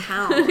entire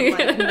town,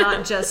 like,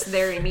 not just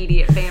their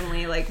immediate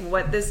family. Like,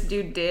 what this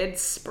dude did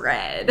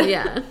spread.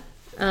 Yeah.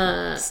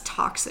 It's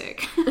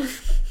toxic.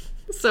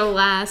 So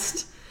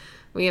last,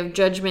 we have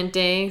Judgment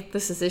Day.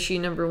 This is issue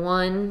number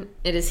 1.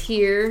 It is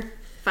here.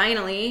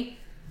 Finally.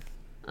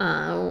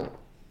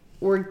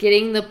 We're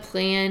getting the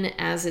plan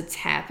as it's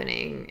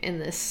happening in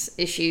this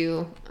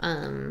issue.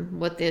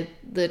 What the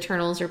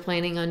Eternals are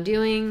planning on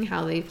doing,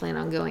 how they plan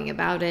on going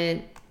about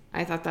it.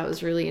 I thought that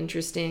was really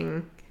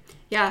interesting.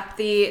 Yeah,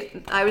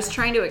 I was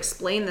trying to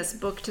explain this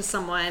book to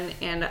someone,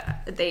 and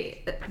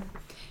they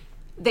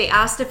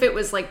asked if it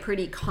was, like,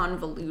 pretty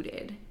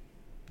convoluted.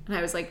 And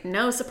I was like,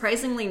 no,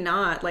 surprisingly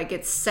not. Like,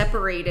 it's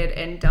separated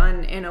and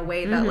done in a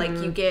way that, like,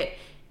 you get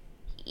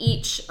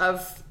each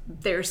of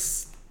their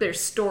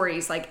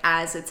stories, like,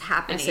 as it's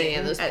happening. I see,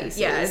 those pieces.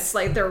 Yeah, it's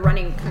like they're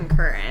running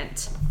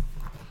concurrent.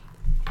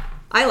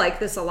 I like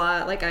this a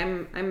lot. Like,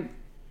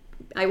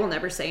 I will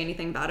never say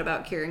anything bad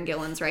about Kieran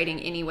Gillen's writing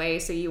anyway,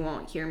 so you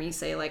won't hear me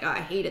say, like, oh, I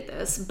hated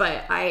this.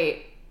 But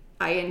I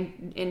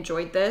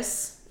enjoyed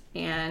this,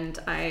 and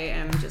I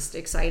am just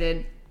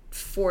excited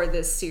for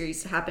this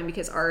series to happen,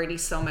 because already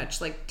so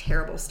much, like,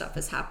 terrible stuff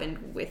has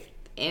happened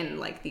within,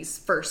 like, these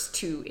first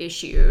 2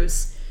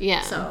 issues.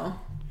 Yeah. So,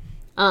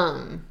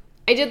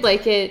 I did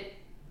like it.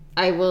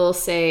 I will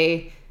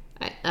say,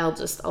 I'll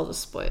just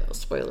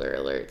spoiler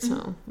alert.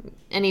 So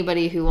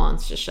anybody who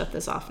wants, just shut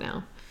this off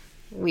now.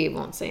 We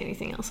won't say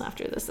anything else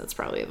after this that's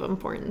probably of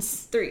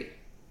importance. 3,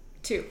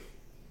 2,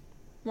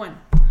 1.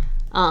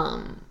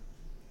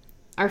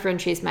 Our friend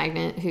Chase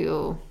Magnet,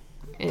 who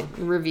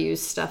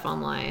reviews stuff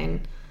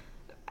online,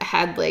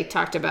 had, like,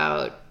 talked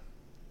about,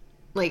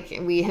 like,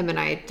 him and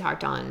I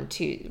talked on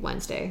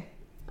Wednesday,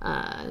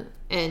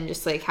 and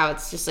just, like, how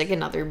it's just, like,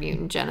 another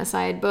mutant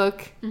genocide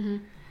book,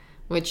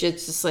 which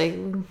it's just like,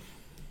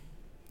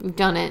 we've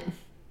done it.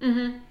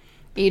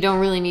 You don't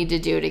really need to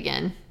do it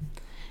again.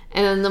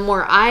 And then the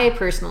more I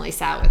personally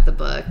sat with the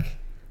book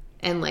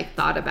and, like,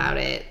 thought about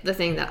it, the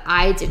thing that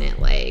I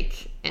didn't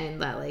like and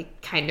that,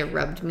 like, kind of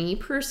rubbed me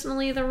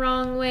personally the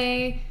wrong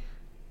way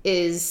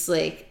is,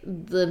 like,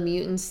 the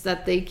mutants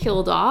that they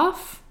killed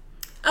off.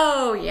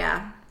 Oh,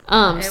 yeah.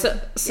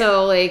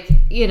 So like,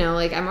 you know,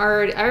 like, I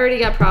already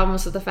got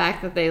problems with the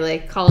fact that they,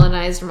 like,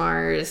 colonized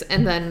Mars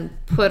and then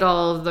put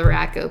all of the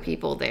Racco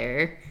people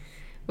there,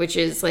 which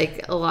is,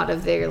 like, a lot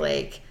of their,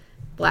 like,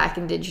 Black,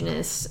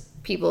 Indigenous,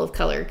 people of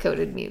color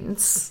coded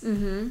mutants.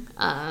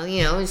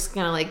 Mm-hmm. Just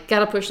kind of like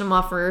gotta push them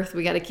off Earth.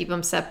 We gotta keep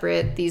them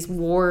separate. These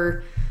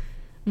warmonger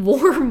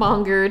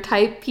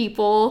type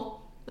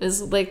people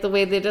is like the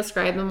way they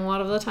describe them a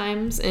lot of the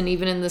times, and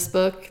even in this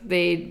book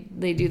they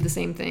do the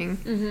same thing.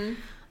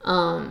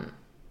 Mm-hmm.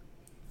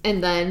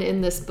 And then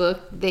in this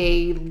book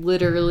they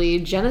literally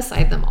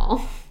genocide them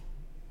all,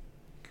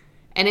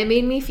 and it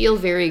made me feel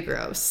very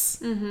gross.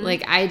 Mm-hmm.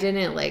 Like, I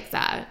didn't like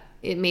that.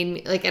 It made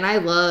me like, and I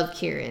love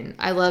Kieran.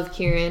 I love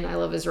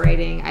his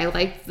writing. I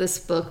liked this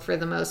book for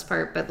the most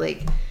part, but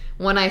like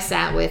when I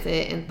sat with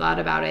it and thought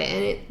about it,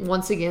 and it,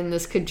 once again,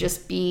 this could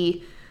just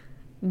be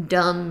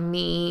dumb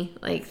me,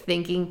 like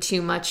thinking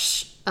too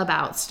much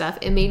about stuff.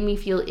 It made me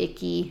feel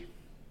icky.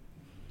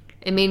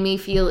 It made me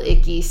feel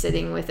icky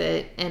sitting with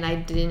it, and I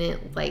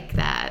didn't like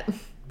that.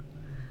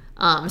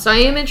 So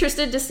I am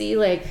interested to see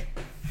like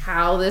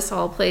how this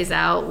all plays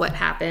out, what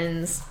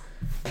happens.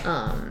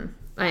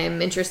 I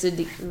am interested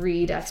to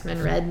read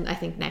X-Men Red, I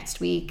think, next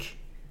week.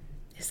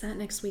 Is that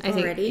next week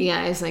already?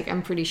 Yeah,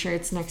 I'm pretty sure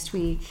it's next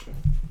week.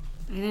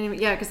 I didn't even,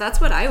 because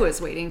that's what I was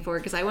waiting for,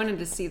 because I wanted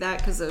to see that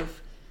because of,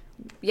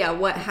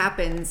 what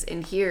happens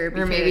in here.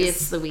 Because... Or maybe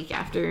it's the week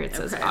after. It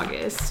says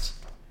August.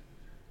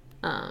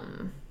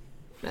 And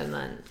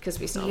then, because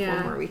we still have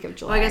one more week of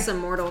July. Well, I guess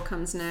Immortal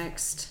comes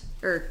next,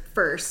 or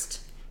first.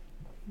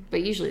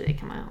 But usually they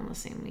come out on the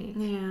same week.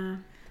 Yeah.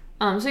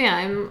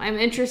 I'm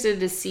interested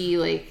to see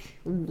like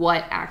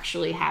what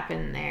actually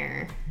happened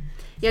there.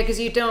 Yeah, because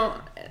you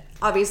don't.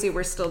 Obviously,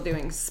 we're still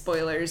doing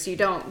spoilers. You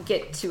don't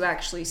get to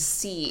actually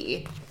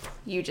see.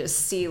 You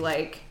just see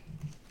like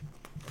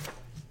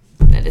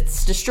that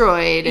it's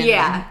destroyed.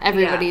 And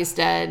everybody's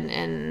dead,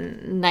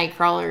 and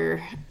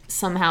Nightcrawler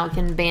somehow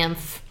can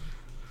bamf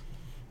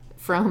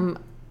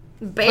from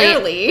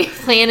barely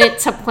planet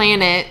to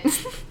planet.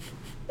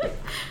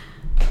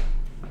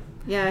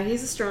 Yeah,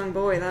 he's a strong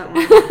boy, that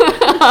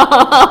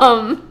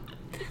one.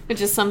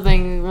 Which is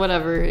something,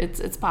 whatever,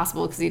 it's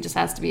possible because he just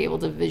has to be able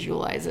to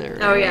visualize it.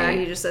 Right? Oh yeah,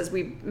 he just says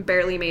we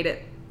barely made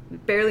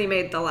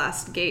the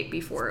last gate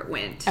before it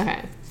went.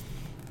 Okay.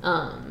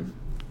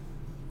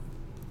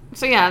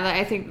 So yeah,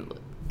 I think,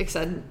 like I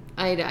said,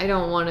 I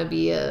don't want to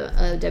be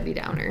a Debbie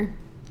Downer.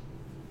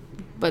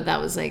 But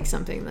that was like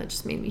something that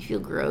just made me feel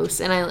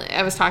gross. And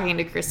I was talking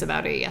to Chris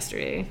about it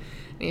yesterday.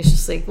 And he's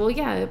just like, well,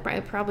 yeah, it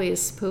probably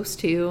is supposed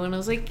to. And I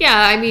was like,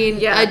 yeah, I mean,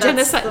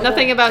 genocide.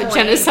 Nothing about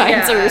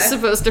genocides are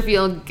supposed to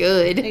feel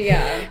good.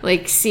 Yeah.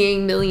 Like,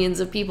 seeing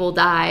millions of people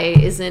die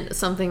isn't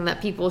something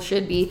that people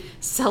should be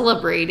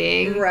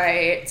celebrating.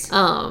 Right.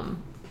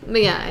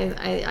 But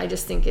yeah, I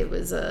just think it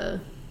was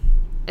I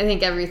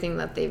think everything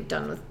that they've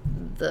done with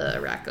the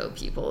Arakko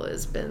people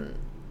has been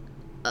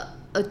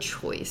a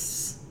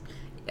choice.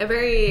 A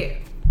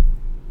very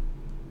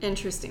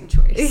interesting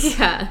choice.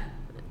 Yeah.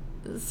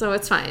 So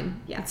it's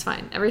fine. Yeah. It's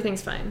fine.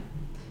 Everything's fine.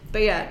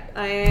 But yeah,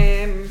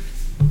 I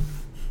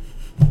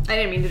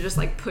didn't mean to just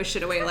like push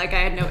it away like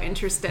I had no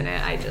interest in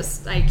it. I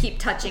keep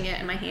touching it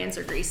and my hands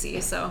are greasy,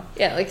 so.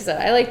 Yeah, like I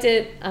said, I liked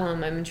it.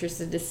 I'm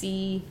interested to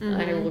see.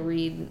 Mm-hmm. I will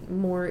read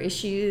more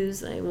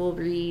issues. I will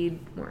read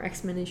more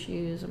X-Men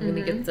issues. I'm going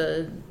to get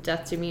the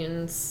Death to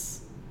Mutants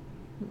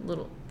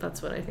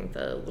that's what I think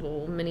the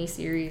little mini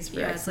series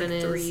for X-Men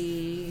it's like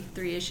is.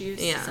 three issues,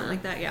 something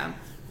like that, yeah.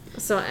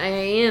 So I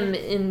am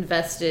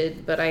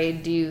invested, but I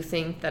do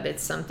think that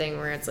it's something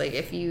where it's like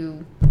if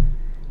you've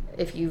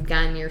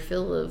gotten your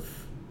fill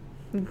of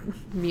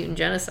mutant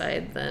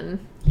genocide,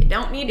 then you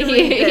don't need to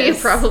read this.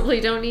 You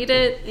probably don't need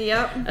it.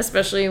 Yep.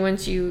 Especially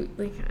once you,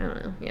 like, I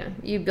don't know, yeah,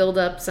 you build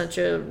up such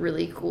a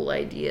really cool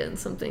idea and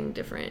something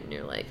different, and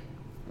you're like,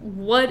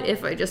 what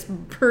if I just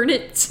burn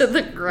it to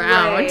the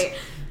ground? Right.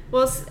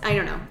 Well, I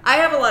don't know. I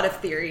have a lot of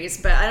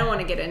theories, but I don't want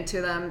to get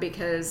into them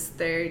because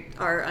they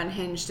are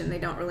unhinged and they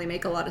don't really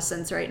make a lot of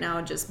sense right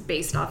now just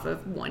based off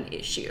of one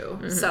issue.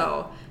 Mm-hmm.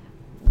 So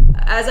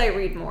as I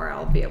read more,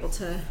 I'll be able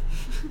to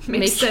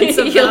make sense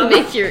of them. You'll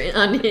make your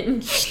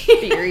unhinged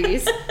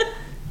theories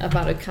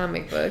about a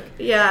comic book.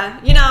 Yeah.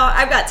 You know,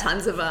 I've got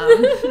tons of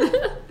them.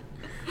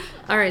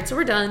 All right, so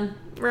we're done.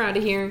 We're out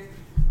of here.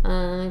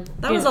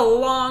 That was a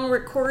long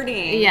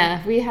recording.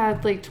 Yeah, we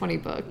had like 20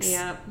 books.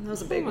 Yeah, that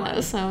was a big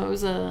one. So it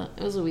was a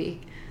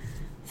week.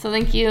 So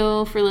thank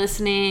you for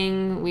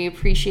listening. We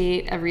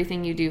appreciate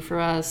everything you do for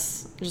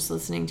us, just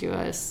listening to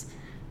us.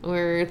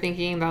 We're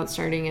thinking about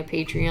starting a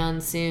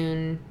Patreon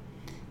soon,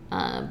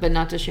 but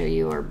not to show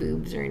you our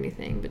boobs or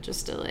anything, but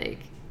just to like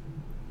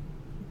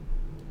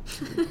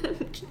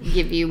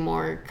give you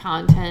more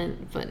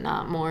content, but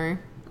not more.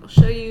 I'll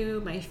show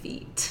you my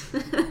feet.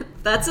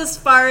 That's as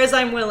far as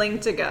I'm willing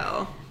to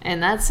go.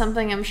 And that's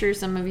something I'm sure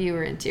some of you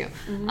are into.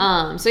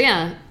 Mm-hmm. So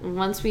yeah,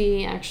 once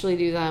we actually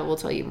do that, we'll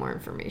tell you more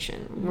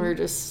information.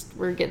 Mm-hmm.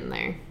 We're getting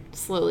there,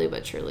 slowly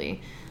but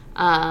surely.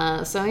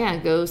 So yeah,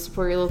 go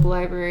support your local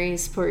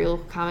libraries, support your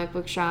local comic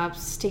book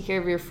shops, take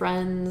care of your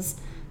friends,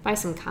 buy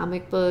some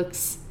comic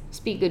books,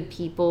 just be good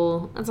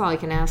people. That's all I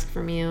can ask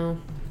from you.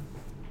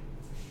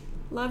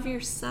 Love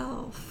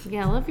yourself.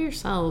 Yeah, love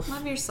yourself.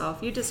 Love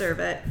yourself. You deserve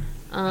it.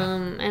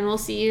 And we'll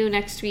see you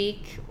next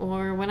week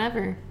or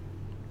whenever.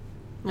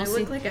 We'll I see.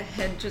 look like a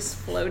head just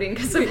floating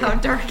because of how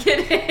dark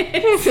it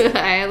is.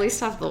 I at least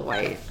have the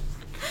white.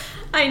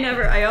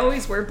 I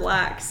always wear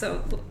black,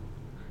 so.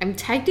 I'm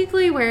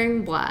technically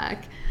wearing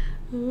black.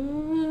 See,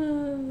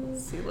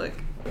 look.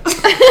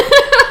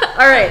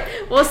 All right.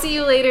 We'll see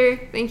you later.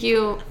 Thank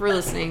you for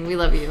listening. We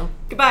love you.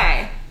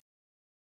 Goodbye.